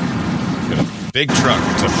 Big truck.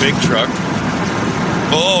 It's a big truck.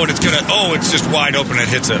 Oh, and it's just wide open. It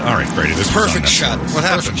hits it. All right, Brady. This Perfect shot. What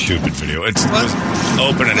happened? Stupid video. It was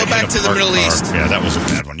open and Go it back hit to a the parked Middle car. East. Yeah, that was a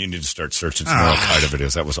bad one. You need to start searching some Al-Qaeda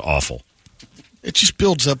videos. That was awful. It just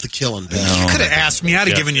builds up the killing. You could have asked me. I'd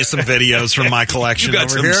have given you some videos from my collection You got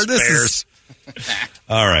over some here. spares.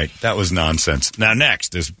 All right, that was nonsense. Now,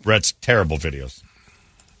 next is Brett's terrible videos.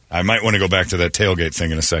 I might want to go back to that tailgate thing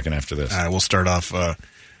in a second after this. All right, we'll start off.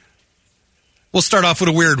 We'll start off with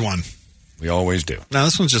a weird one. We always do. No,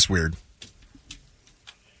 this one's just weird.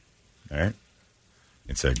 All right.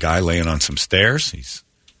 It's a guy laying on some stairs. He's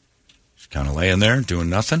kind of laying there, doing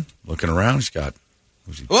nothing, looking around. He's got...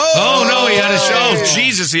 Whoa! Oh, no, he had his... Oh,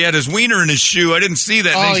 Jesus, he had his wiener in his shoe. I didn't see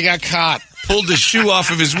that. Oh, he got caught. Pulled his shoe off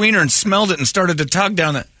of his wiener and smelled it and started to tug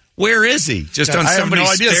down it. Where is he? Just on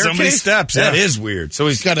somebody's staircase? Somebody's steps. That yeah. is weird. So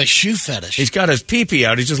He's got a shoe fetish. He's got his pee-pee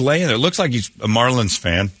out. He's just laying there. It looks like he's a Marlins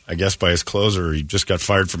fan, I guess, by his clothes, or he just got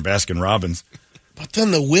fired from Baskin-Robbins. But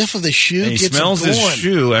then the whiff of the shoe And he gets smells him his going.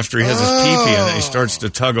 shoe after he has his pee-pee, and he starts to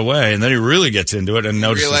tug away, and then he really gets into it and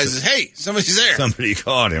notices Realizes, hey, somebody's there. somebody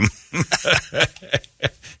caught him.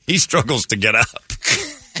 He struggles to get up.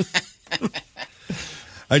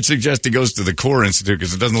 I'd suggest he goes to the Core Institute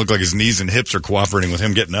because it doesn't look like his knees and hips are cooperating with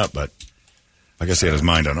him getting up, but I guess he had his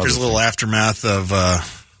mind on other There's a little aftermath of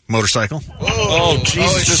motorcycle. Oh,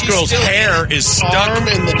 Jesus. This girl's hair is stuck. Arm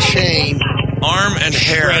in the chain. Arm and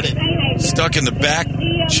hair stuck in the back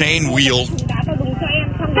chain wheel.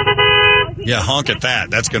 Yeah, honk at that.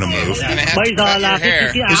 That's going to move. You're gonna have to cut your hair.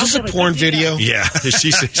 Is this a porn video? Yeah.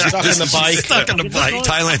 She's Stuck in the bike. Stuck in the bike.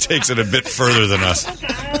 Thailand takes it a bit further than us.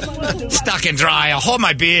 Stuck and dry. I'll hold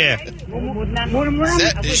my beer.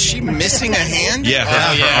 Is she missing a hand? Yeah,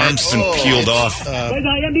 her arm's been peeled off.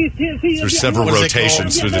 There's several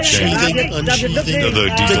rotations through the chain. Unsheathing. The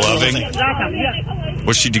degloving.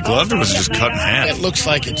 Was she degloved or was it just cut in half? It looks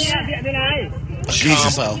like it's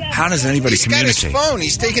Jesus. combo. How does anybody He's got communicate? his phone.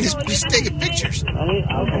 He's taking pictures.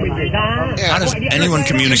 How does anyone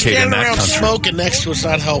communicate in Standing that around country? smoking next to us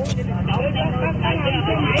not helping.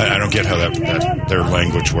 I don't get how that their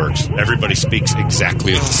language works. Everybody speaks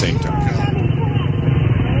exactly at the same time.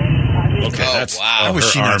 Okay, that's wow. I wish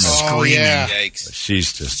her she arm was is screaming. yeah. Yikes.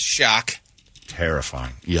 She's just Shock.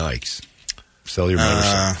 terrifying. Yikes. Sell your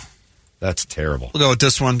motorcycle. That's terrible. We'll go with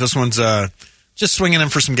this one. This one's just swinging in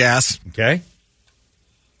for some gas. Okay.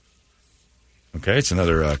 Okay, it's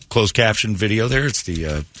another closed caption video there. It's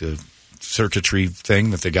the circuitry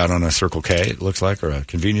thing that they got on a Circle K, it looks like, or a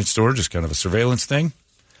convenience store, just kind of a surveillance thing.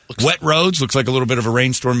 Wet roads, looks like a little bit of a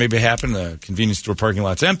rainstorm maybe happened. The convenience store parking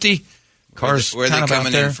lot's empty. Cars Where are they kind of out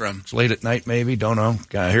coming there. in from? It's late at night maybe, don't know.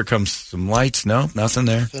 Here comes some lights. No, nothing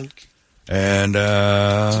there. And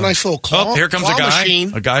It's a nice little claw. oh, here comes a guy.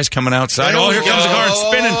 Machine. A guy's coming outside. There Oh, we here comes go. a car. It's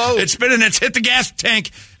spinning. It's spinning. It's hit the gas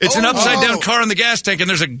tank. It's an upside-down car in the gas tank, and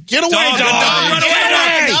there's a Get away, dog. dog. Run away, Get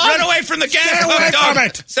dog. away. Run away from the gas Get tank, away dog. from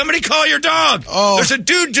it. Somebody call your dog. Oh. There's a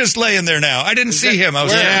dude just laying there now. I didn't see him. I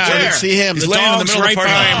was Yeah, there. I didn't see him. He's The laying in the dog's middle of the right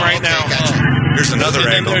parking behind lot. him right now. Here's another And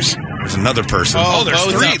then angle. there's- There's another person. Oh, There's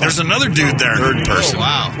both three. of them. There's another dude there. Third person.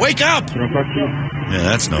 Wow. Wake up! Yeah,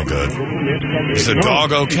 that's no good. Is the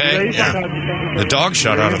dog okay? Yeah. The dog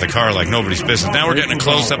shot out of the car like nobody's business. Now we're getting a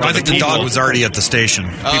close-up I of think the the people dog was already at the station.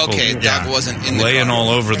 Okay, yeah. dog wasn't in the laying car. all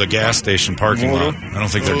over the gas station parking lot. I don't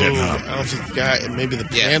think they're getting up. I don't think the guy, maybe the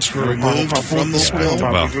Yeah. plants were removed from the spill.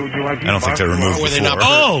 Well, I don't think they removed Were they before.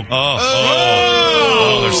 not-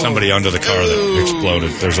 Oh, there's somebody under the car that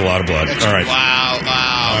exploded. There's a lot of blood. All right. Wow,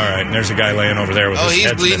 wow. All right, and there's a guy laying over there with Oh, his he's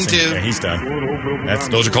head bleeding missing. too. Yeah, he's done.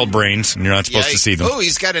 Those are called brains, and you're not supposed to see them. Oh,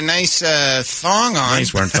 he's got a nice thong on.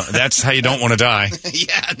 He's wearing that's how you don't want to die.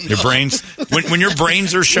 Yeah, no. Your brains, when your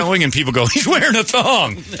brains are showing and people go, he's wearing a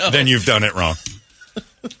thong, then you've done it wrong.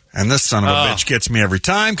 And this son of a bitch gets me every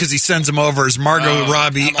time because he sends him over as Margot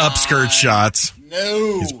Robbie upskirt shots.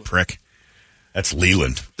 No. He's a prick. That's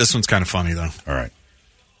Leland. This one's kind of funny, though. All right.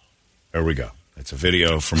 There we go. It's a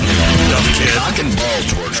video from a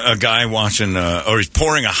guy watching, or he's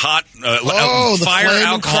pouring a hot fire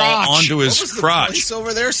alcohol onto his crotch. Place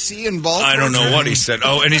over there, seeing ball. I don't know what he said.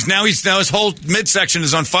 Oh, and now his whole midsection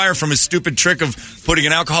is on fire from his stupid trick of putting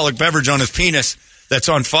an alcoholic beverage on his penis. That's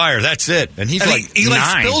on fire. That's it. And he's he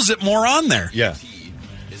 9. Spills it more on there. Yeah.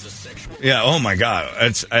 Yeah. Oh my God.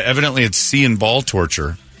 It's evidently it's seeing ball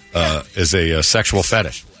torture is a sexual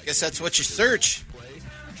fetish. I guess that's what you search.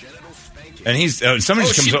 And he's somebody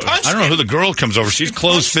just comes over. I don't know who the girl comes over. She's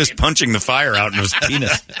closed fist punching the fire out in his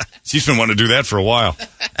penis. She's been wanting to do that for a while.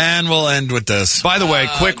 And we'll end with this. By the way,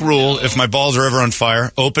 quick rule: if my balls are ever on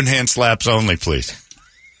fire, open hand slaps only, please.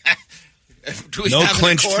 No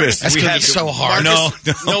clenched fists. That's going to be so hard. No,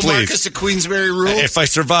 please. Marcus, the Queensberry rule. If I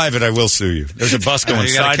survive it, I will sue you. There's a bus going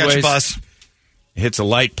sideways. Catch a bus. It hits a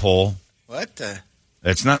light pole. What the?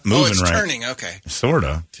 It's not moving it's right. Turning, okay. Sort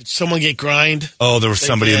of. Did someone get grind? Oh, there was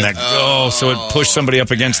somebody in that. So it pushed somebody up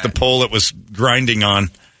against the pole it was grinding on.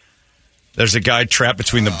 There's a guy trapped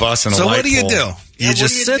between the bus and a light pole. So what do you do? You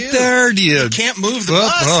just sit there? Do you can't move the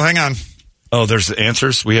bus? Oh, hang on. Oh, there's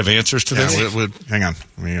answers? We have answers to this? Yeah, hang on.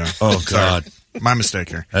 Oh, God. My mistake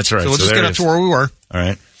here. That's right. So we'll just get up to where we were. All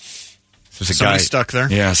right. There's a Somebody guy stuck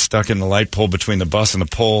there? Yeah, stuck in the light pole between the bus and the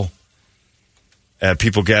pole.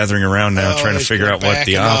 People gathering around now trying to figure out what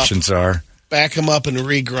the options are. Back him up and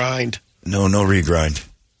regrind. No regrind.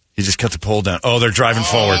 He just cut the pole down. Oh, they're driving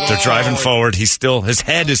forward. They're driving forward. His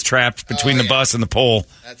head is trapped between the bus and the pole.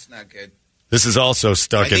 That's not good. This is also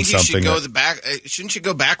stuck in something. Shouldn't you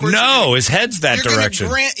go backwards? No, his head's that direction.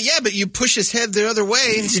 But you push his head the other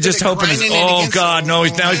way. He's just hoping. Oh God, no!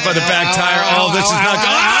 He's by the back tire. Oh, this is not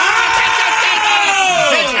good.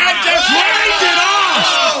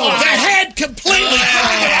 The head completely.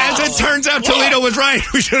 As it turns out, Toledo was right.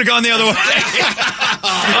 We should have gone the other way.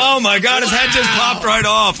 Oh my God, his head just popped right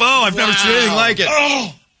off. Oh, I've never seen anything like it.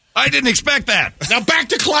 Oh, I didn't expect that. Now back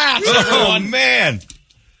to class. Oh man.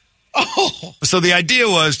 Oh. So the idea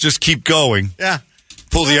was just keep going. Yeah.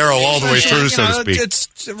 Pull the arrow all the way through, so to speak.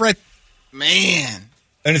 It's right. Man.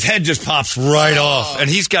 And his head just pops right off. And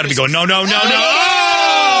he's got to be going, no.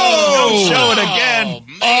 Oh! Don't show it again.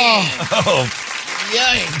 Oh.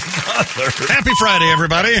 Yikes. Happy Friday,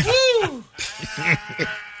 everybody.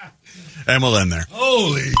 And we'll end there.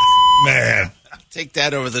 Holy man. Take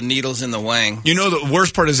that over the needles in the wang. You know, the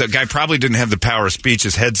worst part is that guy probably didn't have the power of speech.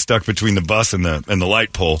 His head stuck between the bus and the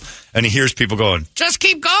light pole. And he hears people going, just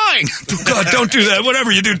keep going. God, don't do that.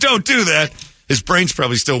 Whatever you do, don't do that. His brain's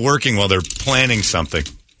probably still working while they're planning something.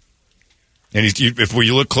 And if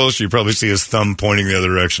you look closer, you probably see his thumb pointing the other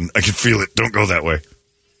direction. I can feel it. Don't go that way.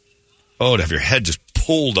 Oh, to have your head just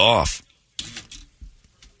pulled off.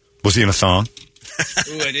 Was he in a thong?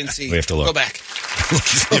 Ooh, I didn't see. We have to look. Go back.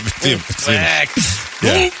 Back.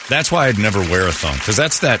 Yeah, that's why I'd never wear a thong, because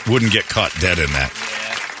that wouldn't get caught dead in that.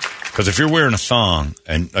 Because if you're wearing a thong,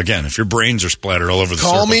 and again, if your brains are splattered all over the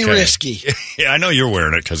Call Circle me K, risky. Yeah, I know you're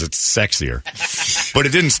wearing it because it's sexier. But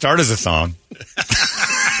it didn't start as a thong.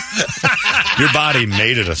 Your body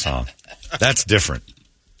made it a thong. That's different.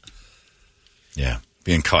 Yeah,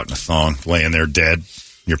 being caught in a thong, laying there dead,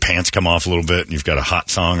 your pants come off a little bit, and you've got a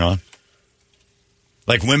hot thong on.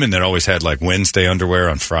 Like women that always had like Wednesday underwear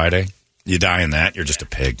on Friday. You die in that, you're just a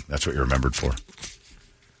pig. That's what you're remembered for.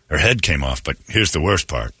 Her head came off, but here's the worst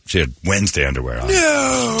part. She had Wednesday underwear on.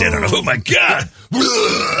 No. Dead on. Oh, my God.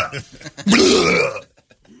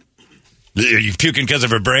 Are you puking because of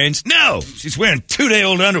her brains? No. She's wearing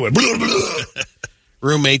 2-day-old underwear.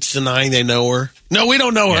 Roommates denying they know her. No, we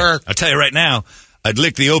don't know her. I'll tell you right now, I'd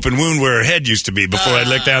lick the open wound where her head used to be before I'd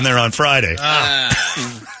lick down there on Friday.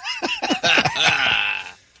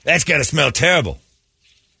 That's got to smell terrible.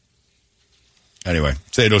 Anyway,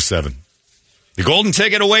 it's 8:07. The golden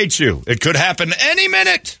ticket awaits you. It could happen any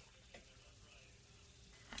minute.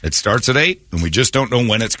 It starts at 8, and we just don't know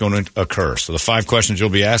when it's going to occur. So the 5 questions you'll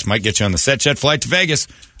be asked might get you on the set jet flight to Vegas,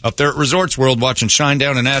 up there at Resorts World, watching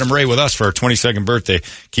Shinedown and Adam Ray with us for our 22nd birthday.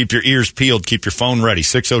 Keep your ears peeled. Keep your phone ready.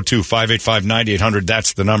 602-585-9800.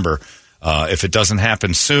 That's the number. If it doesn't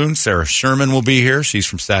happen soon, Sarah Sherman will be here. She's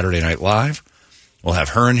from Saturday Night Live. We'll have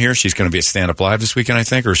her in here. She's going to be at Stand Up Live this weekend, I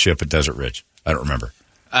think, or is she up at Desert Ridge? I don't remember.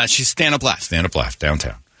 She's Stand Up Live. Stand Up Live,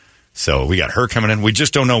 downtown. So we got her coming in. We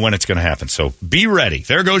just don't know when it's going to happen. So be ready.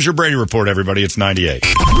 There goes your Brady Report, everybody. It's 98.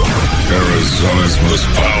 Arizona's most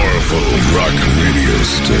powerful rock radio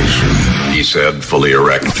station. He said, fully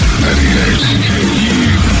erect. 98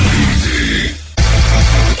 KUPD.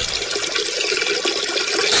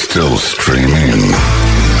 Still streaming.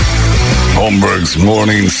 Holmberg's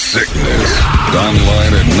Morning Sickness.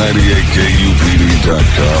 Online at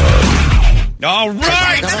 98kupd.com. All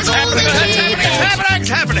right. It's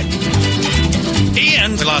happening.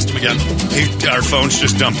 And we lost him again. Our phones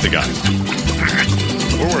just dumped the guy.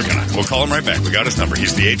 We're working on it. We'll call him right back. We got his number.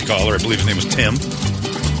 He's the 8th caller. I believe his name was Tim.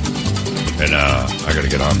 And I got to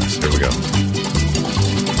get on this. Here we go.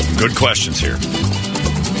 Good questions here.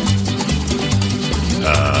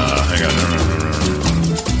 Hang on.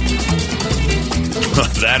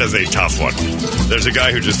 That is a tough one. There's a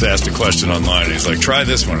guy who just asked a question online. And he's like, try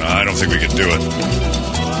this one. I don't think we can do it.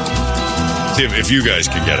 See if you guys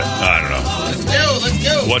can get it. I don't know. Let's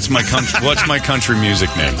go. What's my country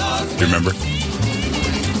music name? Do you remember?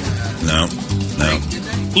 No.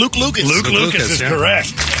 Luke Lucas. Luke Lucas is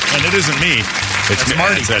correct. And it isn't me. It's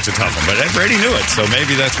Marty. That's a tough one. But Brady knew it, so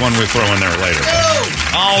maybe that's one we'll throw in there later. No.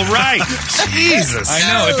 All right. Jesus. I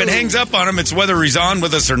know. If it hangs up on him, it's whether he's on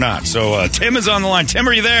with us or not. So Tim is on the line. Tim,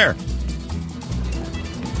 are you there?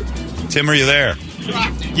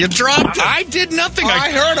 You dropped it. I did nothing.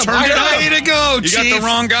 I heard him. Turned it on. Way to go, You Chief. got the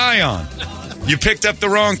wrong guy on. You picked up the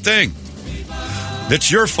wrong thing.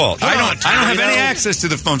 That's your fault. I don't have any access to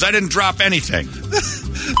the phones. I didn't drop anything.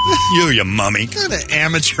 You mummy. What kind of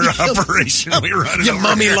amateur operation we running? You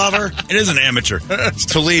mummy here? lover. It isn't amateur. It's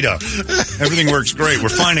Toledo. Everything works great. We're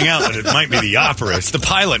finding out that it might be the opera. It's the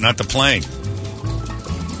pilot, not the plane.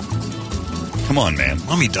 Come on, man.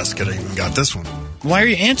 Mummy Dust could have even got this one. Why are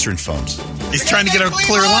you answering phones? He's trying to get a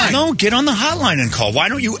clear line. No, get on the hotline and call. Why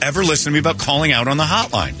don't you ever listen to me about calling out on the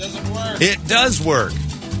hotline? It doesn't work. It does work.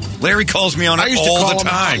 Larry calls me on it all the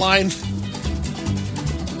time. hotline.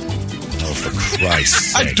 Oh, for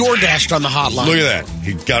Christ's sake. I DoorDashed on the hotline. Look at that.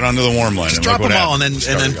 He got onto the warm line. Just drop them all and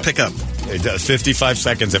then pick up. 55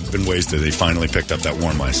 seconds have been wasted. They finally picked up that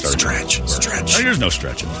warm line. Stretch. Oh, there's no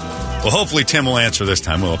stretching. Well, hopefully Tim will answer this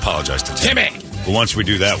time. We'll apologize to Tim. Timmy! But once we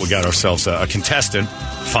do that, we got ourselves a contestant,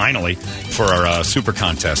 finally, for our super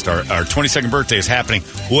contest. Our 22nd birthday is happening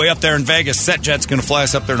way up there in Vegas. SetJet's going to fly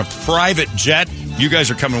us up there in a private jet. You guys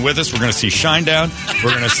are coming with us. We're going to see Shinedown. We're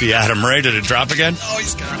going to see Adam ready to drop again. Oh,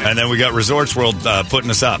 he's got it. And then we got Resorts World putting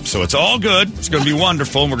us up. So it's all good. It's going to be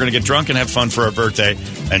wonderful. And we're going to get drunk and have fun for our birthday.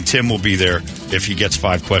 And Tim will be there if he gets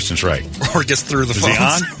 5 questions right. Or gets through the phone. Is he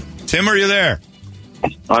on? Tim, are you there?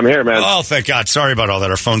 I'm here, man. Oh, thank God. Sorry about all that.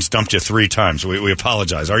 Our phones dumped you 3 times. We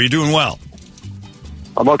apologize. Are you doing well?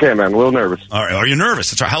 I'm okay, man. A little nervous. All right. Are you nervous?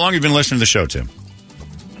 That's right. How long have you been listening to the show, Tim?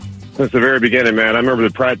 Since the very beginning, man. I remember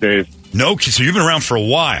the Pratt days. No, so you've been around for a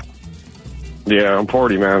while. Yeah, I'm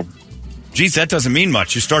 40, man. Geez, that doesn't mean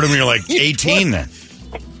much. You started when you were like 18 then.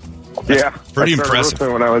 Yeah. Pretty I started impressive.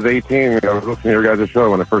 listening when I was 18. I was listening to your guys'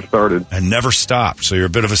 show when I first started. And never stopped. So you're a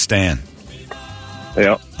bit of a stan.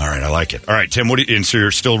 Yeah. All right. I like it. All right, Tim, and so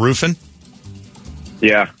you're still roofing?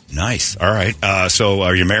 Yeah. Nice. All right. So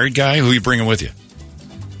are you a married guy? Who are you bringing with you?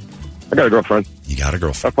 I got a girlfriend. You got a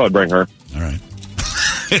girlfriend. I'll probably bring her. All right.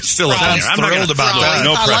 It's still up in Sounds there. I'm not thrilled gonna, about that.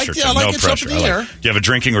 No I like pressure. it. I like No it's up pressure. in the air. Do you have a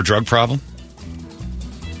drinking or drug problem?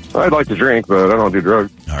 I'd like to drink, but I don't do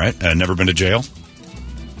drugs. All right. Never been to jail?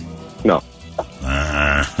 No.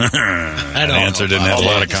 That answer didn't have a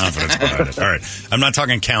lot of confidence behind it. All right. I'm not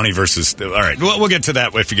talking county versus... All right. We'll get to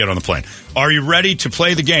that if you get on the plane. Are you ready to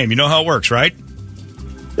play the game? You know how it works, right?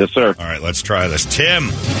 Yes, sir. All right. Let's try this. Tim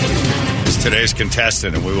is today's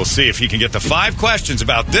contestant, and we will see if he can get the 5 questions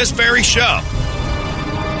about this very show.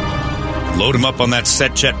 Load him up on that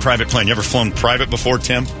SetJet private plane. You ever flown private before,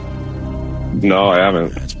 Tim? No, I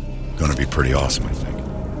haven't. It's going to be pretty awesome, I think.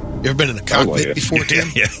 You ever been in a cockpit before, Tim?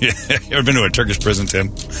 Yeah. You ever been to a Turkish prison, Tim?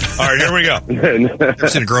 All right, here we go. Ever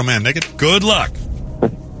seen a grown man naked? Good luck. I'm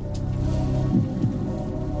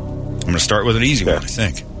going to start with an easy one, I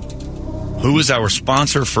think. Who is our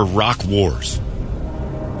sponsor for Rock Wars?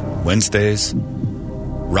 Wednesdays,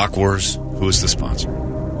 Rock Wars. Who is the sponsor?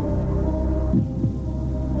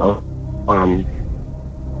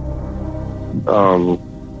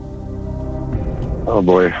 Oh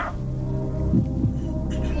boy.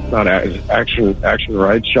 Not Action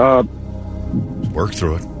Ride Shop. Work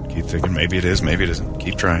through it. Keep thinking. Maybe it is. Maybe it isn't.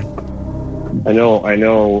 Keep trying. I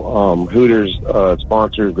know. Hooters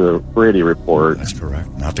sponsors the Brady Report. That's correct.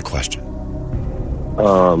 Not the question.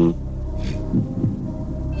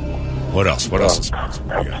 What else? What else is sponsored?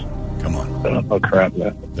 There you go. Come on. Oh crap,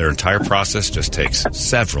 man. Their entire process just takes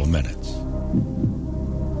several minutes.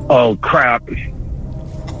 Oh crap.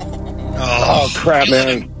 Oh crap,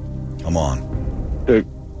 man. Come on.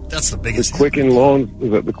 That's the biggest. The Quicken Loans.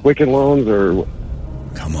 Is it the Quicken Loans or?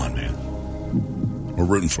 Come on, man. We're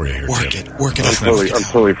rooting for you here, Work Tim. it. Work it I'm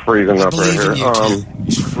totally freezing up right believe in here. you, Tim.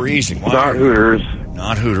 He's freezing. Why? Not Hooters.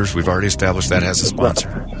 Not Hooters. We've already established that has a sponsor.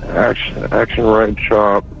 Action Ride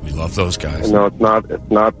Shop. We love those guys. No, it's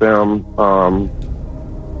not them.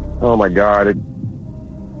 Oh, my God.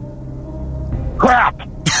 Crap!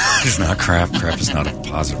 It's not crap. Crap is not a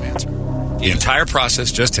positive answer. The entire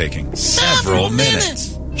process just taking several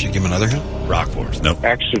minutes. Should you give him another hint? Rock Wars. Nope.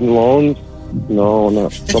 Action loans? No,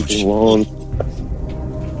 not something loans.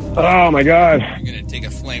 Oh, my God. You're going to take a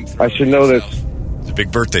flamethrower. I should know this. It's a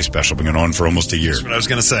big birthday special been going on for almost a year. That's what I was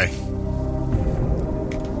going to say.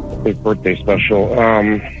 Big birthday special.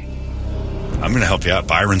 I'm going to help you out.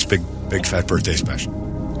 Byron's big fat birthday special.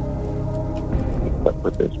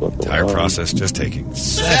 Birthday special. Entire process just taking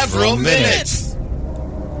Several minutes.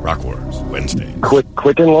 Rock Wars, Wednesday.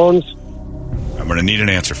 Quicken Loans? I'm going to need an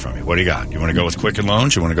answer from you. What do you got? You want to go with Quicken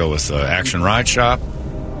Loans? You want to go with Action Ride Shop?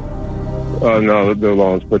 No, the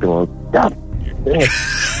loans. Quicken Loans. God.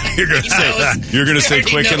 You're going to say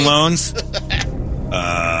Quicken Loans?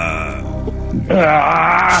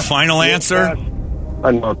 Final answer? I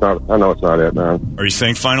know it's not it, man. Are you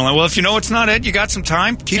saying final? Well, if you know it's not it, you got some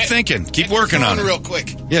time. Keep thinking. Keep working on it. Real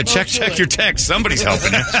quick. Yeah, check your text. Somebody's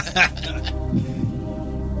helping you.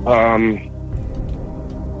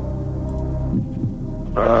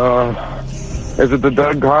 Is it the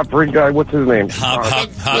Doug Hopring guy? What's his name?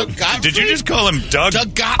 Hop. Did you just call him Doug?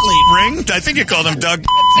 Doug Gottlieb. Ring? I think you called him Doug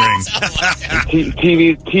Ring.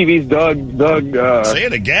 TV's Doug. Say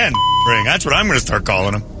it again. Ring. That's what I'm going to start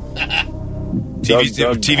calling him.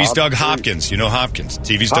 TV's Doug Hopkins. You know Hopkins.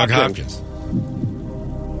 TV's Doug Hopkins.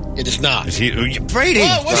 It is not. Is he? Brady.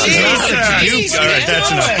 Whoa, what's his answer? All right,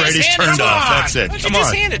 that's enough. Brady's turned off. That's it. Come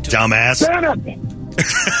on, dumbass.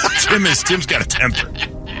 Tim's got a temper.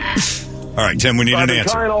 All right, Tim, we need an answer. I've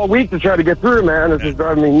been trying all week to try to get through, man. This is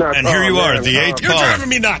driving me nuts. And here you are, the 8th You're caller. driving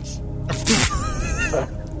me nuts.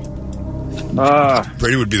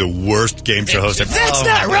 Brady would be the worst game show host ever. That's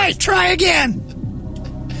not right. Try again.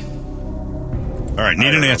 All right,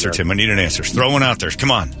 need an answer, Tim. I need an answer. Throw one out there.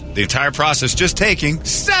 Come on. The entire process just taking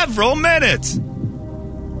several minutes. I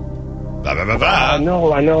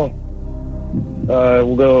know.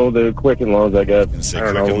 We'll go the Quicken Loans, I guess. I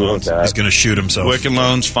don't know. Loans. He's going to shoot himself. Quicken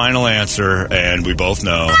Loans, final answer, and we both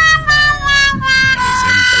know is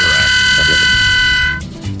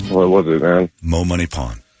incorrect. What was it, man? Mo Money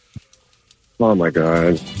Pawn. Oh, my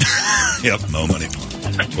God. Yep, Mo Money Pawn.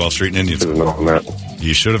 12th Street and Indians. Should have known that.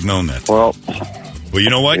 You should have known that. Well, you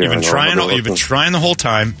know what? Yeah, You've been trying the whole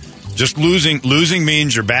time. Just losing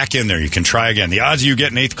means you're back in there. You can try again. The odds of you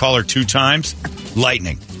getting 8th caller 2 times,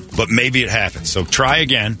 lightning. But maybe it happens. So try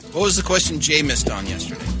again. What was the question Jay missed on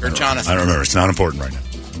yesterday? Or Jonathan? I don't remember. It's not important right now.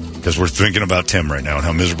 Because we're thinking about Tim right now and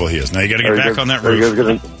how miserable he is. Now you got to get back on that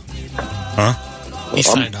roof. Huh? He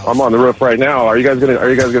signed off. I'm on the roof right now. Are you guys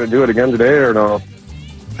gonna do it again today or no?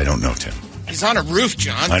 I don't know, Tim. He's on a roof,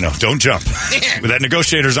 John. I know. Don't jump. But that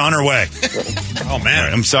negotiator's on her way. Oh, man.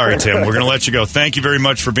 Right, I'm sorry, Tim. We're going to let you go. Thank you very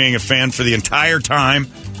much for being a fan for the entire time.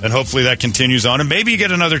 And hopefully that continues on. And maybe you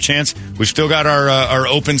get another chance. We've still got our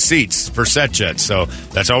open seats for SetJet. So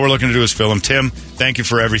that's all we're looking to do is fill them. Tim, thank you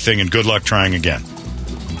for everything, and good luck trying again.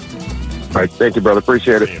 All right. Thank you, brother.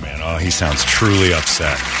 Appreciate it. Hey, man. Oh, he sounds truly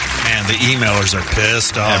upset. Man, the emailers are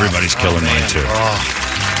pissed off. Everybody's killing mine, too. Oh.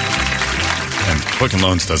 And Quicken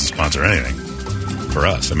Loans doesn't sponsor anything for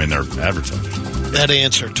us. I mean, they're advertising. That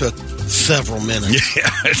answer took several minutes. Yeah,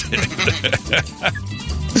 it did.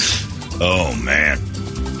 Oh, man.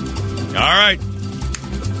 All right.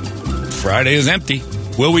 Friday is empty.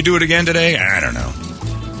 Will we do it again today? I don't know.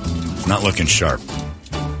 It's not looking sharp. We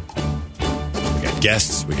got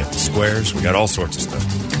guests. We got the squares. We got all sorts of stuff.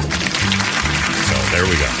 So there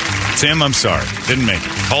we go. Tim, I'm sorry. Didn't make it.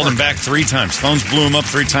 Called him back 3 times. Phones blew him up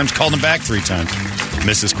 3 times. Called him back 3 times.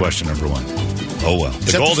 Misses question number 1. Oh, well.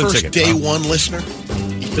 Is that golden the first ticket. day one listener?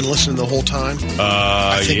 You've been listening the whole time?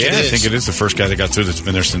 I think it is the first guy that got through that's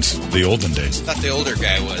been there since the olden days. I thought the older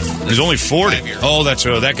guy was. He's only 40. Oh, that's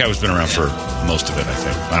that guy has been around for most of it, I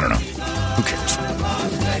think. I don't know. Who cares?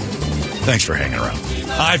 Thanks for hanging around.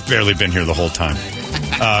 I've barely been here the whole time.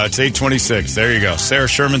 It's 8:26. There you go. Sarah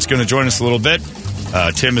Sherman's going to join us a little bit.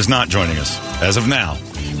 Tim is not joining us, as of now,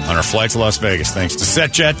 on our flight to Las Vegas, thanks to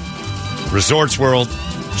SetJet, Resorts World,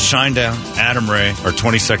 Shinedown, Adam Ray, our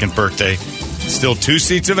 22nd birthday. Still 2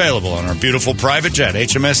 seats available on our beautiful private jet,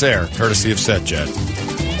 HMS Air, courtesy of SetJet.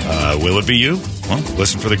 Will it be you? Well,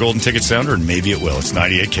 listen for the golden ticket sounder, and maybe it will. It's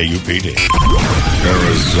 98 KUPD.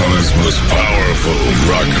 Arizona's most powerful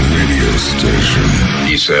rock radio station.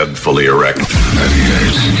 He said, fully erect. 98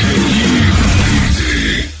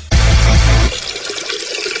 KUPD.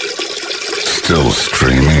 Still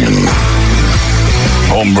streaming.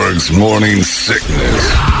 Holmberg's Morning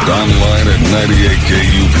Sickness. Online at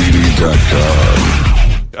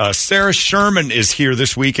 98kupd.com. Sarah Sherman is here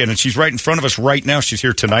this weekend, and she's right in front of us right now. She's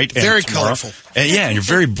here tonight and very tomorrow. colorful. And and you're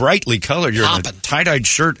very brightly colored. You're in a tie-dyed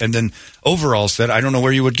shirt and then overalls that I don't know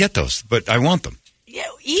where you would get those, but I want them. Yeah,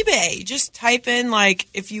 eBay. Just type in, like,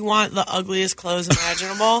 if you want the ugliest clothes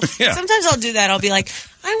imaginable. Yeah. Sometimes I'll do that. I'll be like,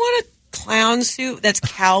 I want a clown suit that's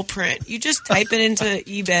cow print. You just type it into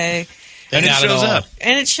eBay. And it shows up.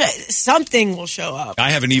 And something will show up.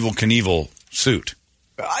 I have an Evel Knievel suit.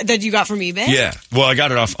 That you got from eBay? Yeah. Well, I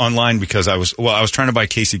got it off online because I was trying to buy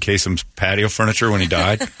Casey Kasem's patio furniture when he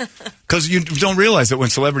died. Because you don't realize that when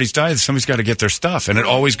celebrities die, somebody's got to get their stuff, and it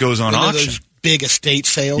always goes on auction. Those big estate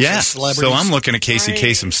sales. Yeah. Of celebrities. So I'm looking at Casey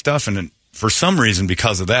Kasem's stuff, and for some reason,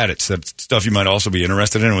 because of that, it said stuff you might also be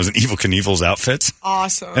interested in. It was an Evel Knievel's outfits.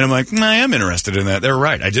 Awesome. And I'm like, I am interested in that. They're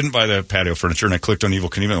right. I didn't buy the patio furniture, and I clicked on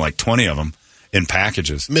Evel Knievel, like 20 of them. In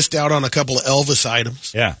packages. Missed out on a couple of Elvis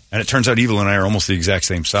items. Yeah. And it turns out Evel and I are almost the exact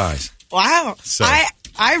same size. Wow. So.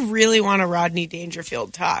 I really want a Rodney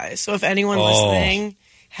Dangerfield tie. So if anyone listening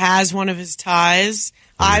has one of his ties,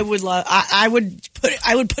 I would put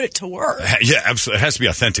it to work. Yeah, absolutely. It has to be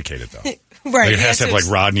authenticated, though. Right. Like it has to have, like,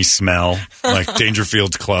 Rodney smell. Like,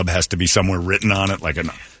 Dangerfield's club has to be somewhere written on it. Like,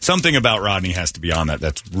 something about Rodney has to be on that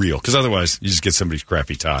that's real. Because otherwise, you just get somebody's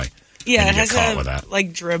crappy tie. Yeah, it has a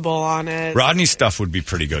like dribble on it. Rodney's stuff would be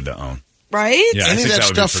pretty good to own. Right? Yeah, any of that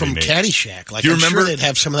stuff from Caddyshack. Like, do you I'm remember? Sure they'd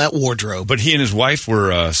have some of that wardrobe. But he and his wife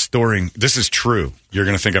were storing, this is true. You're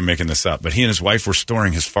going to think I'm making this up. But he and his wife were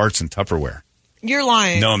storing his farts in Tupperware. You're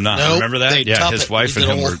lying. No, I'm not. Nope, remember that? Yeah, his wife and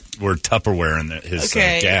him were Tupperware in his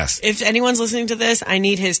gas. If anyone's listening to this, I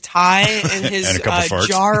need his tie and his and a couple farts.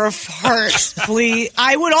 Jar of farts, please.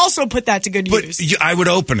 I would also put that to good use. But I would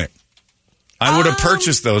open it. I would have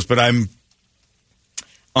purchased those, but I'm...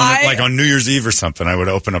 on New Year's Eve or something, I would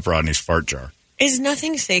open up Rodney's fart jar. Is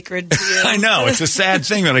nothing sacred to you? I know. It's a sad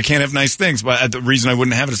thing that I can't have nice things. But the reason I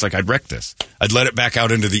wouldn't have it is, like, I'd wreck this. I'd let it back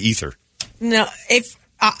out into the ether. No, if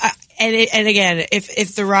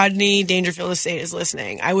the Rodney Dangerfield estate is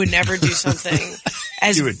listening, I would never do something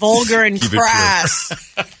as vulgar and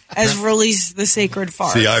crass as release the sacred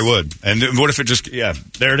fart. See, I would. And what if it just,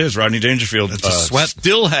 there it is, Rodney Dangerfield. Sweat.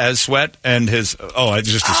 Still has sweat and his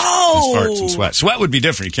farts and sweat. Sweat would be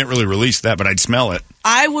different. You can't really release that, but I'd smell it.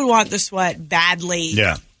 I would want the sweat badly.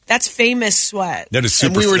 Yeah. That's famous sweat. That is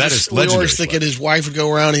super. And we were always thinking his wife would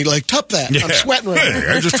go around and he'd like, tup that. Yeah. I'm sweating right now.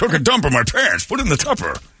 Hey, I just took a dump in my pants. Put it in the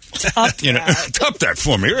tupper. Tup that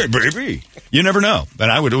for me. Hey, baby. You never know.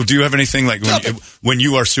 And I would. Do you have anything like when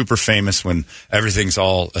you are super famous, when everything's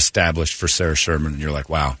all established for Sarah Sherman, and you're like,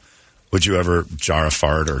 wow, would you ever jar a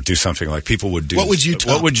fart or do something like people would do? What would you tup?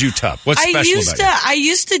 What would you tup? What's special about you? I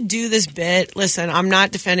used to do this bit. Listen, I'm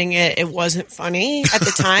not defending it. It wasn't funny at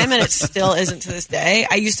the time, and it still isn't to this day.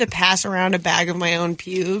 I used to pass around a bag of my own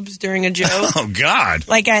pubes during a joke. Oh, God.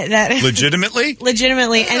 Like that. Legitimately?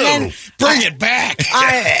 Legitimately. And then... Bring it back.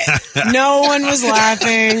 No one was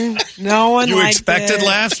laughing. No one liked it. You expected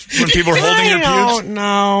laughs when people were holding your pubes? I don't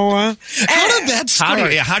know. How did that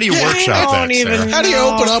start? How do you workshop that, Sarah? How do you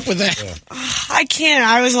open up with that? I can't.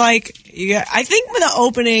 I was like, I think the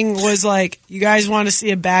opening was like, you guys want to see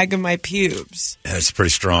a bag of my pubes. That's pretty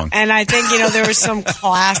strong. And I think, there was some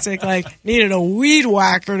classic, like, needed a weed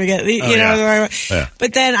whacker to get, Yeah.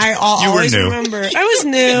 But then I always remember, I was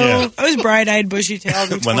new. Yeah. I was bright-eyed,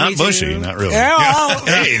 bushy-tailed. Well, not bushy, not really.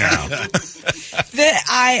 Hey, now.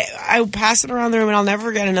 I passed it around the room, and I'll never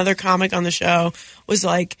forget another comic on the show was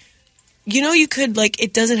like, you could, like,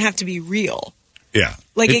 it doesn't have to be real. Yeah.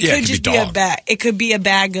 Like, it could just be a bag. It could be a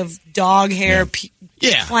bag of dog hair,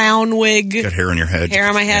 clown wig. Got hair on your head. Hair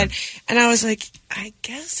on my head. Yeah. And I was like, I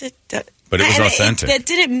guess it does. But it was authentic. That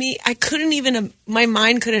didn't mean, I couldn't even, my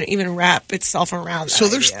mind couldn't even wrap itself around that. So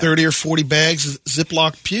there's 30 or 40 bags of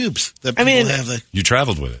Ziploc pubes that people have. You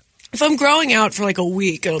traveled with it. If I'm growing out for like a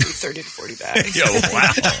week, it'll be 30 to 40 bags. Yo,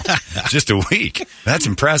 wow. Just a week. That's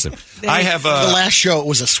impressive. I have the last show, it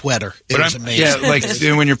was a sweater. It was amazing. Yeah, like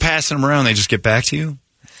when you're passing them around, they just get back to you?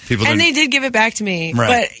 They did give it back to me.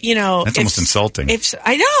 Right. But, that's almost insulting.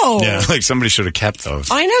 I know. Yeah, like somebody should have kept those.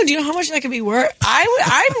 I know. Do you know how much that could be worth?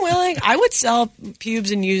 I'm willing. I would sell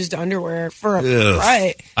pubes and used underwear for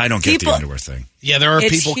right. I don't get the underwear thing. Yeah, there are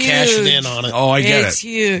people cashing in on it. Oh, I get it's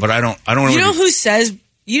huge. But I don't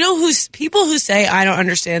People who say I don't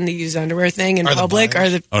understand the used underwear thing in public are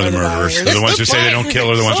the murderers. They're the ones who say they don't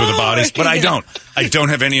kill are the ones with the bodies. But I don't. I don't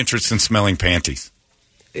have any interest in smelling panties.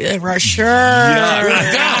 Yeah, sure.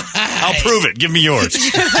 Yeah. I'll prove it. Give me yours.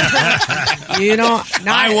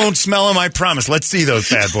 I won't smell them, I promise. Let's see those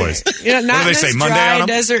bad boys. What do they say, Monday on them?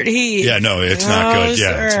 Desert heat. Yeah, no, it's not good.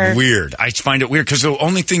 Yeah, it's weird. I find it weird because the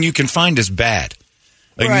only thing you can find is bad.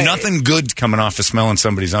 Like Right. nothing good coming off of smelling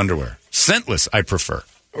somebody's underwear. Scentless, I prefer.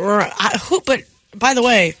 Right. But by the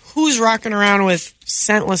way, who's rocking around with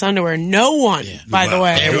scentless underwear? No one. By the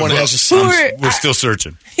way, everyone has a scent. We're still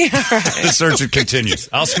searching. Yeah, right. The search continues.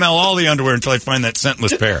 I'll smell all the underwear until I find that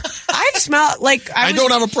scentless pair. I've smelled like I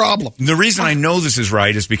don't have a problem. The reason I know this is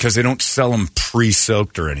right is because they don't sell them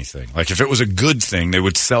pre-soaked or anything. Like if it was a good thing, they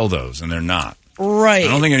would sell those, and they're not. Right. I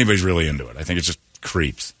don't think anybody's really into it. I think it's just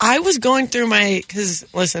creeps. I was going through because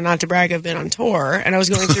listen, not to brag, I've been on tour, and I was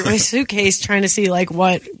going through my suitcase trying to see like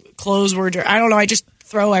what clothes were dirty. I don't know. I just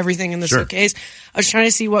throw everything in the suitcase. I was trying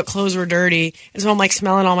to see what clothes were dirty, and so I'm like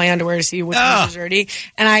smelling all my underwear to see which ones was dirty.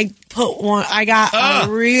 And I put one. I got a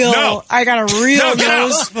real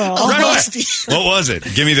nose spill. What was it?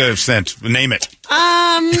 Give me the scent. Name it.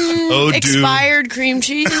 Expired cream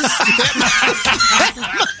cheese.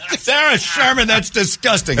 Sarah Sherman, that's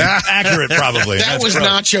disgusting. Accurate, probably. That was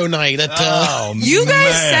nacho night. You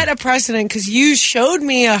guys set a precedent because you showed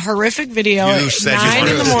me a horrific video at 9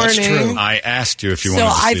 in the morning. I asked you if you wanted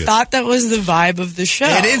to see it. So I thought that was the vibe of the show.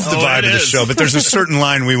 It is the vibe of the show, but there's a certain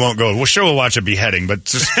line we won't go. We'll sure we'll watch a beheading, but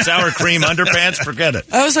just sour cream underpants, forget it.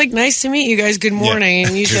 I was like, nice to meet you guys. Good morning.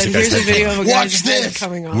 And you said, here's a video of a guy's head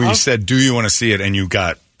coming off. We said, do you want to see it? And you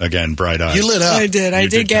got, again, bright-eyed. You lit up. I did. I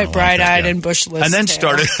did get bright-eyed and bushless. And then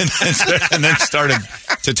started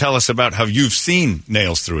to tell us about how you've seen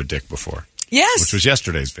nails through a dick before. Yes. Which was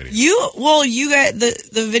yesterday's video. You guys,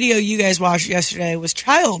 the video you guys watched yesterday was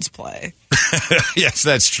child's play. Yes,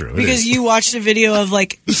 that's true. Because you watched a video of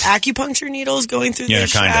like acupuncture needles going through the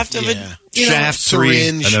shaft of a shaft,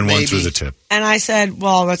 syringe, and then one through the tip. And I said,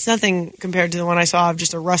 well, that's nothing compared to the one I saw of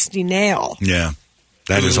just a rusty nail. Yeah.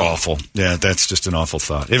 That is awful. Yeah, that's just an awful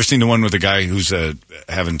thought. You ever seen the one with the guy who's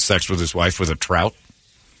having sex with his wife with a trout?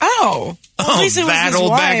 Oh. Well, at least it was that his old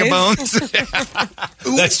wife. bag of bones.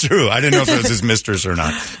 That's true. I didn't know if it was his mistress or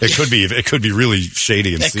not. It could be really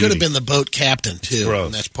shady and that seedy. could have been the boat captain too. Gross.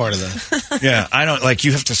 And that's part of the. Yeah, I don't like.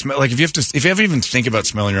 You have to smell. Like if you ever even think about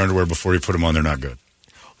smelling your underwear before you put them on, they're not good.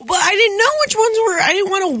 Well, I didn't know which ones were. I didn't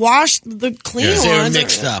want to wash the clean ones. They're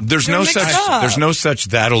mixed up. There's no such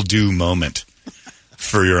that'll do moment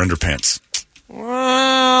for your underpants.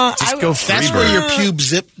 Just go free. That's where your pube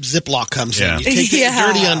ziplock comes in. You take the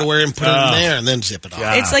dirty underwear and put it in there, and then zip it off.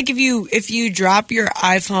 Yeah. It's like if you drop your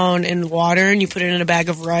iPhone in water and you put it in a bag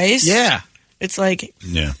of rice. Yeah. It's like,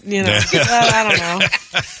 you know, I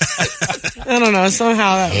don't know.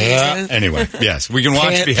 Somehow that makes sense. Anyway, yes, we can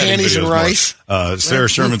watch beheading videos. And rice. Sarah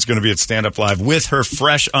Sherman's going to be at Stand Up Live with her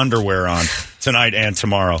fresh underwear on tonight and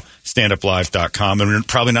tomorrow. StandUpLive.com. And we're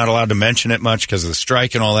probably not allowed to mention it much because of the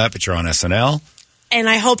strike and all that, but you're on SNL. And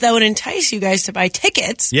I hope that would entice you guys to buy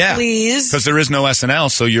tickets, please. Because there is no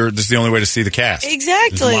SNL, so this is the only way to see the cast.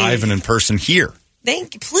 Exactly. It's live and in person here.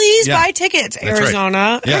 Please buy tickets, Arizona.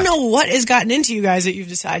 Right. Yeah. I don't know what has gotten into you guys that you've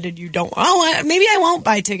decided you don't. Oh, maybe I won't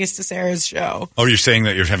buy tickets to Sarah's show. Oh, you're saying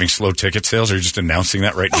that you're having slow ticket sales, or you're just announcing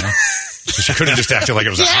that right now? Because you could have just acted like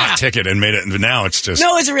it was a hot ticket and made it, and now it's just...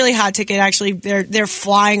 No, it's a really hot ticket, actually. They're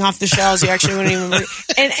flying off the shelves. You actually wouldn't even...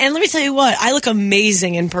 And let me tell you what, I look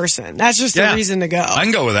amazing in person. That's just a reason to go. I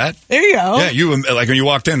can go with that. There you go. Yeah, like when you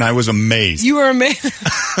walked in, I was amazed. You were amazed.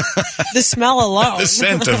 The smell alone. The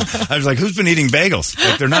scent of... I was like, who's been eating bagels?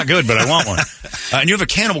 Like, they're not good, but I want one. And you have a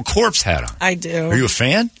Cannibal Corpse hat on. I do. Are you a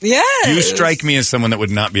fan? Yes. You strike me as someone that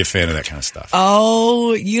would not be a fan of that kind of stuff.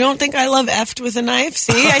 Oh, you don't think I love effed with a knife?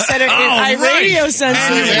 See, I said it. Radio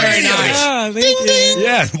sensitive. Very nice. Oh, thank you.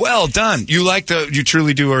 Yeah, well done. You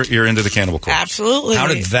truly do. You're into the Cannibal Corpse. Absolutely. How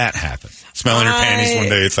did that happen? Smelling your panties one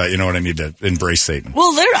day, you thought, you know what, I need to embrace Satan.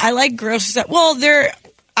 Well, I like gross stuff. Well,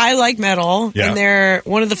 I like metal, and they're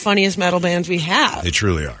one of the funniest metal bands we have. They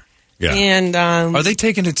truly are. Yeah. And are they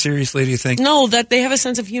taking it seriously, do you think? No, that they have a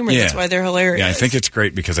sense of humor. Yeah. That's why they're hilarious. Yeah, I think it's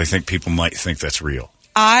great because I think people might think that's real.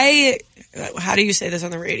 How do you say this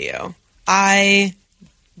on the radio? I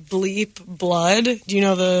bleep blood. Do you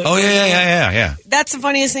know the... Oh, yeah. That's the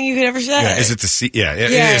funniest thing you could ever say. Yeah, is it the C? Yeah, it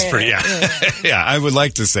is pretty... Yeah, I would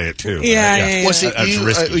like to say it, too. Yeah. Was it you?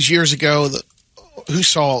 It was years ago. Who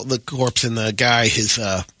saw the corpse and the guy, his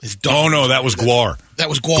dog? Oh, no, that was Guar. That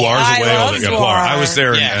was Guar. Guar's a whale. Guar. I was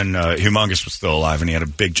there, and Humongous was still alive, and he had a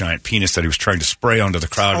big, giant penis that he was trying to spray onto the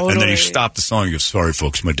crowd. Totally. And then he stopped the song. He goes, "Sorry,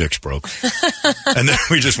 folks, my dick's broke." And then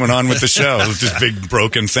we just went on with the show with this big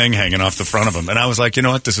broken thing hanging off the front of him. And I was like, you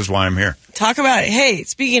know what? This is why I'm here. Talk about it. Hey,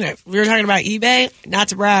 speaking of, we were talking about eBay. Not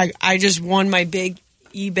to brag, I just won my big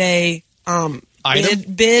eBay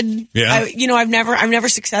bid. Yeah. I've never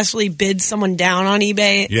successfully bid someone down on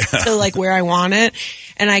eBay to like where I want it,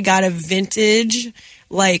 and I got a vintage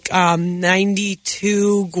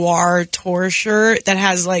 92 Guar tour shirt that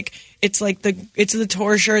has like it's the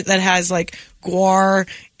tour shirt that has like Guar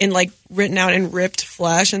and like written out in ripped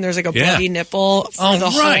flesh, and there's like a bloody nipple for the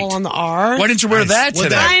hole on the R. Why didn't you wear that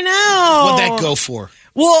today? I know. What'd that go for?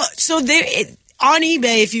 Well, so on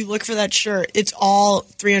eBay, if you look for that shirt, it's all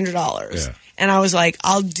 $300. Yeah. And I was like,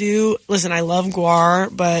 listen, I love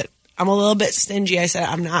Guar, but I'm a little bit stingy. I said,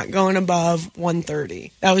 I'm not going above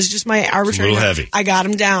 130. That was just my arbitrary. It's a little heavy. I got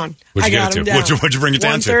him down. What'd you get it to? What'd you bring it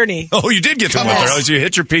down to? 130. Oh, you did get to 130. Oh, so you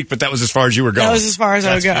hit your peak, but that was as far as you were going. That was as far as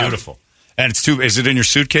I would go. That's beautiful. And is it in your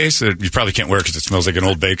suitcase? You probably can't wear it because it smells like an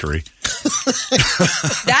old bakery.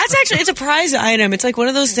 That's actually, it's a prize item. It's like one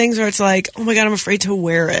of those things where it's like, oh my God, I'm afraid to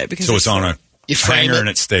wear it. Because so it's on a hanger and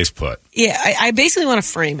it stays put. Yeah, I basically want to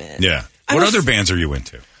frame it. Yeah. What other bands are you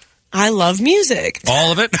into? I love music.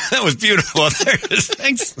 All of it? That was beautiful.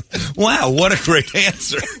 Thanks. Wow, what a great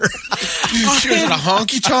answer. She was at a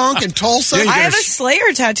honky tonk in Tulsa. I have a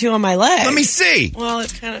Slayer tattoo on my leg. Let me see. Well,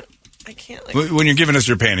 it's kind of... I can't when you're giving us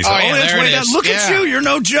your panties. That's way down. Look at you. You're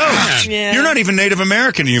no joke. Yeah. You're not even Native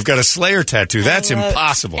American and you've got a Slayer tattoo. That's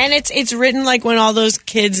impossible. And it's written like when all those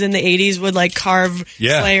kids in the 80s would like carve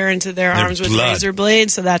Slayer into their arms with razor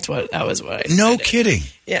blades. So that was what I No kidding.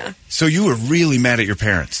 Yeah. So you were really mad at your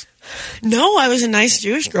parents? No, I was a nice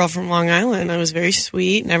Jewish girl from Long Island. I was very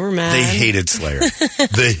sweet, never mad. They hated Slayer.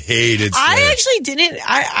 They hated Slayer. I actually didn't.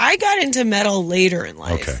 I got into metal later in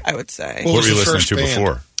life, I would say. What were you listening to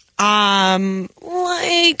before?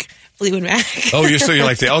 Like Fleetwood Mac. Oh, you're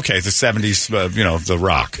like the 70s, the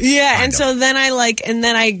rock. Yeah, and so then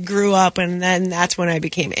I grew up, and then that's when I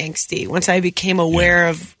became angsty. Once I became aware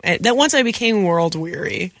of that, once I became world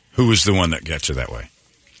weary. Who was the one that got you that way?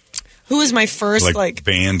 Who was my first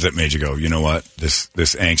band that made you go, you know what, this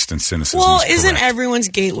angst and cynicism? Well, is isn't everyone's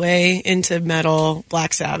gateway into metal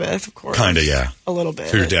Black Sabbath? Of course, kind of, yeah, a little bit.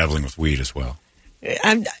 So you're dabbling with weed as well.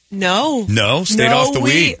 No, stayed off the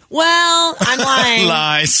weed. Well, I'm lying.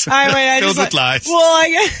 Lies. Filled with lies.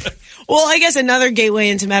 Well, I guess another gateway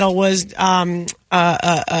into metal was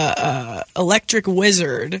Electric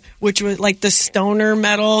Wizard, which was like the stoner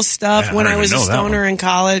metal stuff when I was a stoner in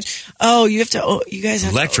college. Oh, you guys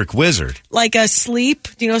have Electric Wizard. Like a Sleep.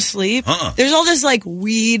 Do you know Sleep? There's all this like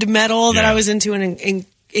weed metal that I was into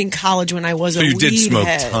in college when I was a weed head. So you did smoke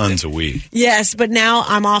tons of weed. Yes, but now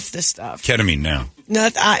I'm off this stuff. Ketamine now. No,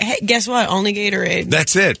 hey, guess what? Only Gatorade.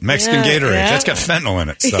 That's it. Mexican Gatorade. Yeah. That's got fentanyl in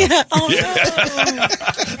it. So. Yeah. Oh,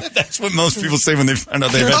 no. That's what most people say when they find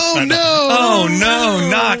out they've had fentanyl. No. Oh, no,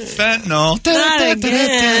 not fentanyl. Not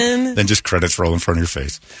again. Then just credits roll in front of your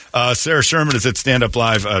face. Sarah Sherman is at Stand Up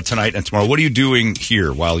Live tonight and tomorrow. What are you doing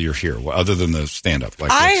here while you're here, other than the stand-up?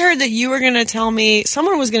 I heard that you were going to tell me,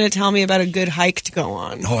 someone was going to tell me about a good hike to go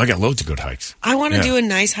on. Oh, I got loads of good hikes. I want to do a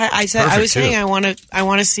nice hike. I was saying I want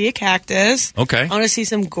to see a cactus. Okay. I want to see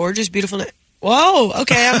some gorgeous, beautiful... Whoa,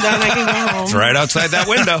 okay, I'm done. I can go home. It's right outside that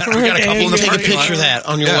window. We got a couple in the parking lot. Take a picture of that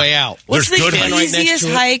on your way out. What's the easiest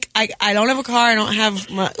hike? I don't have a car. I don't have...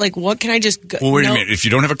 what can I just... go? Well, wait a minute. If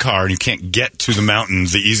you don't have a car and you can't get to the mountain,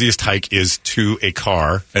 the easiest hike is to a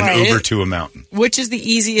car and Uber to a mountain. Which is the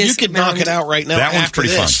easiest... You could knock it out right now. That one's pretty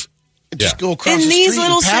fun. Just go across the street. In these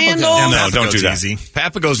little sandals? No, don't do that. Easy.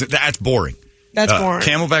 Papago's, that's boring. That's boring.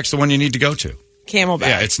 Camelback's the one you need to go to. Camelback.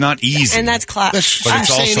 Yeah, it's not easy. And that's class. But it's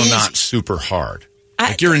also not super hard.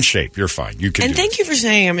 You're in shape. You're fine. You can. And thank you for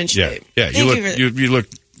saying I'm in shape. Yeah. You look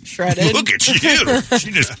shredded. Look at you.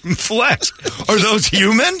 She just flexed. Are those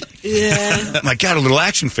human? Yeah. My God, a little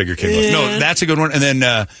action figure came up. No, that's a good one. And then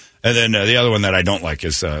the other one that I don't like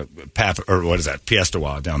is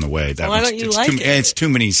Piestewa down the way. Why don't you like it? It's too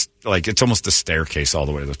many. It's almost a staircase all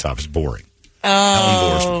the way to the top. It's boring.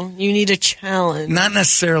 Oh, you need a challenge. Not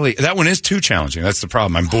necessarily. That one is too challenging. That's the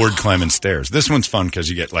problem. I'm bored climbing stairs. This one's fun because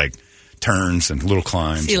you get turns and little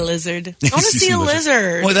climbs. See a lizard. I want to see a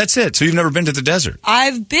lizard. Well, that's it. So you've never been to the desert?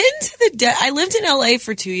 I've been to I lived in L.A.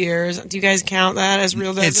 for 2 years. Do you guys count that as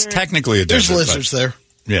real desert? It's technically a desert. There's lizards there.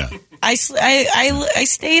 Yeah. I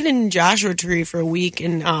stayed in Joshua Tree for a week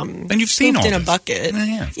and you've seen all in this. A bucket.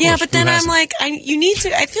 Yeah, but then I'm like, you need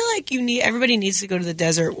to. I feel like everybody needs to go to the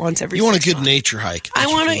desert once every. You want a good months. Nature hike? I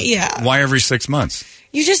want to. Yeah. Why every 6 months?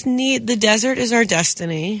 You just need the desert is our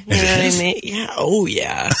destiny. You know what I mean? Yeah. Oh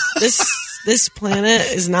yeah. This planet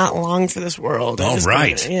is not long for this world. All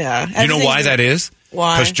right. Yeah. You know why that is?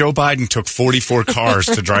 Why? Because Joe Biden took 44 cars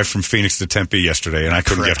to drive from Phoenix to Tempe yesterday, and I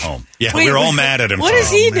couldn't get home. Yeah, we were all mad at him. What is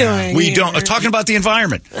he doing? We don't. Talking about the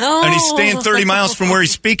environment. Oh. And he's staying 30 miles from where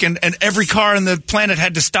he's speaking, and every car on the planet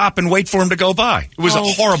had to stop and wait for him to go by. It was a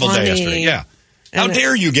horrible day yesterday. Yeah. How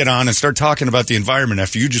dare you get on and start talking about the environment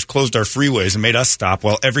after you just closed our freeways and made us stop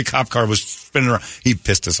while every cop car was spinning around. He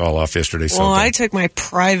pissed us all off yesterday. Well, I took my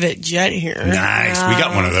private jet here. Nice. We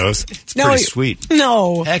got one of those. It's pretty sweet.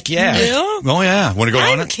 No. Heck yeah. Yeah? Oh, yeah. Want to go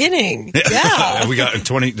on it? I'm kidding. Yeah. We got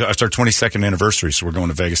it's our 22nd anniversary, so we're going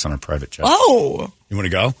to Vegas on our private jet. Oh. You want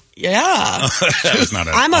to go? Yeah. That was not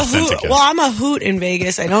I'm a hoot. Well, I'm a hoot in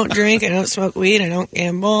Vegas. I don't drink. I don't smoke weed. I don't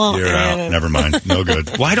gamble. You're out. Never mind. No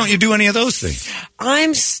good. Why don't you do any of those things?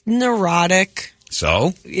 I'm neurotic.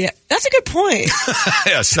 So? Yeah. That's a good point.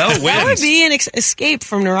 Yeah, so wins. That would be an escape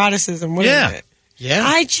from neuroticism, wouldn't it? Yeah.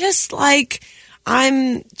 I just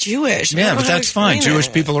I'm Jewish. Yeah, but that's fine.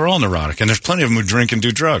 Jewish people are all neurotic, and there's plenty of them who drink and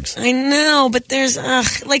do drugs. I know, but there's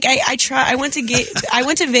I went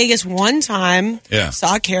to Vegas one time. Yeah.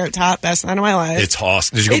 Saw Carrot Top, best night of my life. It's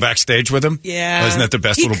awesome. Did you go backstage with him? Yeah. Isn't that the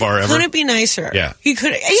best little bar ever? Couldn't be nicer. Yeah. He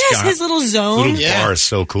could. Yes, his little zone. Little bar is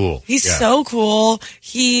so cool. He's so cool.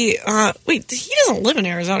 He he doesn't live in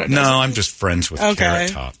Arizona. No, I'm just friends with Carrot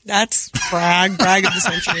Top. That's brag of the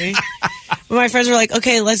century. But my friends were like,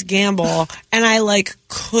 okay, let's gamble. And I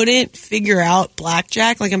couldn't figure out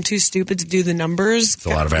blackjack. I'm too stupid to do the numbers. It's a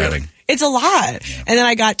lot of adding. It's a lot. Yeah. And then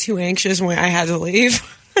I got too anxious when I had to leave.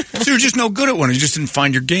 So you're just no good at one. You just didn't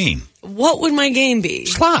find your game. What would my game be?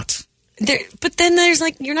 Slots. But then there's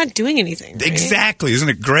you're not doing anything. Right? Exactly. Isn't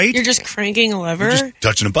it great? You're just cranking a lever. You're just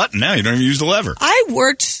touching a button now. You don't even use the lever. I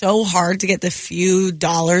worked so hard to get the few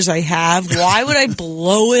dollars I have. Why would I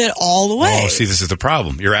blow it all the way? Oh, see, this is the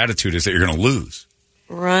problem. Your attitude is that you're going to lose.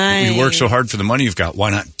 Right. You work so hard for the money you've got.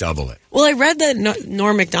 Why not double it? Well, I read that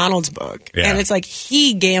Norm Macdonald's book, yeah. and it's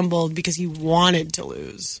he gambled because he wanted to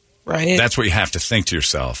lose, right? That's what you have to think to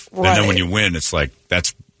yourself. Right. And then when you win, it's I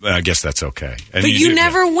guess that's okay. And but you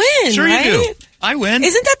never win, sure right? You do. I win.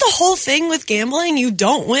 Isn't that the whole thing with gambling? You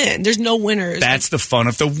don't win. There's no winners. That's the fun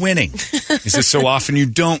of the winning. Is that so often you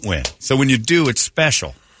don't win. So when you do, it's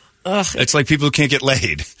special. Ugh. It's like people who can't get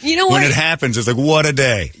laid. You know what? When it happens, it's what a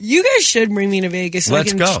day. You guys should bring me to Vegas so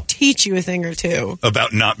Let's I can teach you a thing or two.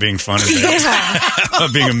 About not being fun. Yeah.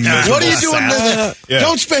 About being a miserable What are you doing?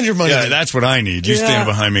 Don't spend your money. Yeah, that's what I need. You stand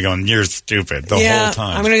behind me going, you're stupid the whole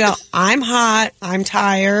time. I'm going to go, I'm hot. I'm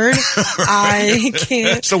tired. I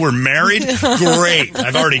can't. So we're married? Great.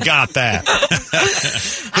 I've already got that.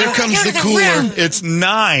 Here comes the cooler. It's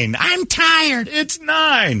 9. I'm tired. It's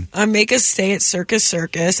 9. I make us stay at Circus.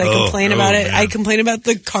 I complain about it. Man. I complain about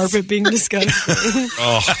the carpet being disgusting.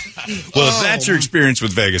 Well, if that's your experience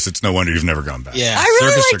with Vegas, it's no wonder you've never gone back. Yeah. I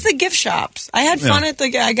really like the gift shops. I had fun at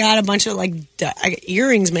I got a bunch of I got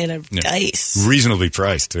earrings made of dice. Reasonably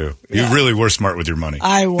priced, too. You really were smart with your money.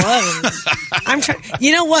 I was. I'm trying.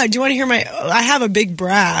 You know what? Do you want to hear I have a big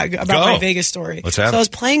brag about my Vegas story. Let's have it. So I was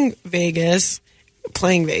playing Vegas.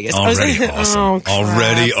 Already awesome.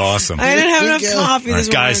 Already awesome. I didn't have enough coffee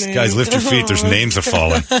this morning. Guys, lift your feet. There's names have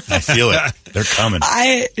fallen. I feel it. They're coming.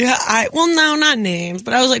 Well, no, not names,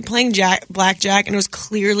 but I was playing blackjack, and it was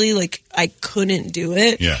clearly I couldn't do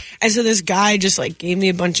it. Yeah. And so this guy just gave me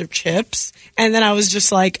a bunch of chips, and then I was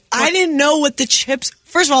just I didn't know what the chips.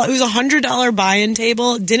 First of all, it was $100 buy-in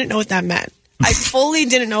table. Didn't know what that meant. I fully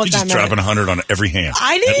didn't know what that meant. Just dropping 100 on every hand.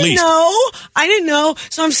 I didn't know.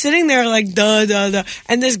 So I'm sitting there duh.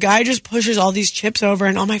 And this guy just pushes all these chips over,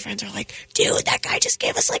 and all my friends are like, dude, that guy just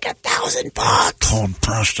gave us $1,000. Called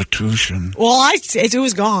prostitution. Well, it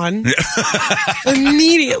was gone.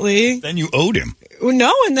 Immediately. Then you owed him.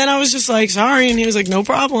 No, and then I was just sorry, and he was no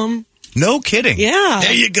problem. No kidding. Yeah.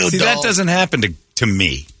 There you go, See, that doesn't happen to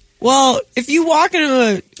me. Well, when you walk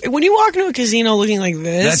into a casino looking like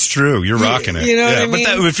this, that's true. You're rocking it. You know what I mean?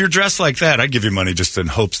 But if you're dressed like that, I'd give you money just in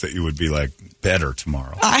hopes that you would be better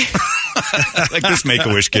tomorrow. This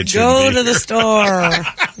Make-A-Wish kid. Go to the store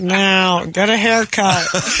now. Get a haircut.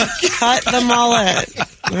 Cut the mullet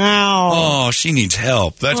now. Oh, she needs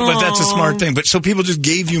help. But that's a smart thing. But so people just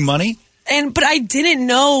gave you money. But I didn't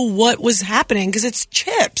know what was happening because it's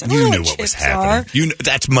chips. I don't know knew what what was chips happening.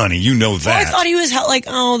 That's money. You know that. Well, I thought he was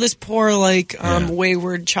this poor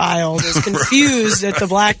wayward child is confused at the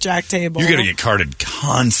blackjack table. You're gonna get carded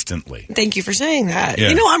constantly. Thank you for saying that.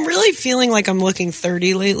 Yeah. I'm really feeling like I'm looking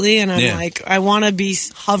 30 lately, and I'm I want to be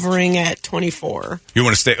hovering at 24. You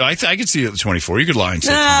want to stay? I could see you at 24. You could lie and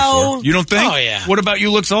say no. 24. You don't think? Oh yeah. What about you?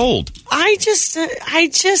 Looks old. I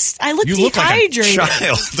look you dehydrated. Look like a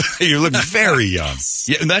child. You look very young.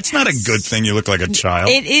 Yeah, that's not a good thing. You look like a child.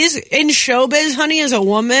 It is in showbiz, honey. As a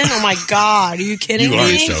woman, oh my God, are you kidding me? You are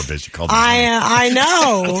in showbiz. You called me. I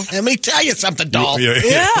know. Let me tell you something, doll. Yeah,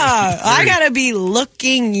 I gotta be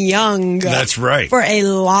looking young. That's right. For a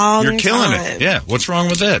long time. You're killing it. Yeah. What's wrong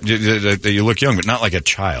with that? You look young, but not like a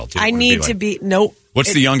child. I need to be. Nope.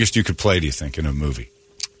 What's the youngest you could play, do you think, in a movie?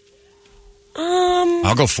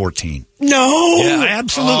 I'll go 14. No. Yeah,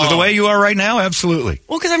 absolutely. The way you are right now, absolutely.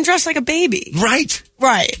 Well, because I'm dressed like a baby. Right.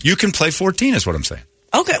 You can play 14 is what I'm saying.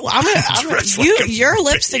 Okay, well, I'm gonna your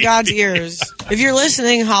lips to God's ears. If you're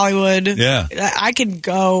listening, Hollywood, I could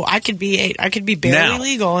go. I could be 8. I could be barely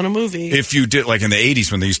legal in a movie. If you did, like in the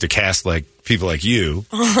 80s when they used to cast like people like you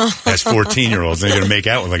as 14-year-olds, they're going to make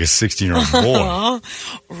out with like a 16-year-old boy.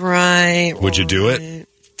 Right. Would you do it?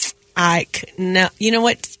 No. You know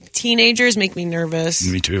what? Teenagers make me nervous.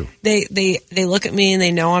 Me too. They look at me and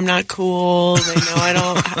they know I'm not cool. They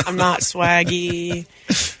know I'm not swaggy.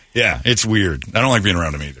 Yeah, it's weird. I don't like being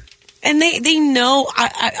around them either. And they know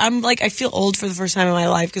I'm like, I feel old for the first time in my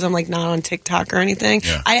life because I'm like not on TikTok or anything.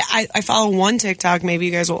 Yeah. I follow one TikTok. Maybe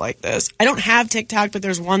you guys will like this. I don't have TikTok, but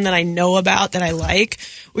there's one that I know about that I like,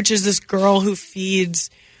 which is this girl who feeds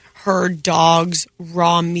her dogs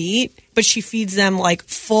raw meat, but she feeds them like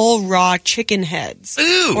full raw chicken heads.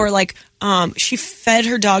 Ooh. Or like she fed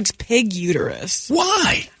her dogs pig uterus.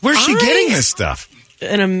 Why? Where's she getting this stuff?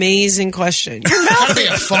 An amazing question. Your mouth is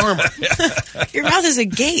a farmer. Your mouth is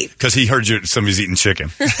agape. Because he heard somebody's eating chicken.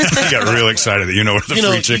 He got real excited that you know where the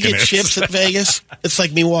free chicken you get is. chips at Vegas. It's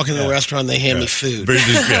like me walking to a restaurant and they hand me food. Brady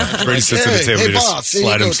sits at the table and just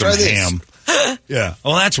slide him some ham. Yeah.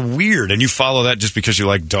 Well, that's weird. And you follow that just because you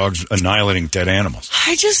like dogs annihilating dead animals.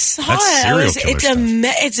 I just saw that's it.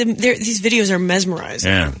 These videos are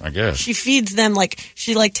mesmerizing. Yeah, I guess. She feeds them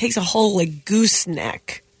she takes a whole like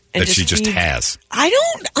gooseneck. That she just has. I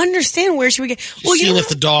don't understand where she would get. Well, seeing if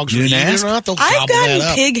the dogs are eating it or not. I've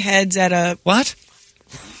gotten pig heads at a what?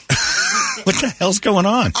 What the hell's going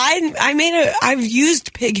on? I've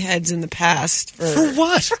used pig heads in the past for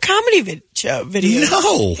what? For comedy videos. No.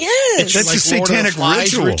 Yes. That's like a satanic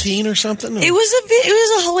ritual routine or something. It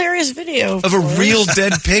was a hilarious video of a real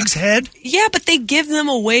dead pig's head. Yeah, but they give them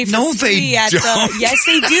away for free they don't. yes,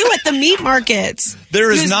 they do at the meat markets. There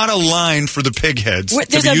is not a line for the pig heads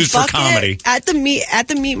to be used for comedy at the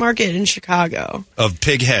meat market in Chicago of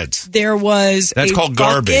pig heads. There was that's called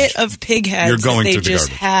garbage of pig heads. You're going that they through the just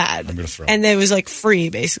garbage. had, I'm gonna throw. And it was like free,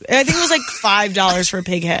 basically. I think it was like $5 for a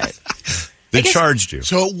pig head. They charged you,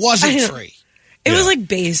 so it wasn't free. It was like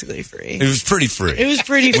basically free. It was pretty free. It was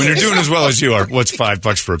pretty free. When you're doing as well as you are, what's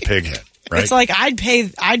 $5 for a pig head? Right? It's like I'd pay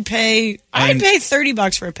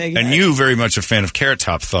 $30 for a pig head. And you, very much a fan of Carrot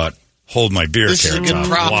Top, thought, "Hold my beer, Carrot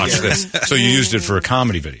Top. Watch this." So you used it for a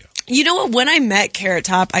comedy video. You know what? When I met Carrot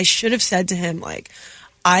Top, I should have said to him like,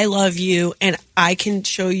 "I love you, and I can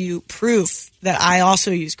show you proof that I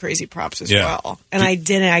also use crazy props as well." And I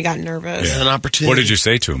didn't. I got nervous. Yeah. An opportunity. What did you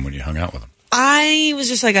say to him when you hung out with him? I was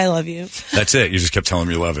just like, "I love you." That's it. You just kept telling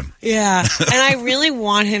him you love him. Yeah, and I really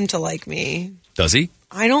want him to like me. Does he?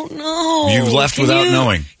 I don't know. You left without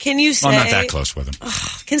knowing. Can you say? I'm not that close with him.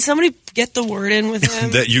 Can somebody get the word in with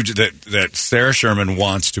him? that Sarah Sherman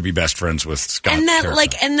wants to be best friends with Scott. And that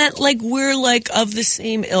we're like of the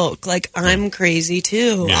same ilk. Like I'm crazy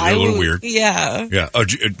too. Yeah, you're a little weird. Yeah. Yeah. Oh,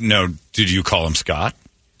 no. Did you call him Scott?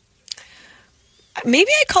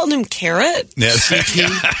 Maybe I called him Carrot. Yeah.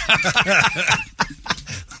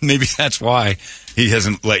 Maybe that's why he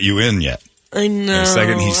hasn't let you in yet. I know.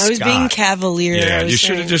 I was being cavalier. Yeah, you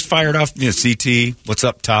should have just fired off. CT, what's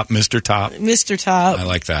up, Top, Mr. Top? Mr. Top. I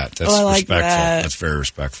like that. That's I like respectful. That. That's very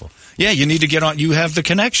respectful. Yeah, you need to get on. You have the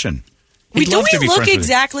connection. We look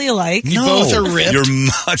exactly alike. You both are ripped. You're a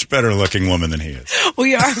much better looking woman than he is.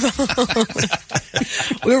 We are.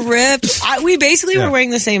 We're ripped. We basically were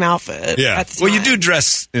wearing the same outfit. Yeah. At the time. Well, you do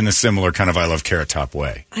dress in a similar kind of I Love Carrot Top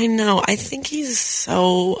way. I know. I think he's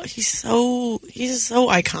so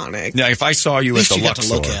iconic. Yeah. If I saw you at the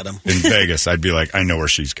Luxor look at him. in Vegas, I'd be like, I know where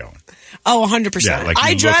she's going. Oh, 100%. Yeah, like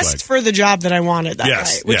I dressed for the job that I wanted that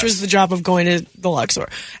night, which was the job of going to the Luxor.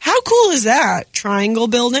 How cool is that? Triangle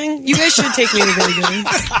building? You guys should take me to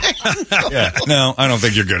Vegas. Yeah. No, I don't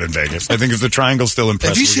think you're good in Vegas. I think if the triangle's still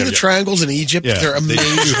impressive. Have you seen the triangles in Egypt? Yeah, they're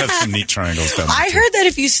amazing. They do have some neat triangles down there. I heard that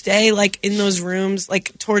if you stay like in those rooms,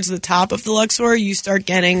 like towards the top of the Luxor, you start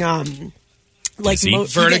getting like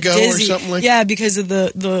vertigo or something like that. Yeah, because of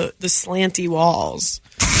the slanty walls.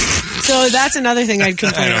 So that's another thing I'd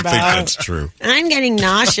complain about. I don't think that's true. I'm getting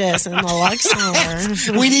nauseous in the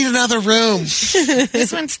Luxor. We need another room.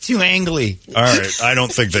 This one's too angly. All right, I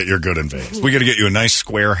don't think that you're good in Vegas. We got to get you a nice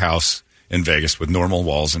square house in Vegas with normal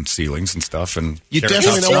walls and ceilings and stuff. And you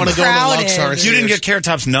definitely don't want to go to the Luxor. You didn't get Carrot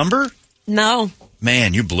Top's number? No.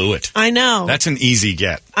 Man, you blew it. I know. That's an easy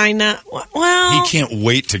get. I know. Well, he can't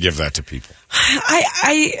wait to give that to people.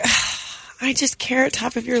 I just Carrot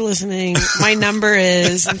Top if you're listening. My number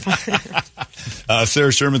is.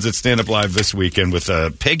 Sarah Sherman's at Stand Up Live this weekend with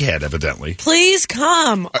a pig head, evidently. Please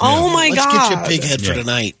come. Oh, my God. Let's get you a pig head for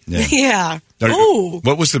tonight. Yeah. Oh.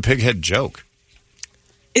 What was the pig head joke?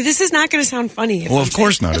 This is not going to sound funny. Well, of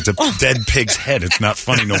course not. It's a dead pig's head. It's not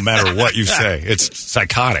funny no matter what you say. It's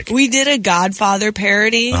psychotic. We did a Godfather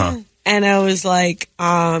parody, and I was like,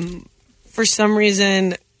 for some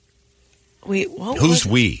reason, who's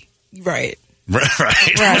we? Right.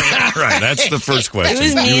 Right. That's the first question. It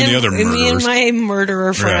was you and the other murderers. Me and my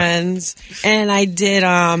murderer friends. Right. And I did,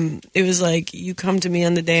 it was like, you come to me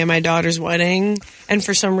on the day of my daughter's wedding. And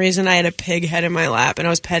for some reason, I had a pig head in my lap and I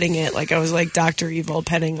was petting it like I was like Dr. Evil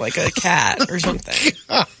petting like a cat or something.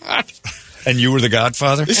 And you were the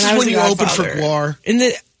Godfather? This is when you opened for Guar.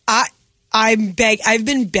 I've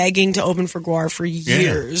been begging to open for Guar for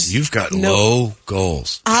years. Yeah, you've got low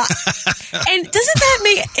goals. And doesn't that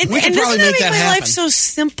make my life so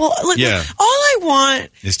simple? Look, all I want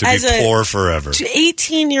is to be poor forever.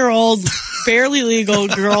 18-year-old, barely legal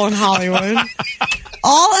girl in Hollywood.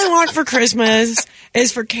 All I want for Christmas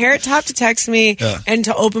is for Carrot Top to text me and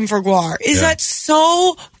to open for Guar. Is that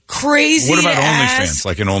so crazy? What about OnlyFans?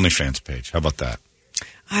 Like an OnlyFans page? How about that?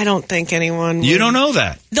 I don't think anyone. You don't know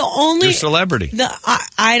that. You're a celebrity.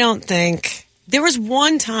 I don't think. There was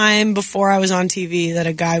one time before I was on TV that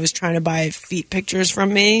a guy was trying to buy feet pictures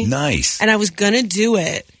from me. Nice. And I was going to do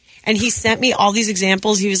it. And he sent me all these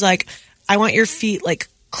examples. He was like, I want your feet like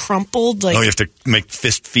crumpled. Like, you have to make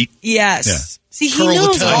fist feet? Yes. Yeah. See, he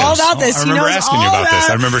knows all about this. I remember asking you about this.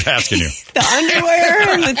 I remember asking you. The underwear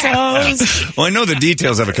and the toes. Well, I know the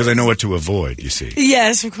details of it because I know what to avoid, you see.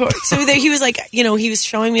 Yes, of course. So he was like, he was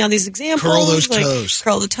showing me all these examples. Curl those toes.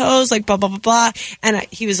 Curl the toes, like blah, blah, blah, blah. And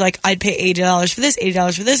he was like, I'd pay $80 for this,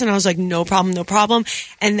 $80 for this. And I was like, no problem, no problem.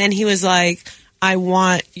 And then he was like, I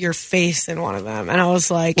want your face in one of them. And I was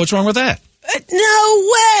like, what's wrong with that? No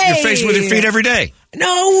way. Your face with your feet every day.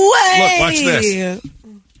 No way. Look, watch this.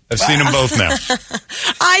 I've seen them both now.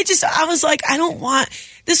 I was like, I don't want...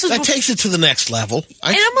 That takes it to the next level.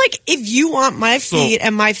 And I'm like, if you want my feet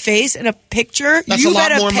and my face in a picture, that's you a lot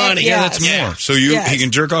better more pay. money. Yeah, that's more. So he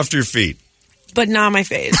can jerk off to your feet. But not my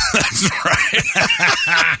face. That's right.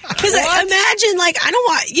 Because imagine, like, I don't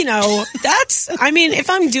want, if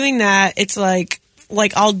I'm doing that, it's like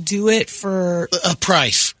I'll do it for... a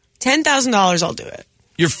price. $10,000, I'll do it.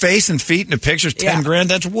 Your face and feet in a picture's $10,000.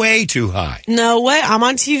 That's way too high. No way. I'm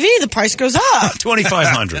on TV. The price goes up.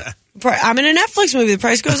 $2,500. I'm in a Netflix movie. The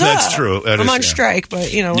price goes up. That's true. I'm on strike, but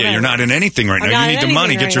whatever. Yeah, you're not in anything right now. You need the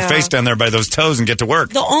money. Get your face down there by those toes and get to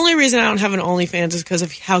work. The only reason I don't have an OnlyFans is because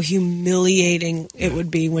of how humiliating it would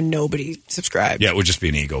be when nobody subscribed. Yeah, it would just be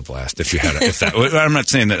an ego blast if you had I'm not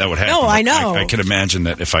saying that would happen. No, I know. I can imagine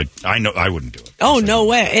that if I know I wouldn't do it. Oh, no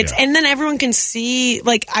way. And then everyone can see,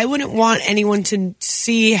 like, I wouldn't want anyone to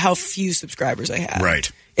see how few subscribers I have. Right.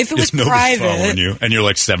 If it was private, following you, and you're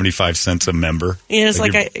like 75 cents a member. Yeah, it's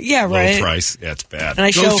right. Low price. Yeah, it's bad.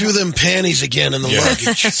 And Go through them panties again in the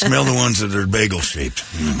luggage. Smell the ones that are bagel shaped.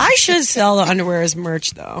 I should sell the underwear as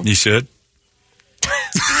merch, though. You should.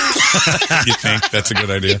 You think that's a good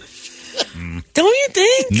idea? Don't you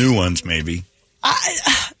think? New ones, maybe.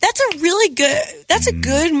 That's a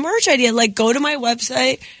good merch idea. Like, go to my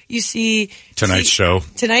website. You see Tonight's Show.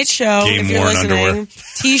 Game worn underwear.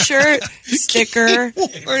 T-shirt, sticker,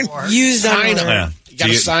 used underwear. Yeah. You got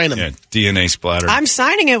to sign them. Yeah, DNA splatter. I'm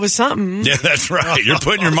signing it with something. Yeah, that's right. You're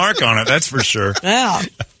putting your mark on it. That's for sure. Yeah.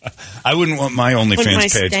 I wouldn't want my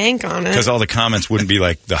OnlyFans page stank on it because all the comments wouldn't be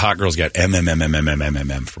like the hot girls got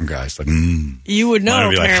MMMMMMMM from guys. Like, You would know. Mine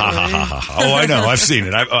would be like ha ha ha ha ha. Oh, I know. I've seen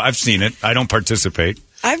it. I've seen it. I don't participate.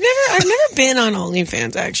 I've never been on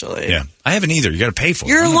OnlyFans actually. Yeah, I haven't either. You got to pay for it.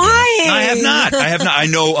 You're lying. No, I have not. I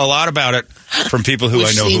know a lot about it from people who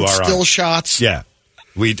I know who are still on. shots. Yeah,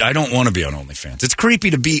 I don't want to be on OnlyFans. It's creepy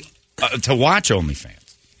to be to watch OnlyFans.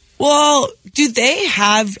 Well, do they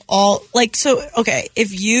have all like so? Okay,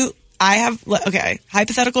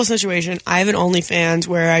 hypothetical situation. I have an OnlyFans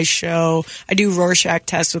where I do Rorschach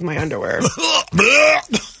tests with my underwear.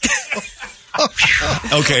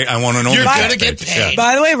 Okay, I want to know. You're going to get paid.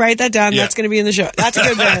 By the way, write that down. Yeah. That's going to be in the show. That's a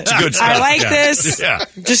good bit. That's good stuff. I like this. Yeah.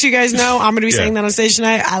 Just so you guys know, I'm going to be saying that on stage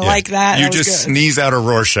tonight. I like that. You that just sneeze out a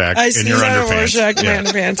Rorschach in your underpants. Rorschach in my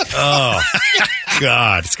underpants. Oh,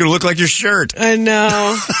 God. It's going to look like your shirt. I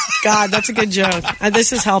know. God, that's a good joke.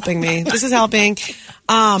 This is helping me. This is helping.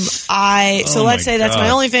 Let's say that's my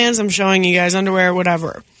OnlyFans. I'm showing you guys underwear,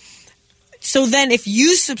 whatever. So then if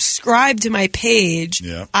you subscribe to my page,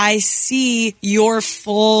 I see your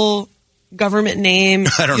full government name,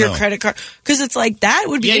 your credit card. Because it's like, that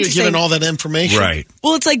would be interesting. You're giving all that information. Right.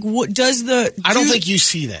 Well, it's like, what does the... I don't think you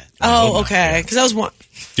see that. Oh, okay. Because I was...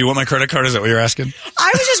 Do you want my credit card? Is that what you're asking?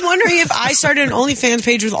 I was just wondering if I started an OnlyFans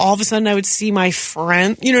page with all of a sudden I would see my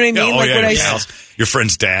friend. You know what I mean? Your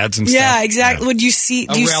friend's dads and stuff. Yeah, exactly. Would you see?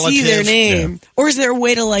 Do you see their name, or is there a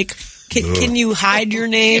way to like? Can you hide your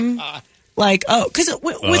name? Like, because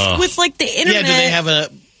with like the internet,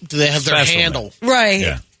 do they have their handle? Right.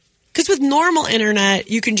 Yeah. Because with normal internet,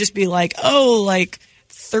 you can just be like,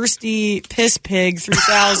 thirsty piss pig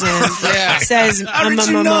 3000 says, how did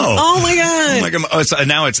you know? Oh my god!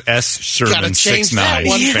 Now it's S Sherman 69.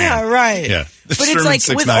 Yeah, right. Yeah, but it's like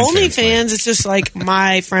with OnlyFans, it's just like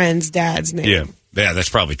my friend's dad's name. Yeah, that's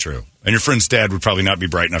probably true. And your friend's dad would probably not be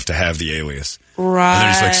bright enough to have the alias, right? And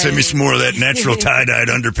then he's like, "Send me some more of that natural tie-dyed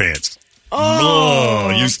underpants."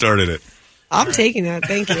 Oh, you started it. I'm taking that.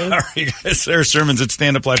 Thank you. All right, guys. Sarah Sherman's at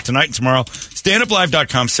Stand Up Live tonight and tomorrow.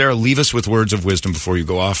 StandUpLive.com. Sarah, leave us with words of wisdom before you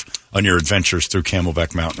go off on your adventures through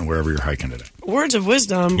Camelback Mountain or wherever you're hiking today. Words of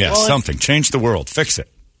wisdom? Yeah, something. Change the world. Fix it.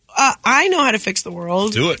 I know how to fix the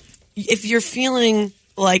world. Do it. If you're feeling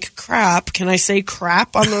like crap, can I say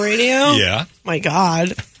crap on the radio? Yeah. My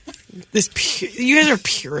God. You guys are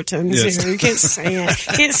Puritans here. You can't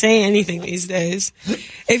say anything these days.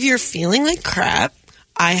 If you're feeling like crap,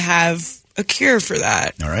 I have a cure for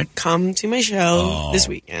that. All right. Come to my show this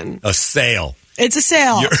weekend. A sale. It's a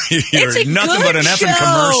sale. You're nothing but an effing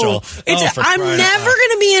commercial. I'm never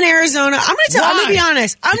going to be in Arizona. I'm going to tell you, I'm going to be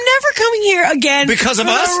honest. I'm never coming here again because of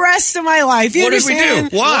for us? the rest of my life. What did we do?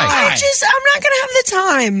 Why? I'm not going to have the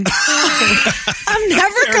time. I'm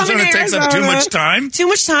never coming to Arizona. Takes up too much time? Too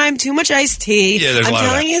much time, too much iced tea. Yeah, there's I'm a lot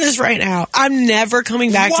telling you this right now. I'm never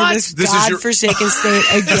coming back to this godforsaken state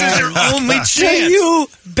again. This is your only chance. So you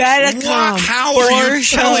better come. How are you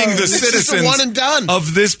telling the citizens one and done.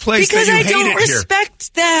 of this place because that you I hate don't it here?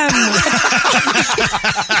 Respect them.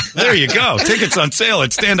 There you go. Tickets on sale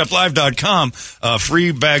at standuplive.com.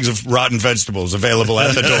 Free bags of rotten vegetables available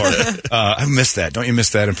at the door. I miss that. Don't you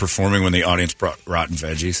miss that in performing when the audience brought rotten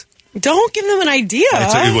veggies? Don't give them an idea.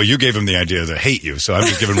 Well, you gave them the idea to hate you, so I'm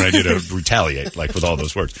just giving them an idea to retaliate, like with all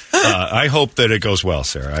those words. I hope that it goes well,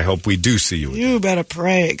 Sarah. I hope we do see you again. You better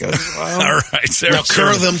pray it goes well. All right, Sarah. Now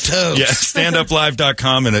curl them toes. Yeah,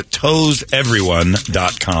 standuplive.com and at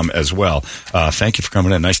toeseveryone.com as well. Thank you for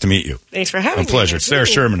coming in. Nice to meet you. Thanks for having me. A pleasure. Sarah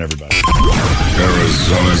Sherman, everybody.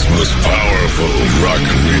 Arizona's most powerful rock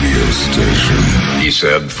radio station. He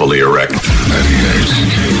said, fully erect. 98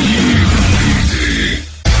 KUPD.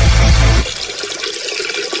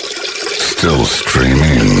 Still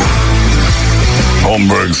streaming.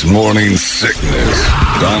 Holmberg's Morning Sickness.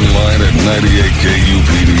 Online at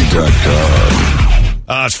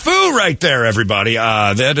 98kupd.com. It's Foo right there, everybody.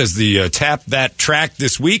 That is the Tap That Track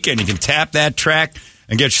this weekend. You can tap that track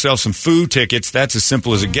and get yourself some Foo tickets. That's as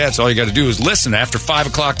simple as it gets. All you got to do is listen after 5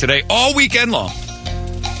 o'clock today, all weekend long.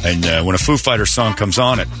 And when a Foo Fighters song comes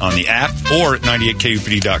on the app or at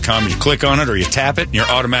 98kupd.com, you click on it or you tap it, and you're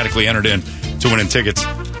automatically entered in to winning tickets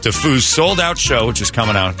to Foo's sold-out show, which is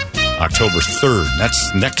coming out October 3rd.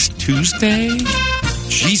 That's next Tuesday?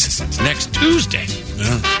 Jesus, it's next Tuesday.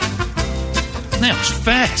 Yeah. That was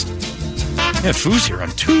fast. Yeah, Foo's here on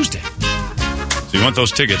Tuesday. So you want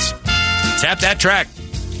those tickets, tap that track.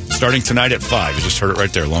 Starting tonight at 5. You just heard it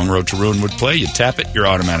right there. Long Road to Ruin would play. You tap it, you're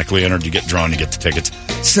automatically entered. You get drawn, you get the tickets.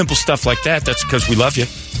 Simple stuff like that. That's because we love you.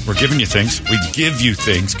 We're giving you things. We give you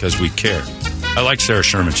things because we care. I like Sarah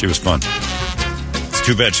Sherman. She was fun. It's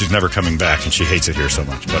too bad she's never coming back and she hates it here so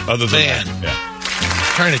much. But other than that,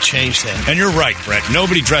 trying to change that. And you're right, Brett.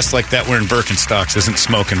 Nobody dressed like that wearing Birkenstocks isn't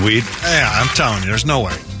smoking weed. Yeah, I'm telling you, there's no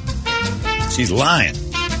way. She's lying.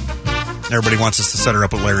 Everybody wants us to set her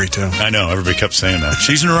up with Larry, too. I know. Everybody kept saying that.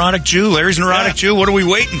 She's an erotic Jew. Larry's an erotic Jew. What are we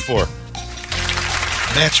waiting for?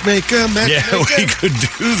 Matchmaker. Yeah, we could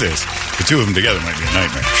do this. The two of them together might be a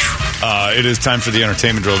nightmare. It is time for the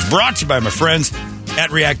entertainment drills. Brought to you by my friends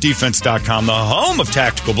at reactdefense.com, the home of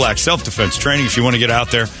tactical black self-defense training. If you want to get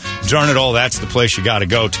out there, darn it all, that's the place you got to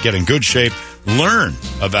go to get in good shape. Learn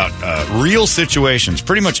about real situations.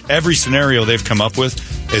 Pretty much every scenario they've come up with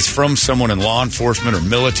is from someone in law enforcement or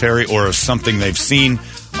military or something they've seen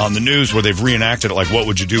on the news where they've reenacted it, like what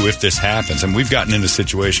would you do if this happens? And we've gotten into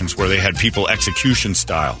situations where they had people execution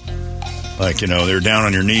style. Like, you know, they're down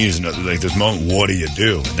on your knees and like this moment, what do you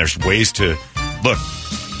do? And there's ways to, look,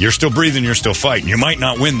 you're still breathing, you're still fighting. You might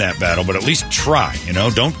not win that battle, but at least try, you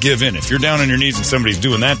know? Don't give in. If you're down on your knees and somebody's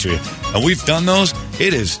doing that to you, and we've done those,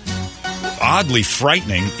 it is oddly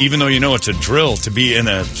frightening, even though you know it's a drill, to be in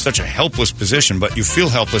such a helpless position, but you feel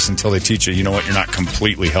helpless until they teach you, you know what, you're not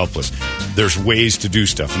completely helpless. There's ways to do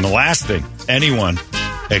stuff. And the last thing anyone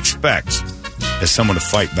expects is someone to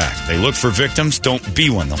fight back. They look for victims, don't be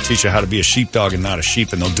one. They'll teach you how to be a sheepdog and not a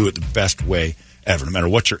sheep, and they'll do it the best way ever. No matter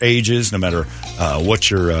what your age is, no matter what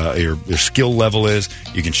your skill level is,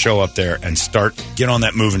 you can show up there and get on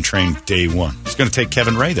that moving train day one. It's going to take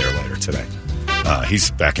Kevin Ray there later today.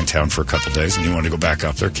 He's back in town for a couple days, and he wanted to go back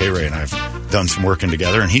up there. K-Ray and I have done some working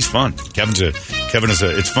together, and he's fun.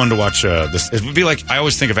 It's fun to watch this. It would be like, I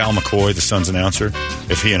always think of Al McCoy, the Suns announcer,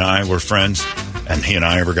 if he and I were friends, and he and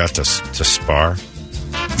I ever got to spar.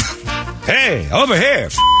 Hey, over here,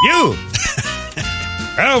 you.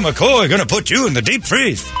 Al McCoy gonna put you in the deep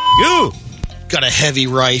freeze. You. Got a heavy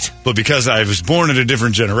right. But because I was born in a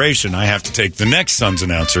different generation, I have to take the next Suns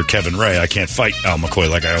announcer, Kevin Ray. I can't fight Al McCoy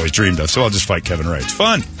like I always dreamed of, so I'll just fight Kevin Ray. It's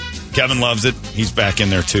fun. Kevin loves it. He's back in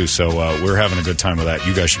there, too, so we're having a good time with that.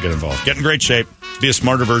 You guys should get involved. Get in great shape. Be a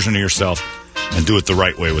smarter version of yourself, and do it the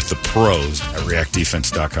right way with the pros at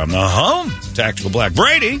reactdefense.com. The home, Tactical Black.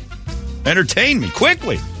 Brady, entertain me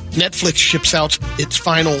quickly. Netflix ships out its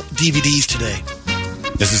final DVDs today.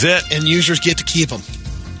 This is it. And users get to keep them.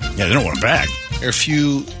 Yeah, they don't want them back. There are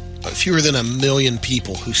fewer than 1 million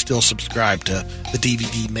people who still subscribe to the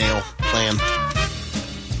DVD mail plan.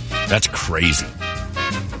 That's crazy.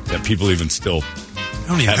 That people even still I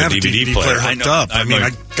don't even have a DVD player hooked up. I mean, I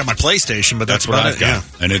got my PlayStation, but that's what about I've got.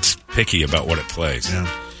 Yeah. And it's picky about what it plays. Yeah.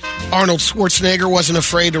 Arnold Schwarzenegger wasn't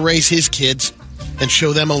afraid to raise his kids and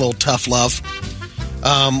show them a little tough love.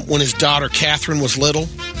 When his daughter Catherine was little,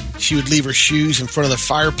 she would leave her shoes in front of the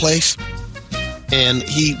fireplace, and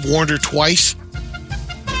he warned her twice,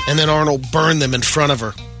 and then Arnold burned them in front of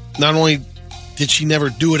her. Not only did she never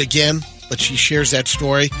do it again, but she shares that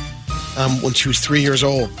story when she was 3 years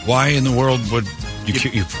old. Why in the world would you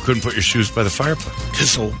couldn't put your shoes by the fireplace?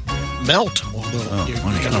 Because they'll melt. Put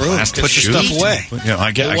your stuff away.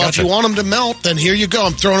 If you want them to melt, then here you go.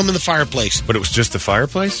 I'm throwing them in the fireplace. But it was just the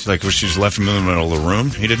fireplace? Like, she just left him in the middle of the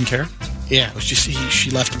room? He didn't care? Yeah, it was just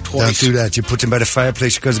she left him twice. Don't do that. You put him by the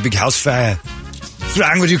fireplace because of a big house fire. What's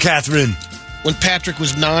wrong with you, Catherine? When Patrick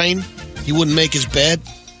was 9, he wouldn't make his bed.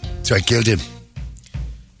 So I killed him.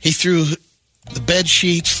 He threw the bed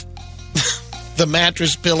sheets, the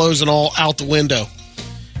mattress, pillows, and all out the window.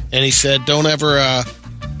 And he said, don't ever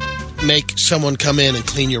make someone come in and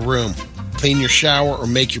clean your room, clean your shower, or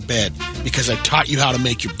make your bed, because I taught you how to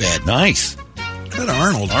make your bed. Nice. Good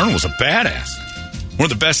Arnold. Arnold was a badass. One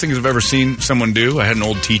of the best things I've ever seen someone do, I had an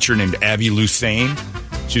old teacher named Abby Lucane.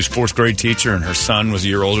 She was a 4th grade teacher, and her son was a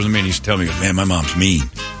year older than me, and he used to tell me, man, my mom's mean.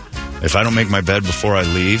 If I don't make my bed before I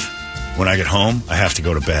leave, when I get home, I have to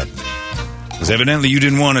go to bed. Because evidently you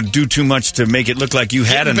didn't want to do too much to make it look like you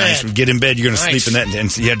had a nice one. Get in bed, you're going to sleep in that.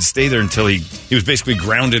 And he had to stay there until he was basically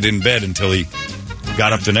grounded in bed until he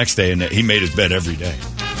got up the next day, and he made his bed every day.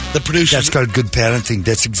 The producer. That's called good parenting.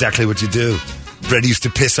 That's exactly what you do. Brett used to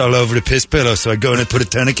piss all over the piss pillow, so I'd go in and put a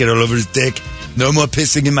tourniquet all over his dick. No more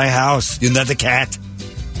pissing in my house. You're not a cat.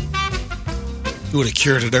 You would have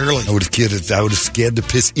cured it early. I would have cured it. I would have scared the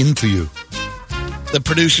piss into you. The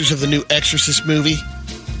producers of the new Exorcist movie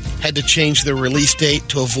had to change their release date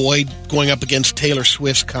to avoid going up against Taylor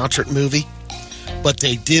Swift's concert movie. But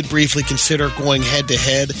they did briefly consider going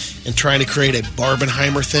head-to-head and trying to create a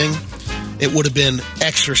Barbenheimer thing. It would have been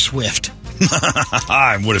Extra Swift.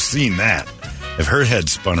 I would have seen that. If her head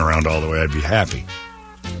spun around all the way, I'd be happy.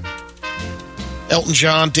 Elton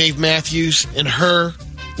John, Dave Matthews, and Her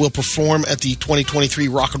will perform at the 2023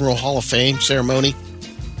 Rock and Roll Hall of Fame ceremony.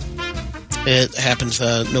 It happens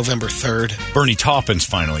November 3rd. Bernie Taupin's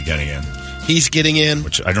finally getting in. He's getting in.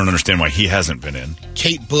 Which I don't understand why he hasn't been in.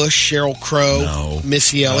 Kate Bush, Sheryl Crow,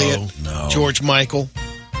 Missy Elliott, George Michael,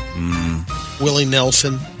 Willie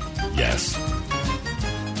Nelson. Yes.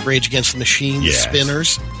 Rage Against the Machine, The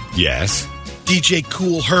Spinners. Yes. DJ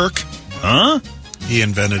Kool Herc. Huh? He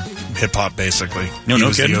invented hip-hop, basically. He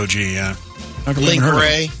was kidding. The OG, yeah. Link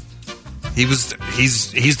Ray. He's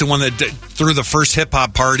the one that threw the first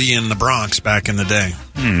hip-hop party in the Bronx back in the day.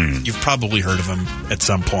 You've probably heard of him at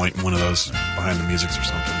some point in one of those behind the musics or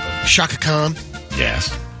something. But. Shaka Khan.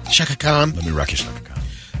 Yes. Shaka Khan. Let me rock you, Shaka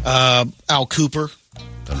Khan. Al Cooper.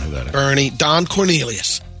 Don't know who that is. Bernie. Don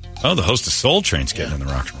Cornelius. Oh, the host of Soul Train's getting in the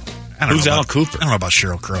rock and roll. Who's Al Cooper? I don't know about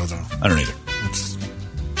Sheryl Crow, though. I don't either.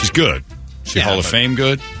 She's good. She's Hall of Fame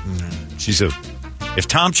good. She's if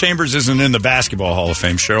Tom Chambers isn't in the Basketball Hall of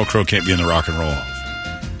Fame, Sheryl Crow can't be in the Rock and Roll Hall of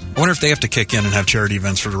Fame. I wonder if they have to kick in and have charity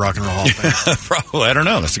events for the Rock and Roll Hall of Fame. Probably. I don't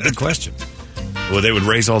know. That's a good question. Well, they would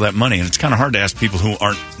raise all that money, and it's kind of hard to ask people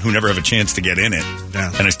who never have a chance to get in it,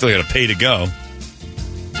 and they still got to pay to go.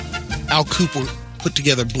 Al Cooper put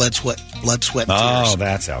together Blood, Sweat, and Tears. Oh,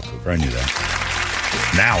 that's Al Cooper. I knew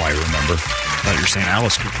that. Now I remember. I thought you were saying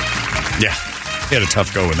Alice Cooper. Yeah. He had a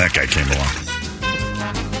tough go when that guy came along.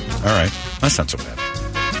 All right. That's not so bad.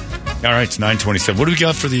 All right, it's 9:27. What do we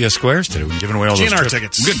got for the squares today? We're giving away all those GNR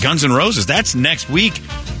tickets. We got Guns N' Roses. That's next week. Is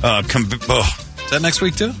that next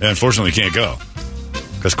week, too? Yeah, unfortunately, can't go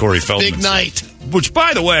because Corey Feldman. Big night. Which,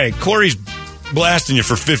 by the way, Corey's blasting you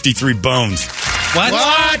for 53 bones. What?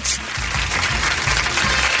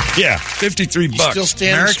 Yeah, $53. Still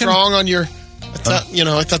standing American? strong on your...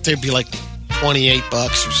 I thought they'd be like $28 or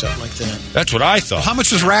something like that. That's what I thought. How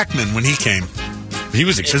much was Rackman when he came? He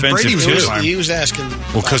was expensive, Brady was too. fine. He was asking...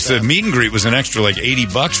 Well, because the meet and greet was an extra like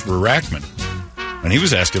 $80 for Rackman. And he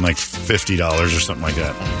was asking like $50 or something like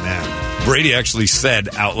that. Man. Brady actually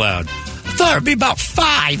said out loud, I thought it'd be about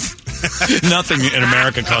 $5. nothing in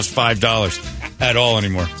America costs $5 at all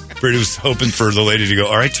anymore. Brady was hoping for the lady to go,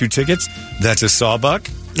 all right, 2 tickets? That's a sawbuck?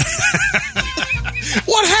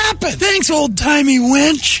 What happened? Thanks, old-timey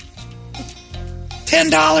wench.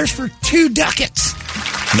 $10 for 2 ducats.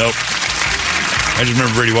 Nope. I just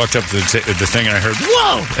remember Brady walked up to the thing and I heard,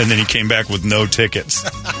 whoa! And then he came back with no tickets.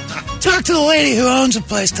 Talk to the lady who owns the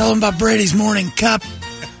place. Tell them about Brady's morning cup.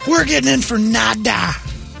 We're getting in for nada.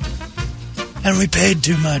 And we paid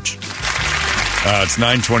too much. It's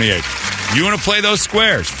 9:28. You want to play those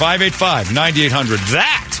squares? 585-9800.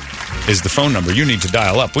 That is the phone number you need to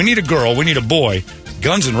dial up. We need a girl. We need a boy.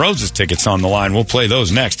 Guns N' Roses tickets on the line. We'll play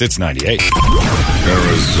those next. It's 98.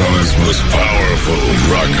 Arizona's most powerful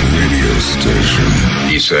rock radio station.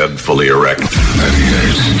 He said, fully erect. 98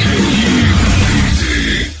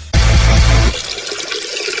 KUPD.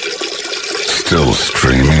 Still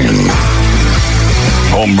streaming.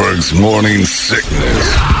 Holmberg's Morning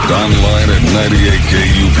Sickness. Online at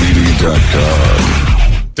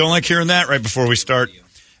 98kupd.com. Don't like hearing that right before we start.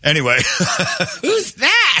 Anyway. Who's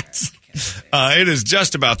that? It is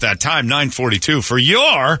just about that time, 9:42, for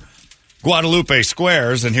your Guadalupe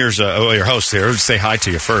Squares. And here's your host here. Say hi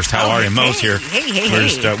to you first. How are you? Mo's here.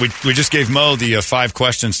 Hey. We just gave Mo the 5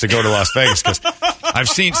 questions to go to Las Vegas because I've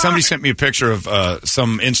seen somebody sent me a picture of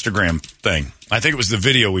some Instagram thing. I think it was the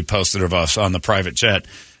video we posted of us on the private chat.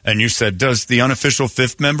 And you said, does the unofficial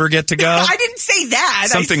 5th member get to go? I didn't say that.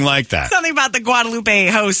 Something like that. Something about the Guadalupe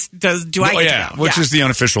host. Do I get to go? Which is the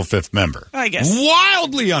unofficial 5th member. I guess.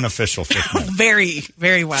 Wildly unofficial 5th member. Very,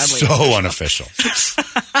 very wildly. So unofficial.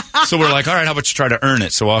 So we're like, all right, how about you try to earn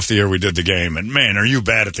it? So off the air we did the game. And man, are you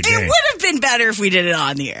bad at the game. It would have been better if we did it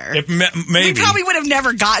on the air. Maybe. We probably would have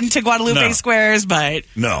never gotten to Guadalupe Squares, but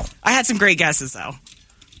no. I had some great guesses, though.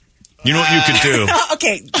 You know what you could do?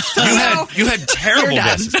 Okay. You had terrible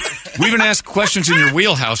guesses. We even asked questions in your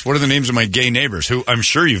wheelhouse. What are the names of my gay neighbors who I'm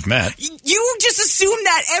sure you've met? You just assume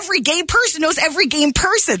that every gay person knows every gay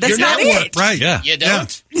person. That's not it. Right, yeah. You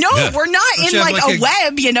don't? No, we're not in like a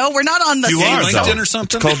web, We're not on the You same are, LinkedIn or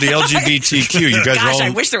something? It's called the LGBTQ. You guys are all... I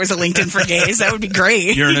wish there was a LinkedIn for gays. That would be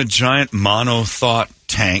great. You're in a giant mono-thought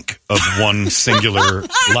tank of one singular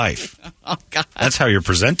life. Oh, God. That's how you're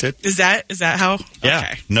presented. Is that how? Yeah.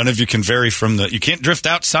 Okay. None of you can vary from you can't drift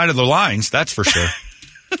outside of the lines, that's for sure.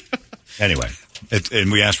 Anyway,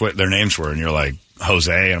 and we asked what their names were, and you're like,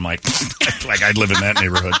 Jose, and I'm like, like I'd live in that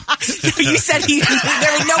neighborhood. You said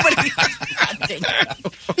there was nobody.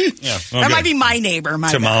 Yeah, okay. That might be my neighbor.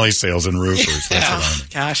 Tamale sales and roofers.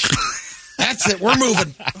 Gosh. That's it. We're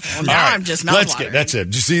moving. Well, now I'm just not That's it.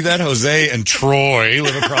 Did you see that? Jose and Troy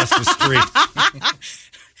live across the street.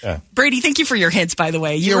 Yeah. Brady, thank you for your hints, by the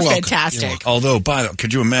way. You're welcome. fantastic. Although,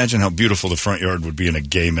 could you imagine how beautiful the front yard would be in a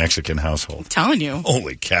gay Mexican household? I'm telling you.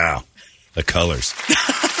 Holy cow. The colors.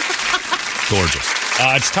 Gorgeous.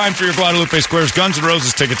 It's time for your Guadalupe Squares Guns N'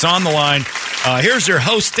 Roses tickets on the line. Here's your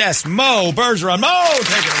hostess, Mo Bergeron. Mo,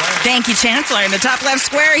 take it away. Thank you, Chancellor. In the top left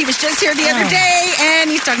square, he was just here the other day, and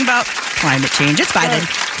he's talking about climate change. It's Biden.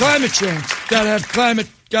 Climate change. Gotta have climate.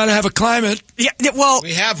 Gotta have a climate. Yeah, well,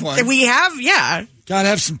 We have one. We have, yeah. Gotta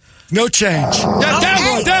have some. No change.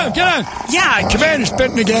 Down, get on. Yeah. Commander's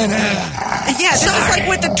bitten again. Yeah, this is like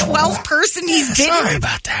with the 12th person he's bitten. Sorry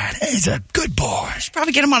about that. He's a good boy. Should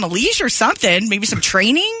probably get him on a leash or something. Maybe some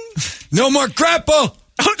training. No more grapple.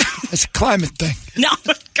 It's a climate thing. No.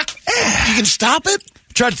 You can stop it?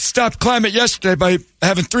 I tried to stop climate yesterday by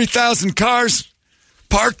having 3,000 cars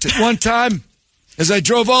parked at one time. As I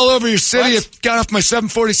drove all over your city, I got off my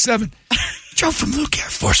 747. Drove from Luke Air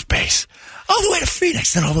Force Base all the way to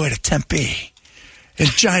Phoenix, then all the way to Tempe in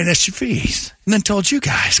giant SUVs. And then told you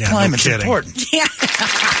guys climate's important. Yeah.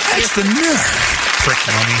 That's the nerve. Prick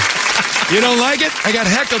money. You don't like it? I got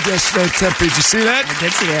heckled yesterday at Tempe. Did you see that? I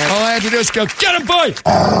did see that. All I had to do is go, get him, boy!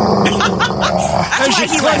 That's why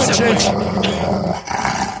he left so change.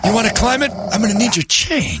 You want a climate? I'm going to need your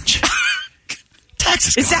change.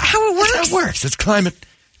 Taxes. Is that how it works? That's how it works. It's climate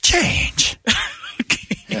change.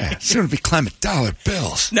 Okay. Yeah, soon it'll be climate dollar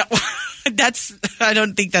bills. No. I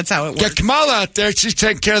don't think that's how it works. Get Kamala out there. She's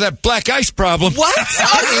taking care of that black ice problem. What?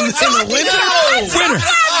 in the winter? Winter.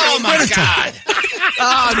 Oh, my God.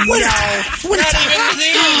 Oh,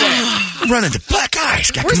 no. Run into black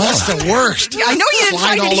ice. Got Kamala. That's the worst. I know you didn't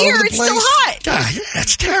find it here. It's still hot. God, yeah,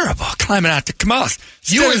 it's terrible. Climbing out to Kamala's.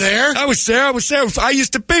 You were there? I was there. I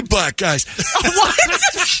used to be black guys. What?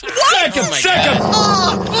 Second.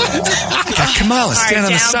 I got Kamala standing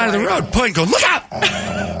on the side of the road, pointing, going, look out!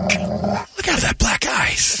 Look out at that black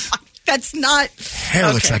ice. That's not...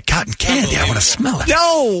 Hair looks like cotton candy. I want to smell it.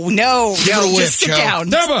 No. Just sit down.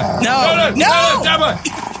 Never. No.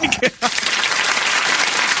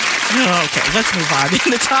 Okay, let's move on.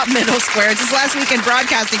 In the top middle square, it's his last weekend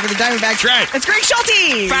broadcasting for the Diamondbacks. Right. It's Greg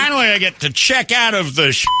Schulte. Finally, I get to check out of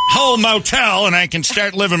the whole motel, and I can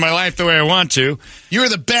start living my life the way I want to. You're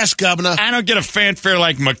the best, Governor. I don't get a fanfare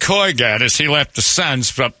like McCoy got as he left the Suns,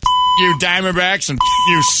 but you Diamondbacks, and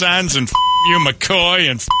you Suns, and you McCoy,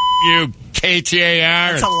 and you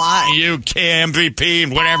KTAR, That's a lot. and you KMVP,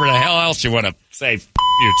 and whatever the hell else you want to say.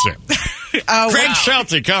 You too. Craig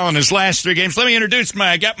Schulte calling his last 3 games. Let me introduce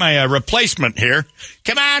I got my replacement here.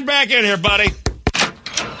 Come on back in here, buddy.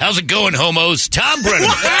 How's it going, homos? Tom Brennan.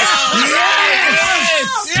 Yes!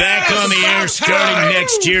 Back on the air starting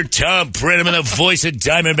next year. Tom Brennan, the voice of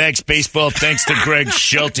Diamondbacks baseball, thanks to Greg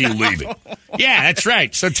Schulte leaving. Yeah, that's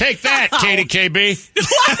right. So take that, KDKB.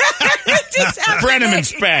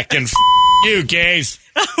 Brenneman's back, and you gays.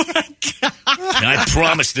 Oh, my God. I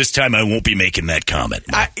promise this time I won't be making that comment.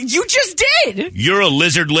 You just did. You're a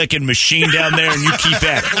lizard-licking machine down there, and you keep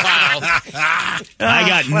at it. Wow.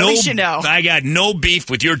 I got no beef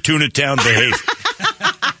with your Tuna Town behavior.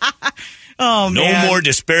 Oh, man. No more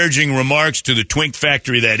disparaging remarks to the twink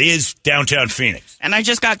factory that is downtown Phoenix. And I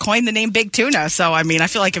just got coined the name Big Tuna, so, I mean, I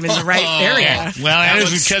feel like I'm in the right area. Yeah. Well, that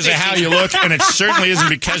isn't because of how you look, and it certainly isn't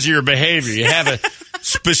because of your behavior. You have a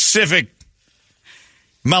specific...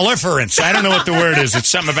 maleference. I don't know what the word is. It's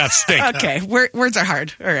something about stink. Okay, words are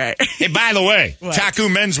hard. All right. Hey, by the way, What? Taku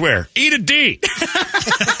Menswear. Eat a D.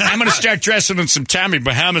 I'm going to start dressing in some Tommy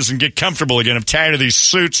Bahamas and get comfortable again. I'm tired of these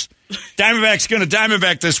suits. Diamondbacks going to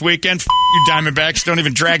Diamondback this weekend. You Diamondbacks. Don't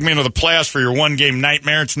even drag me into the playoffs for your one-game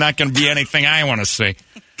nightmare. It's not going to be anything I want to see.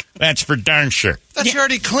 That's for darn sure. That's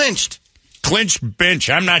already clinched. Clinch bench.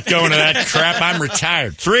 I'm not going to that crap. I'm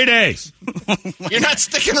retired. 3 days. You're not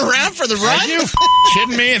sticking around for the run? Are you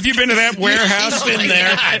kidding me? Have you been to that warehouse? Been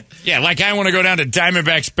there. Yeah, like I want to go down to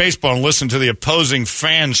Diamondbacks baseball and listen to the opposing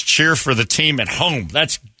fans cheer for the team at home.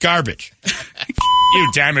 That's garbage. You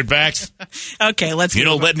Diamondbacks. Okay, let's. You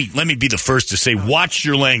know, let me be the first to say, watch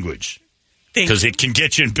your language, because it can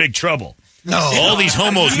get you in big trouble. No. All these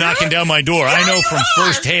homos knocking down my door. I know from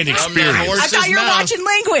firsthand experience. I thought you were watching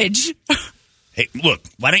language. Hey, look,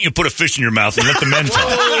 why don't you put a fish in your mouth and let the men talk?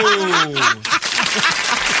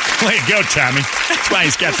 Way to go, Tommy. That's why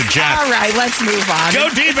he's got the job. All right, let's move on. Go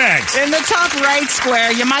D-Bags. In the top right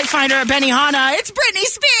square, you might find her at Benihana. It's Britney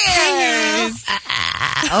Spears.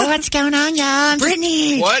 Oh, what's going on, y'all?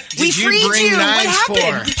 Brittany. What did we you freed bring you. What knives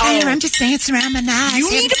happened? for? I'm just dancing around my knives.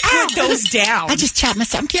 You need to put those down. I just chopped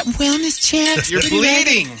myself. I'm getting wellness checks. You're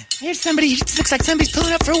bleeding. Here's somebody. It looks like somebody's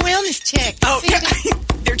pulling up for a wellness check. Oh, yeah.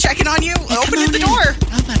 They're checking on you. Opening the door.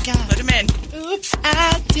 Oh, my God. Let him in. Oops,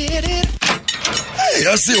 I did it. Hey,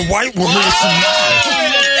 I see a white woman with some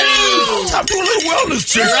knives. Time to do a little wellness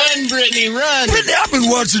check. Run, Brittany, run. Brittany, I've been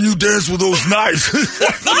watching you dance with those knives.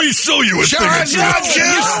 Let me show you a thing.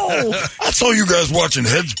 I saw you guys watching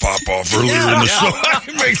heads pop off earlier in the show. I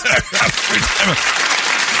make that happen.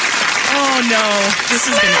 Oh, no. This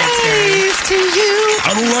is going to get scary. To you.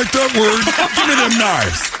 I don't like that word. Give me them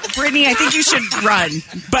knives. Brittany, I think you should run.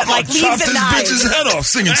 But, like, leave chop the this knives. bitch's head off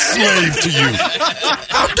singing slave to you.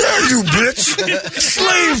 How dare you, bitch?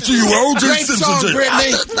 Slave to you, O.J. Great Simpson. song,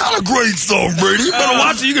 Brittany. That's not a great song, Brady. You better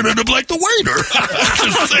watch it. You're going to end up like the waiter.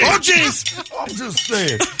 Oh, jeez. I'm just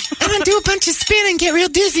saying. I'm going to do a bunch of spinning, get real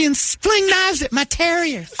dizzy, and fling knives at my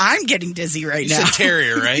terrier. I'm getting dizzy right You now. said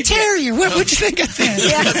terrier, right? Terrier. What'd you think I said?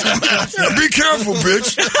 Now, be careful,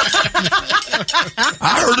 bitch.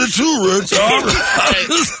 I heard it too, Rich. I'm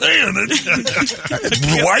just saying it.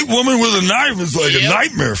 A white woman with a knife is like a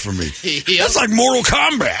nightmare for me. That's like Mortal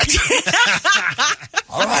Kombat.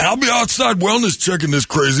 All right, I'll be outside wellness checking this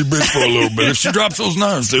crazy bitch for a little bit. If she drops those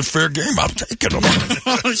knives, they're fair game. I'm taking them.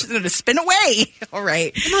 She's going to spin away. All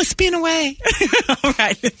right. Come on, spin away. All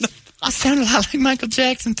right. I sound a lot like Michael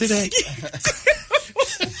Jackson today.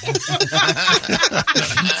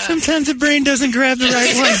 Sometimes the brain doesn't grab the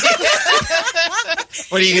right one.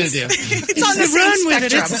 What are you going to do? It's on the run same with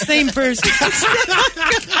it. spectrum. It's the same person.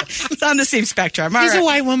 on the same spectrum. She's a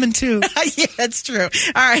white woman, too. Yeah, that's true.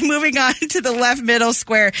 All right, moving on to the left middle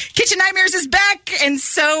square. Kitchen Nightmares is back, and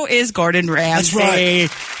so is Gordon Ramsay. That's right.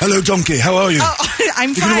 Hello, Donkey. How are you? Oh, I'm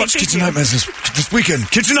You're fine. going to watch Kitchen Nightmares this weekend.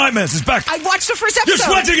 Kitchen Nightmares is back. I watched the first episode.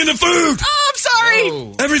 You're sweating in the food. Oh, I'm sorry.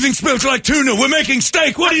 Oh. Everything smells like tuna. We're making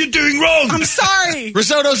steak. What are you doing wrong? I'm sorry.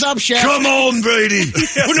 Risotto's up, chef. Come on, Brady.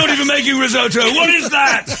 We're not even making risotto. What is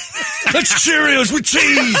that? That's Cheerios with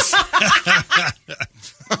cheese.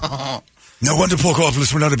 No wonder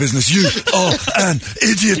Porkopolis went out of business. You are an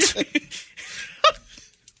idiot.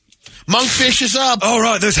 Monkfish is up. All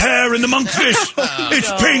right, there's hair in the monkfish.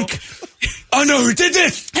 It's pink. I know who did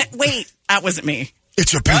this. Wait, that wasn't me.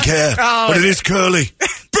 It's your pink hair, but it is curly.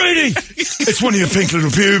 Brady, it's one of your pink little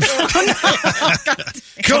pubes.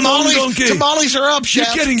 Come on, Donkey. Tamales are up, chef.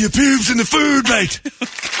 You're getting your pubes in the food, mate.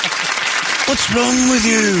 What's wrong with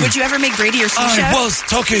you? Would you ever make Brady your sous chef? I was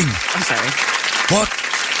talking. I'm sorry. What?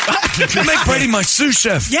 You make Brady my sous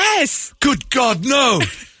chef? Yes. Good God, no.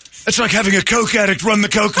 It's like having a Coke addict run the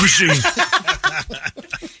Coke machine.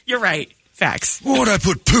 You're right. Facts. What would I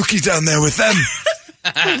put Pookie down there with them?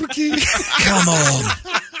 Pookie. Come on.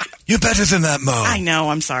 You're better than that, Mo. I know.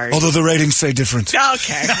 I'm sorry. Although the ratings say different.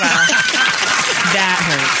 Okay. Well, that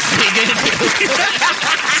hurts.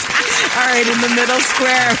 All right, in the middle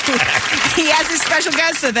square, he has his special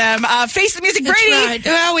guest to them. Face the Music, Brady. That's right.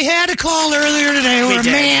 Well, we had a call earlier today where a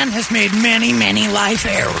man has made many, many life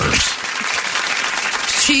errors.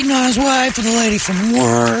 Cheating on his wife with a lady from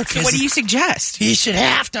work. So what do you suggest? You should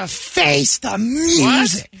have to face the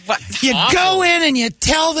music. What? You go in and you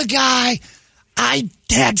tell the guy, I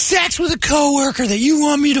had sex with a coworker that you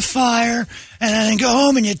want me to fire, and then go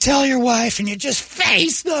home and you tell your wife and you just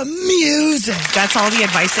face the music. That's all the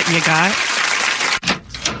advice that you got?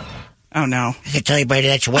 Oh, no. I can tell you, Brady,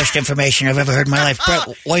 that's the worst information I've ever heard in my life. Brett,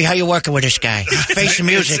 how you working with this guy? Face the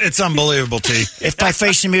music. It's unbelievable, T. If by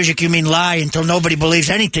face the music you mean lie until nobody believes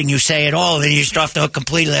anything you say at all, then you're just off the hook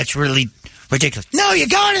completely. That's really ridiculous. No, you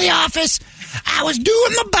go into the office. I was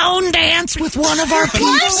doing the bone dance with one of our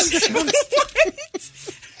people.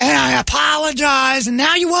 And I apologize, and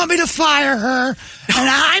now you want me to fire her, and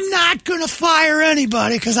I'm not going to fire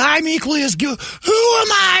anybody because I'm equally as good. Who am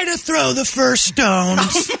I to throw the first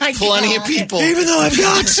stones? Oh, Plenty of people. Even though I've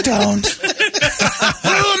got stones. Who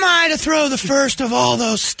am I to throw the first of all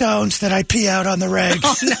those stones that I pee out on the regs?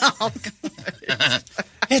 Oh, no.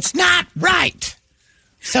 It's not right.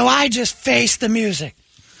 So I just face the music.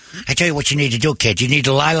 I tell you what you need to do, kid. You need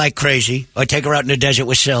to lie like crazy or take her out in the desert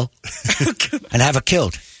with Syl and have her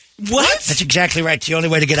killed. What? That's exactly right. It's the only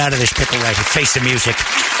way to get out of this pickle right. Face the music.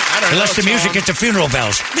 Unless the music gets the funeral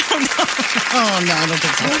bells. Oh, no, I don't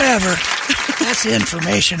think so. Whatever. That's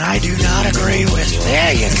information I do not agree with.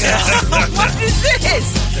 There you go. What is this?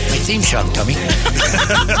 My theme song, Tommy.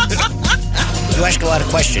 You ask a lot of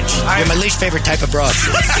questions. You're my least favorite type of broad.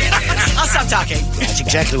 I'll stop talking. That's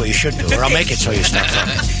exactly what you should do, or I'll make it so you stop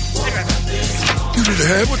talking. You did a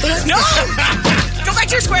head with that? No! Go back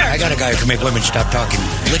to your square. I got a guy who can make women stop talking.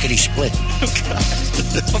 Lickety split.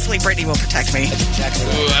 Hopefully Britney will protect me. That's exactly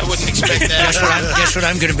right. Ooh, I wouldn't expect that. Guess what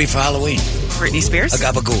I'm going to be for Halloween? Britney Spears? A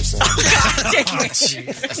gabagool.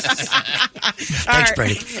 Thanks,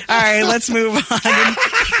 Brady. All right, let's move on.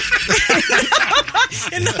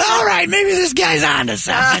 All right, maybe this guy's on to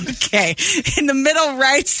something. Okay. In the middle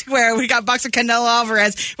right square, we got boxer Canelo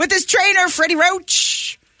Alvarez with his trainer, Freddie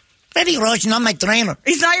Roach. Freddie Roach, not my trainer.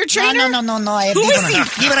 He's not your trainer? No. I have Who is he?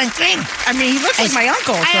 different trainer. I mean, he looks like my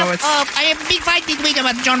uncle. I have a big fight this weekend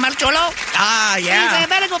with John Marcholo. Ah, yeah. He's a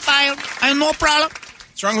very good fight. I have no problem.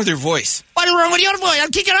 What's wrong with your voice? What is wrong with your voice? I'll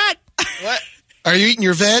kick your ass. What? Are you eating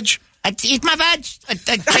your veg? I eat my veg.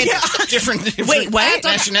 Different Wait, what?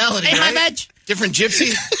 nationality, Eat right? my veg. Different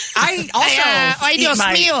gypsy? I also Ay, eat Dios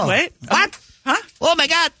my... mío. What? What? Huh? Oh, my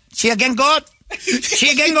God. She again good?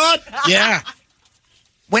 She again good? Yeah.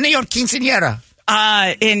 When are your quinceañera?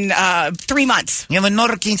 In 3 months. You have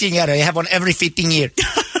another quinceañera. You have one every 15 years.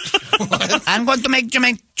 I'm going to make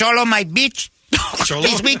Cholo my bitch. Cholo?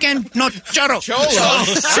 This weekend? No, choro. Cholo.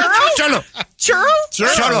 Cholo.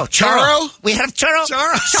 Churro? Choro. We have choro.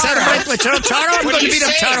 Celebrate with choro. I'm going to beat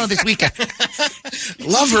up choro this weekend.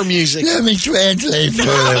 Love her music. Let me translate for you.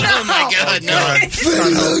 Oh, my God, no.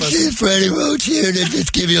 Freddie Roach here to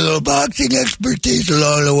just give you a little boxing expertise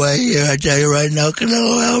along the way here. I tell you right now,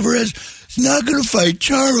 Canelo Alvarez is not going to fight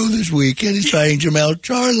Charo this weekend. He's fighting Jamel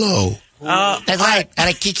Charlo. That's right. And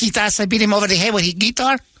I kick his ass. I beat him over the head with his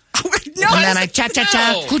guitar. No, And then I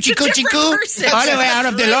cha-cha-cha, coochie-coochie-coo, all the way out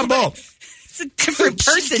of the lumbo. It's a different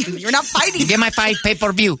person. You're not fighting. You get my fight,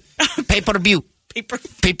 pay-per-view. Pay-per-view.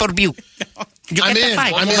 Pay-per-view. You I'm get in. the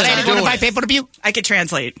fight. I'm You in. ready I'm to go to doing buy it. pay-per-view? I could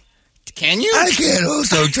translate. Can you? I can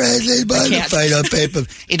also translate by the fight on paper.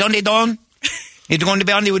 ¿Y dónde don? ¿Y dónde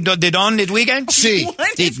van de don this weekend? Sí.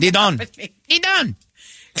 ¿De don? ¿Y don?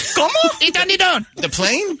 ¿Cómo? ¿Y dónde don? The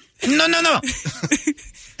plane? No.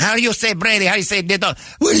 How do you say, Brady? How do you say de don?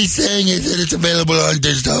 What he's saying is that it's available on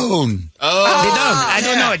the zone. Oh. De don. I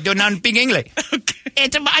don't know it. Do not speak English.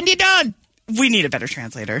 It's on the don. We need a better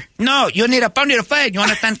translator. No, you need a pound of fed. You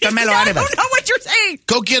understand, Carmelo? I don't know what you're saying.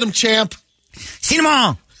 Go get him, champ.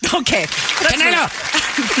 Cinnamon. Okay. Canelo.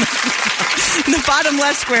 The bottom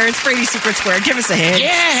left square, it's Brady's secret square. Give us a hint. Yeah,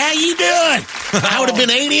 how you doing? I would have been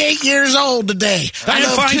 88 years old today. I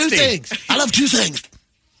love two things.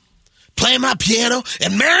 Playing my piano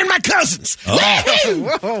and marrying my cousins.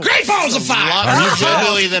 Oh. Great balls of fire. Are you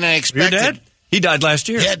earlier than I expected? Your dad? He died last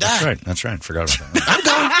year. Yeah, died. That's right. Forgot about that. I'm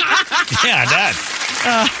going. Yeah, Dad.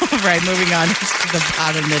 All right, moving on to the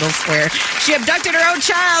bottom middle square. She abducted her own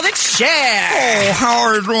child. It's Cher. Oh, how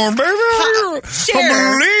are you doing, baby? Cher. I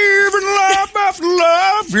believe in life after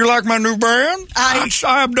love. You like my new band? I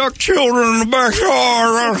abduct children in the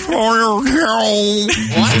backyard.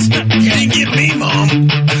 What? You didn't get me, Mom.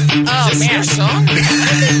 Oh, Is this man. your song?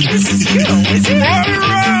 This is you, is it? Riding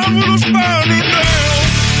around with a spiny tail.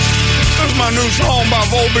 This is my new song by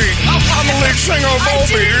Volbeat. I'm the lead singer of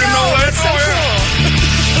Volbeat. You didn't know that? So cool.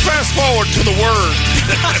 Fast forward to the word.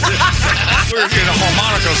 We're getting a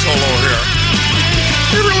harmonica solo here.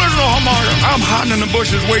 You can listen to harmonica. I'm hiding in the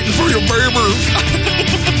bushes waiting for your babies.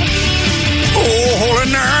 Oh, hold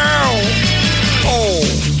it now. Oh,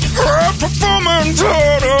 her performance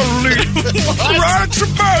totally rocks the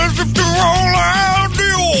best of the roll out the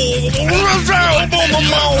old. Let's album of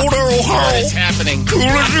my old What is happening? cool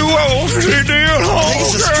as you all she did. Oh,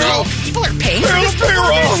 It's a stroke. People are paying for Well, this.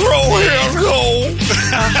 payroll throw his gold.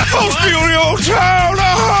 I'll steal your child.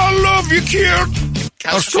 I love you, kid.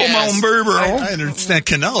 I stole my own baby. I understand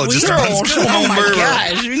Canelo. Just I runs stole my Oh own my baby.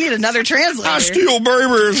 gosh, we need another translator. I steal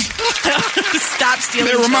babies. Stop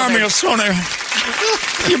stealing. They remind me children. of Sonny.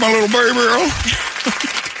 He's my little baby.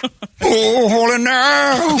 Oh, hold it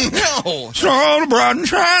now. No. So all bright and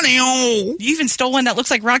shiny. Oh. You even stole one that looks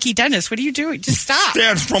like Rocky Dennis. What are you doing? Just stop.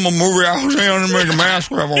 That's from a movie I was in to make a mask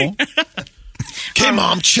level. Okay,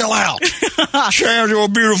 Mom, chill out. Chaz, you're a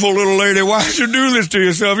beautiful little lady. Why'd you do this to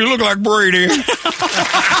yourself? You look like Brady. No.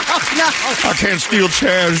 I can't steal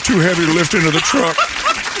Chaz. Too heavy to lift into the truck.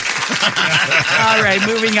 All right,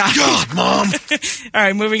 moving on. God, Mom. All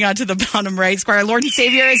right, moving on to the bottom right square. Lord and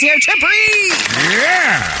Savior is here. Trippery.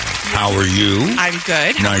 Yeah. How are you? I'm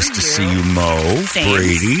good. How Nice are to you? see you, Mo, Thanks.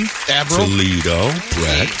 Brady, Avril. Toledo,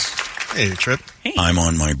 Brett. Hey, Trip. Hey. I'm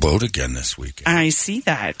on my boat again this weekend. I see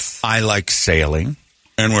that. I like sailing,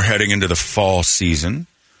 and we're heading into the fall season.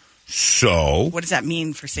 So, What does that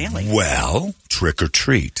mean for sailing? well, trick or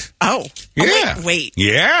treat. Oh. Yeah. Wait.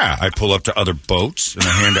 Yeah. I pull up to other boats and I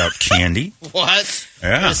hand out candy. What?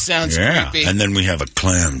 Yeah. This sounds creepy. And then we have a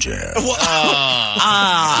clam jam.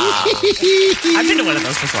 I've been to one of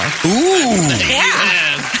those before. Ooh.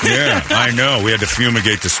 Yeah. Yeah, I know. We had to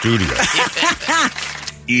fumigate the studio.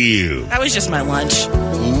 Ew. That was just my lunch.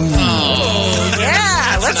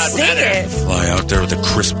 Yeah, let's sing it. Fly out there with the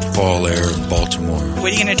crisp fall air of Baltimore. What are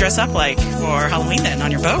you going to dress up like for Halloween then on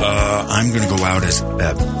your boat? I'm going to go out as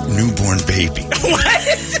a newborn baby. What?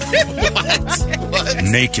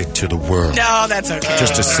 Naked to the world. No, that's okay.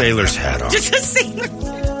 Just a sailor's hat on. Just a sailor.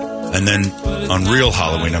 And then on real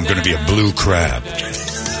Halloween, I'm going to be a blue crab.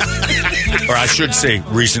 Or I should say,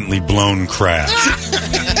 recently blown crab.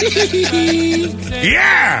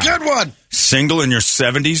 Yeah! Good one. Single in your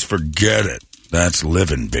 70s? Forget it. That's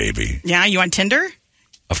living, baby. Yeah, you on Tinder?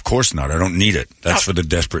 Of course not. I don't need it. That's for the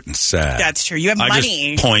desperate and sad. That's true. You have I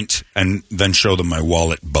money. just point and then show them my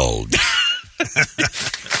wallet bulge.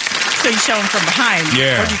 So you show them from behind.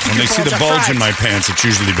 Yeah. Or do you keep When your they see the up bulge front? in my pants, it's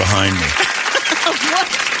usually behind me.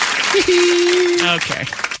 Okay.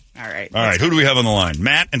 All right. All right. Who do we have on the line?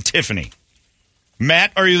 Matt and Tiffany.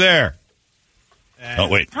 Matt, are you there? Oh,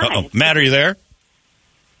 wait. Uh-oh. Matt, are you there?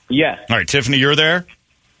 Yes. All right. Tiffany, you're there?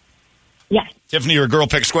 Yes. Tiffany, you're a girl.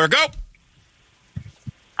 Pick square. Go.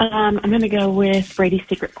 I'm going to go with Brady's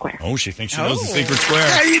Secret Square. Oh, she thinks she knows the secret square.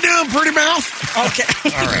 How you doing, pretty mouth? Okay.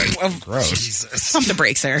 All right. Gross. Jesus. Pump the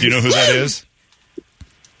brakes there. Do you know who that is?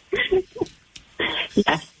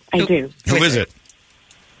 Yes, I do. Who is it?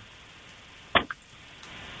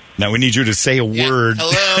 Now we need you to say a word.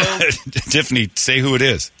 Hello? Tiffany, say who it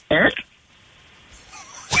is. Eric?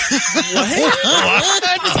 What?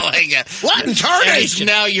 Oh my God. What in tarnation?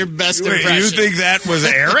 Now your best Wait, impression. you think that was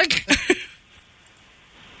Eric?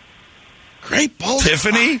 Great balls.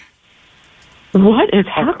 Tiffany? What is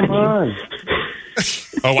happening?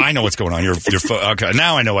 Oh, I know what's going on. Okay,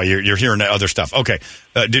 now I know why you're hearing that other stuff. Okay,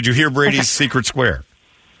 did you hear Brady's secret square?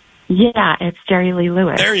 Yeah, it's Jerry Lee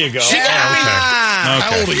Lewis. There you go. Okay.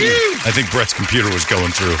 How old are you? I think Brett's computer was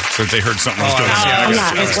going through, so they heard something was going on.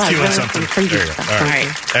 There you go. All right.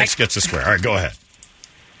 X gets a square. All right, go ahead.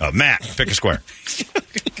 Matt, pick a square.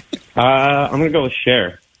 I'm going to go with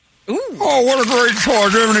Cher. Ooh. Oh, what a great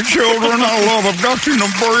choice, having the children. I love abducting them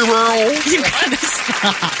very well. You gotta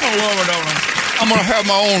stop. I love it, don't I? I'm going to have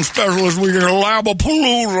my own special this weekend,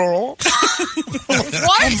 Labapalooza.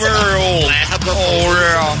 What? I'm very old. Oh,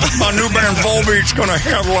 yeah. My new band, Volbeat's going to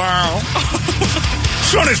headline.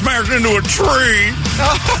 Sonny smashed into a tree.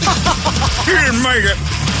 He didn't make it.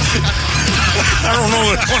 I don't know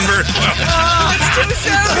this one very well. Oh, it's too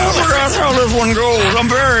soon. I forgot how this one goes. I'm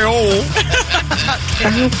very old.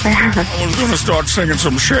 I was going to start singing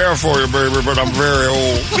some Cher for you, baby, but I'm very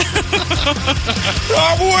old.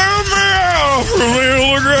 Stop wearing me out from the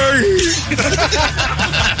other gate.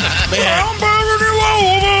 I'm begging you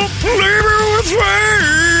over. Leave me with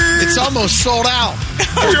me. It's almost sold out.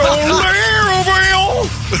 You're little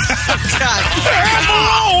Bill. I'm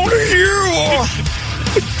alone to you.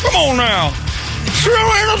 Come on now. Still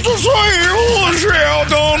ain't the same.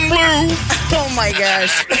 Sheldon Blue. Oh my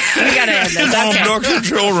gosh. We gotta end this. I'm abducting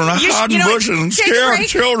children. I hide in bushes and scare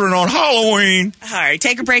children on Halloween. All right,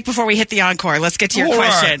 take a break before we hit the encore. Let's get to your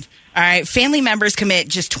question. All right, family members commit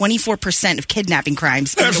just 24% of kidnapping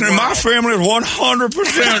crimes. That's in my family is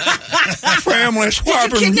 100% family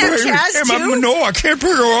swiping. Did you kidnap Chaz too? No, I can't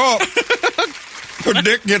pick her up. Her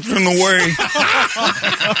dick gets in the way.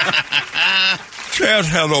 Chaz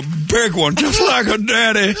has a big one, just like her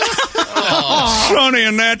daddy. Sonny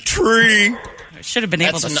in that tree. I should have been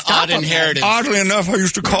able to stop odd him. inheritance. Oddly enough, I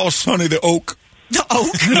used to call Sonny the Oak. The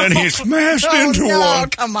Oak? And then he smashed into one.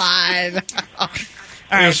 Come on. All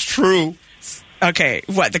right. It's true. Okay,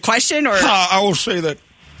 what, the question or? I will say that.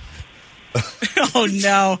 Oh,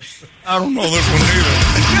 no. I don't know this one either.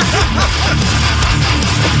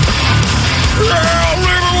 Yeah,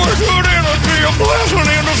 living with good energy, a blessing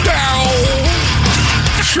in the sky.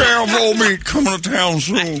 Share Volbeat coming to town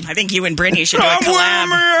soon. I think you and Brittany should do a I'm collab.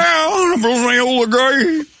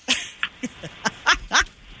 wearing me out.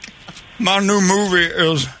 My new movie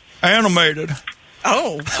is animated.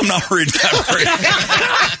 Oh. I'm not reading that right.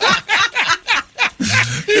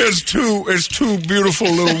 It's two beautiful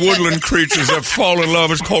little woodland creatures that fall in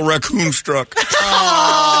love. It's called Raccoon Struck.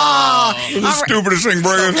 Oh. It's the stupidest thing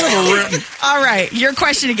Brady's ever written. All right, your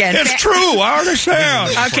question again. It's true. I already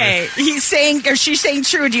said. Okay, she's saying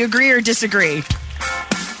true. Do you agree or disagree?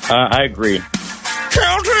 I agree.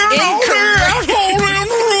 Counting all the asshole in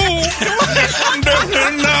the room.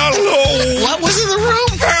 Definitely not low. What was in the room?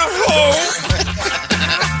 Asshole.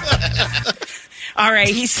 All right,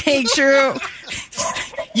 he's saying true.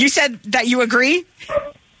 You said that you agree?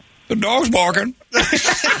 The dog's barking.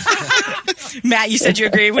 Matt, you said you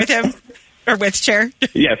agree with him? Or with Cher?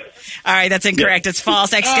 Yes. All right, that's incorrect. It's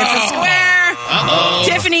false. X gets a square. Uh-oh.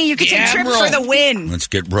 Tiffany, you can take trip for the win. Let's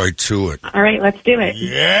get right to it. All right, let's do it.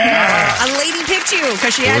 Yeah. A lady picked you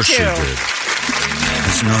because she had to. She did.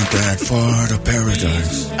 It's not that far to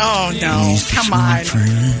paradise. Oh, no. Come on.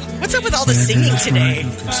 What's up with all the singing today?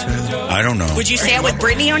 I don't know. Would you sail with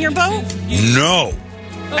Brittany on your boat? No.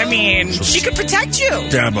 I mean, she could protect you.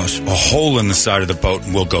 Dab us a hole in the side of the boat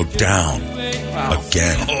and we'll go down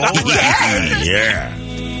again. Again?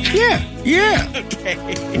 Yeah. Okay.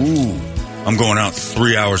 Ooh. I'm going out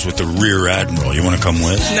 3 hours with the Rear Admiral. You want to come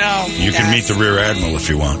with? No. You can meet the Rear Admiral if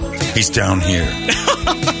you want. He's down here.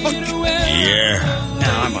 Yeah. No,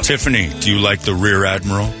 I'm okay. Tiffany, do you like the Rear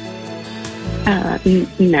Admiral?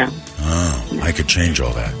 No. Oh, I could change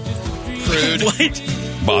all that. Crude. What?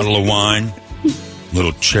 Bottle of wine,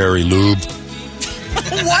 little cherry lube.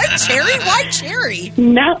 What? Cherry? Why cherry?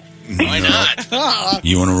 No. Why not?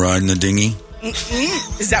 You want to ride in the dinghy?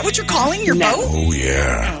 Is that what you're calling your boat? Oh,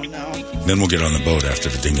 yeah. Oh, no. Then we'll get on the boat after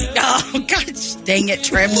the dinghy. Oh, gosh. Dang it,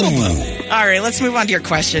 Trip. All right, let's move on to your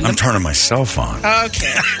question. I'm turning myself on.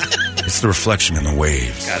 Okay. It's the reflection in the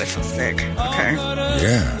waves. God, I feel sick. Okay.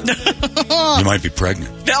 Yeah. You might be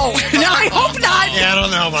pregnant. No, I hope not. Yeah, I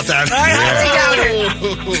don't know about that. I highly doubt it.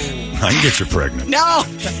 I can get you pregnant. No,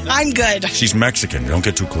 I'm good. She's Mexican. Don't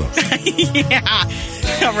get too close.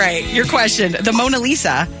 Yeah. All right, your question. The Mona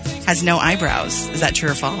Lisa has no eyebrows. Is that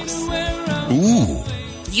true or false? Ooh.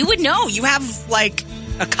 You would know. You have, like,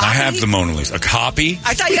 a copy? I have the Mona Lisa. A copy?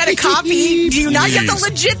 I thought you had a copy. Do you not get the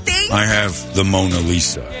legit thing? I have the Mona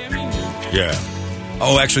Lisa. Yeah.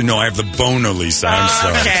 Oh, actually, no, I have the Bona Lisa. I'm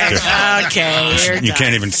sorry. Okay. You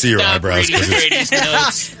can't even see her eyebrows because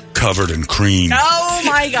it's covered in cream. Oh,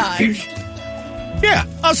 my gosh. Yeah,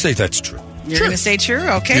 I'll say that's true. You're going to say true?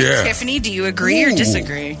 Okay. Yeah. Tiffany, do you agree or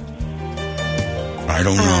disagree? I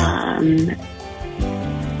don't know.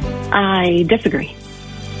 I disagree.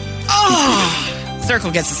 Oh!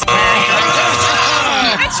 Circle gets a square.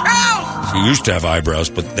 It's true! She used to have eyebrows,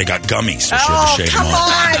 but they got gummy, so she had to shave them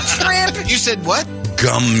off. Come on, Trimp! You said what?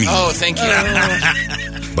 Gummy. Oh, thank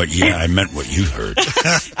you. But yeah, I meant what you heard.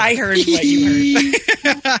 I heard what you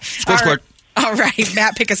heard. Square. All right,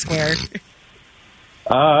 Matt, pick a square.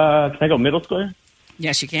 Can I go middle square?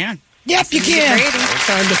 Yes, you can. Yep, you can.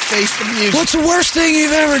 Time to face the music. What's the worst thing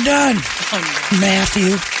you've ever done,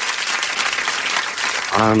 Matthew?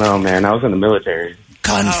 I don't know, man. I was in the military.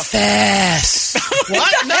 Confess.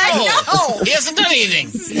 What? No. He hasn't done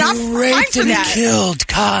anything. Not You raped and killed.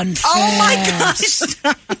 Confess. Oh, my gosh.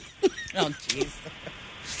 Oh, jeez.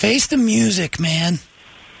 Face the music, man.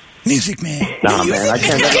 Music man. Nah, man. I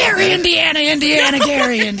can't. Gary, Indiana.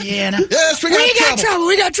 Gary, Indiana. Yes, we got trouble.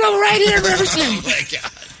 We got trouble right here in River City. Oh, my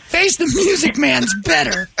God. Face the music man's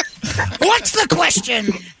better. What's the question?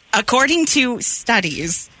 According to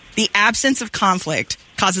studies, the absence of conflict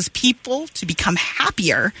causes people to become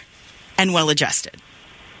happier and well-adjusted.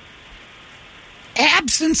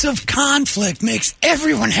 Absence of conflict makes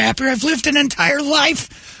everyone happier. I've lived an entire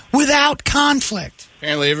life without conflict.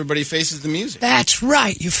 Apparently everybody faces the music. That's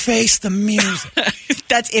right. You face the music.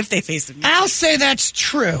 That's if they face the music. I'll say that's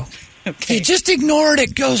true. Okay. If you just ignore it,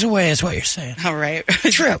 it goes away, is what you're saying. All right.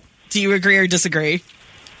 True. Do you agree or disagree?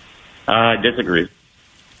 Disagree.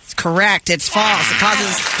 It's correct. It's false. It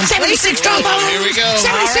causes 76 trombones. Here we go.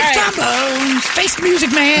 76 trombones. Face the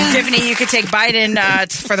music man. Tiffany, you could take Biden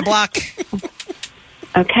for the block.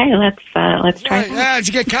 Okay, let's try. Did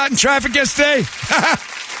you get caught in traffic yesterday?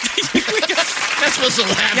 That's supposed to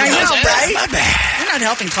laugh. Yeah, I know, right? My bad. You're not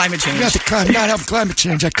helping climate change. Not helping climate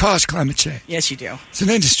change. I cause climate change. Yes, you do. It's an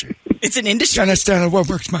industry. It's an industry. Trying to understand what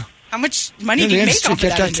works more. How much money do you make off of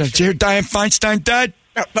that industry? Did you hear Dianne Feinstein died?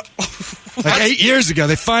 Like 8 years ago.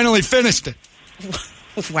 They finally finished it.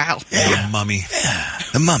 Wow. Yeah. The mummy.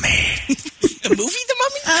 The Mummy. The movie The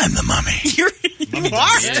Mummy? I'm the Mummy. You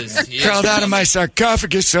are? He is. Crawled out of my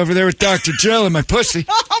sarcophagus over there with Dr. Jill and my pussy.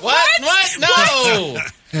 What? No.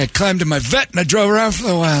 I climbed in my vet and I drove around for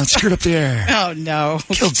a while and screwed up the air. Oh, no.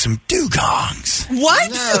 Killed some dugongs. What?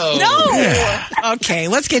 No. Yeah. Okay,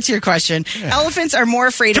 let's get to your question. Yeah. Elephants are more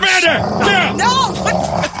afraid of... Commander! No!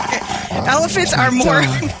 Elephants are more...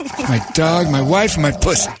 My dog, my wife, and my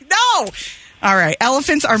pussy. No! All right.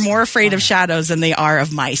 Elephants are more afraid of shadows than they are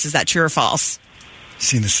of mice. Is that true or false?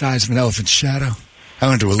 Seen the size of an elephant's shadow? I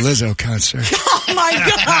went to a Lizzo concert. Oh, my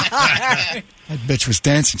God. That bitch was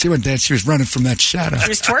dancing. She wasn't dancing. She was running from that shadow. She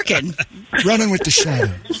was twerking. Running with the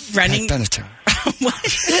shadow. Running. Benatar.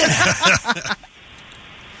 What?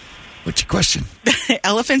 What's your question?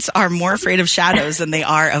 Elephants are more afraid of shadows than they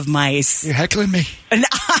are of mice. You're heckling me? And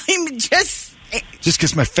I'm just... Just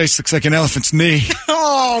because my face looks like an elephant's knee.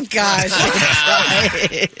 Oh, gosh.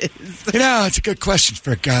 You know, it's a good question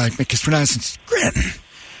for a guy like me because when I was in Scranton,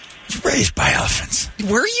 I was raised by elephants.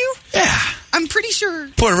 Were you? Yeah. I'm pretty sure.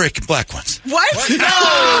 Puerto Rican black ones. What? No!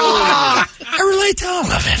 I relate to all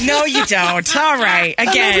of it. No, you don't. All right.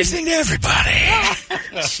 Again. I'm everything to everybody.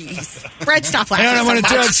 Jeez. Brett, stop laughing. You know what I want to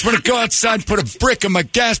so do? I much. just want to go outside and put a brick on my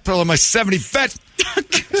gas pedal on my 70 vet.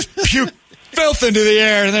 Puke filth into the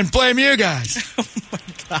air and then blame you guys. Oh, my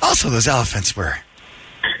God. Also, those elephants were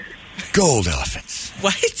gold elephants.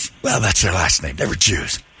 What? Well, that's their last name. They were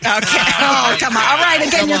Jews. Okay. Oh, come on. All right.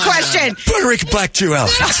 Again, your question. Puerto Rican black Jew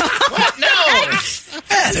elephants. What? No.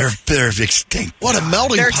 Yeah, they're extinct. What a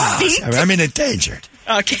melting pot. Extinct? I mean, endangered.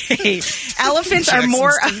 Okay. Elephants are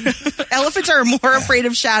more afraid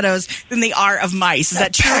of shadows than they are of mice. Is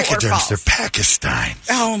that true or false? They're Pakistans.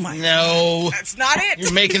 Oh, my God. No. That's not it.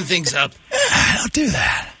 You're making things up. I don't do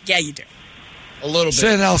that. Yeah, you do. A little bit.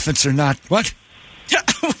 Say that elephants are not, what?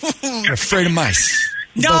 They're afraid of mice.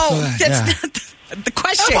 No, that's not the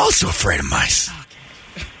question. I'm also afraid of mice.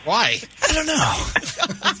 Okay. Why? I don't know.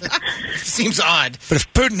 Seems odd. But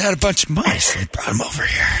if Putin had a bunch of mice, they brought them over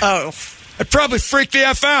here. Oh. I'd probably freak the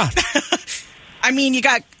F out. I mean, you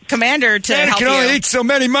got Commander to Man, help can you. only eat so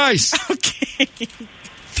many mice. Okay.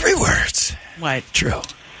 3 words. What? True.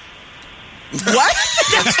 What?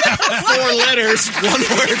 4 letters, 1 word.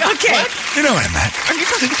 Okay. What? You know what I meant.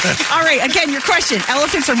 All right. Again, your question.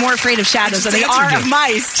 Elephants are more afraid of shadows than they are of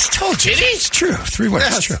mice. I told you. It's true. 3 words.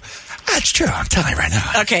 Yes. True. That's true. I'm telling you right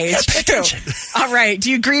now. Okay, it's Pay true. attention. All right. Do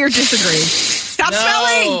you agree or disagree? Stop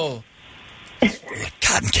spelling. No.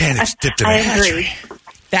 Cotton candy's dipped in a I hatchery. agree.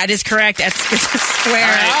 That is correct. That's square.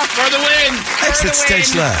 All right, for the win. Exit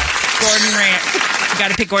stage left. Gordon Ramsay. You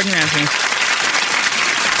got to pick Gordon Ramsay.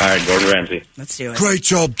 All right, Gordon Ramsay. Let's do it. Great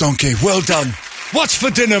job, Donkey. Well done. What's for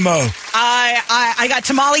dinner, Mo? I got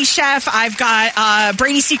tamale chef. I've got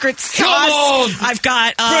Brady's secret sauce. Come on! I've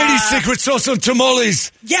got Brady's secret sauce on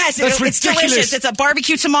tamales. Yes, That's it's delicious. It's a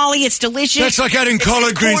barbecue tamale. It's delicious. That's like adding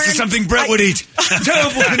collard greens to something Brett would eat.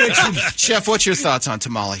 Terrible connection. Chef, what's your thoughts on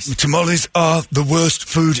tamales? Tamales are the worst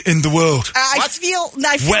food in the world. I feel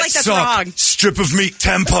Wet like that's sock, wrong. strip of meat,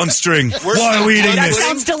 tampon string. Why are we eating That this?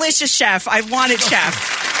 sounds delicious, chef. I want it,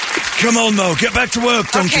 chef. Come on, Mo. Get back to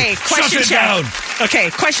work, Donkey. Okay, question, Shut it down. chef. Okay,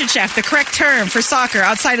 question, chef. The correct term for soccer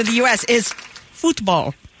outside of the U.S. is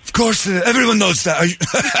football. Of course, everyone knows that.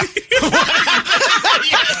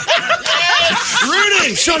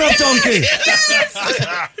 Rudy! Shut up, Donkey!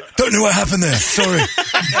 Don't know what happened there. Sorry.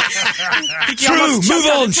 True. Move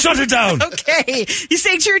on. Shut it down. Okay. You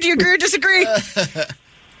say true. Do you agree or disagree?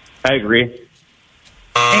 I agree.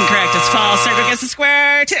 Incorrect. It's false. Circle gets the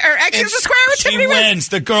square. Or X is the square. She Tiffany wins.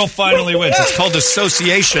 The girl finally wins. It's called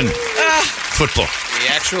association football. The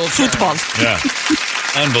actual football. Yeah.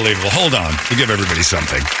 Unbelievable. Hold on. We'll give everybody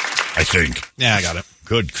something, I think. Yeah, I got it.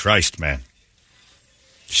 Good Christ, man.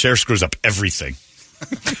 Cher screws up everything.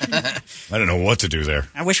 I don't know what to do there.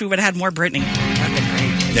 I wish we would have had more Brittany. That'd been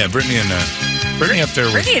great. Yeah, Brittany up there.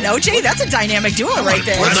 Brittany and OJ, that's a dynamic duo right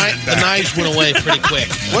there. The knives went away pretty quick.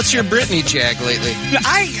 What's your Brittany jag lately?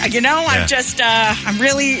 I'm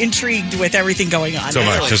really intrigued with everything going on. So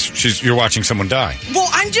much, because you're watching someone die. Well,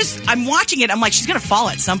 I'm watching it. I'm like, she's going to fall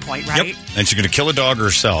at some point, right? Yep. And she's going to kill a dog or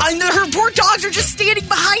herself. And her poor dogs are just standing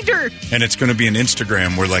behind her. And it's going to be an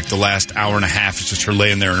Instagram where, like, the last hour and a half is just her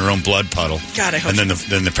laying there in her own blood puddle. God, I hope. And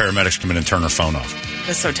then the paramedics come in and turn her phone off.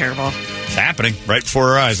 That's so terrible. It's happening right before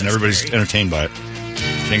her eyes, and everybody's entertained by it.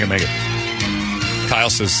 She ain't gonna make it. Kyle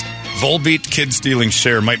says, Volbeat kid stealing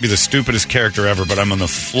Cher might be the stupidest character ever, but I'm on the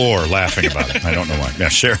floor laughing about it. I don't know why. Yeah,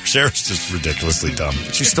 Cher's just ridiculously dumb.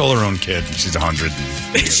 She stole her own kid, and she's 100.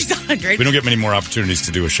 She's 100. We don't get many more opportunities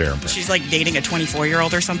to do a Cher impression. She's like dating a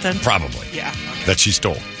 24-year-old or something? Probably. Yeah. Okay. That she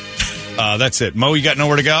stole. That's it. Mo, you got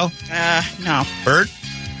nowhere to go? No. Bert?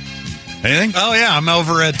 Anything? Oh, yeah. I'm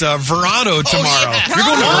over at Verado tomorrow. Yeah. You're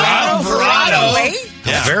going to Verado. Wait.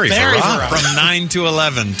 Yeah, very Verado. From 9 to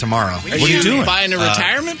 11 tomorrow. What are you doing? Buying a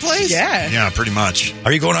retirement place? Yeah. Yeah, pretty much.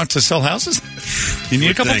 Are you going out to sell houses? You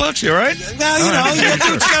need a couple bucks? You all right? No, you got to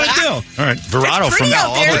do what you got to do. All right. Verado from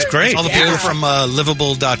It's great. All the people from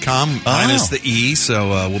livable.com minus the E,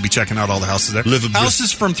 so we'll be checking out all the houses there.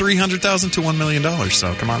 Houses from $300,000 to $1 million,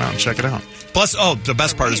 so come on out and check it out. Plus, the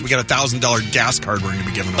best part is we got a $1,000 gas card we're going to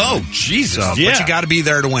be giving away. Oh, Jesus. So, yeah. But you got to be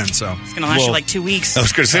there to win, so. It's going to last you like 2 weeks. I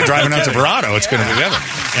was going to say, driving out to Verado, it's going to be better.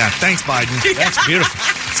 Yeah, thanks, Biden. That's beautiful.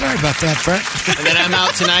 Sorry about that, Brett. And then I'm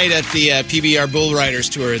out tonight at the PBR Bull Riders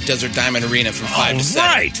Tour at Desert Diamond Arena from 5 to 7.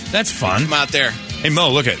 Right. That's fun. Come out there. Hey,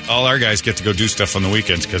 Mo, look at all our guys get to go do stuff on the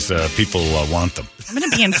weekends because people want them. I'm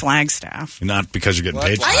going to be in Flagstaff. Not because you're getting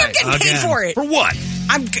paid for it. I am getting paid for it. For what?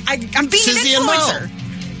 I'm being an influencer.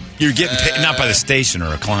 You're getting paid not by the station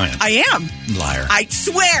or a client. I am. Liar. I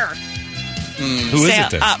swear. Who is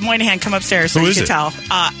it then? Moynihan, come upstairs so Who you is can it? tell.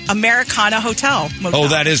 Americana Hotel. Motel.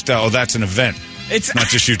 Oh, that's an event. It's not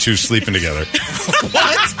just you two sleeping together.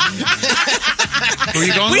 What? Who are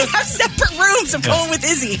you going We with? have separate rooms. I'm going with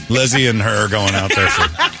Izzy. Leslie and her are going out there for. All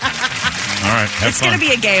right, have It's fun. going to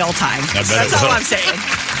be a gay old time. I bet That's it all will. I'm saying.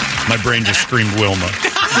 My brain just screamed Wilma.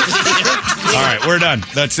 All right, we're done.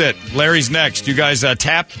 That's it. Larry's next. You guys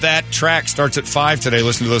tap that track. Starts at 5 today.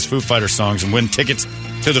 Listen to those Foo Fighters songs and win tickets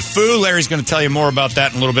to the Foo. Larry's going to tell you more about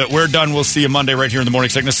that in a little bit. We're done. We'll see you Monday right here in the Morning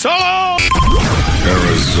Sickness. So long!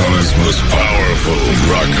 Arizona's most powerful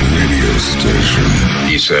rock radio station.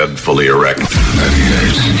 He said, fully erect. 98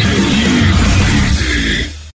 KUPD.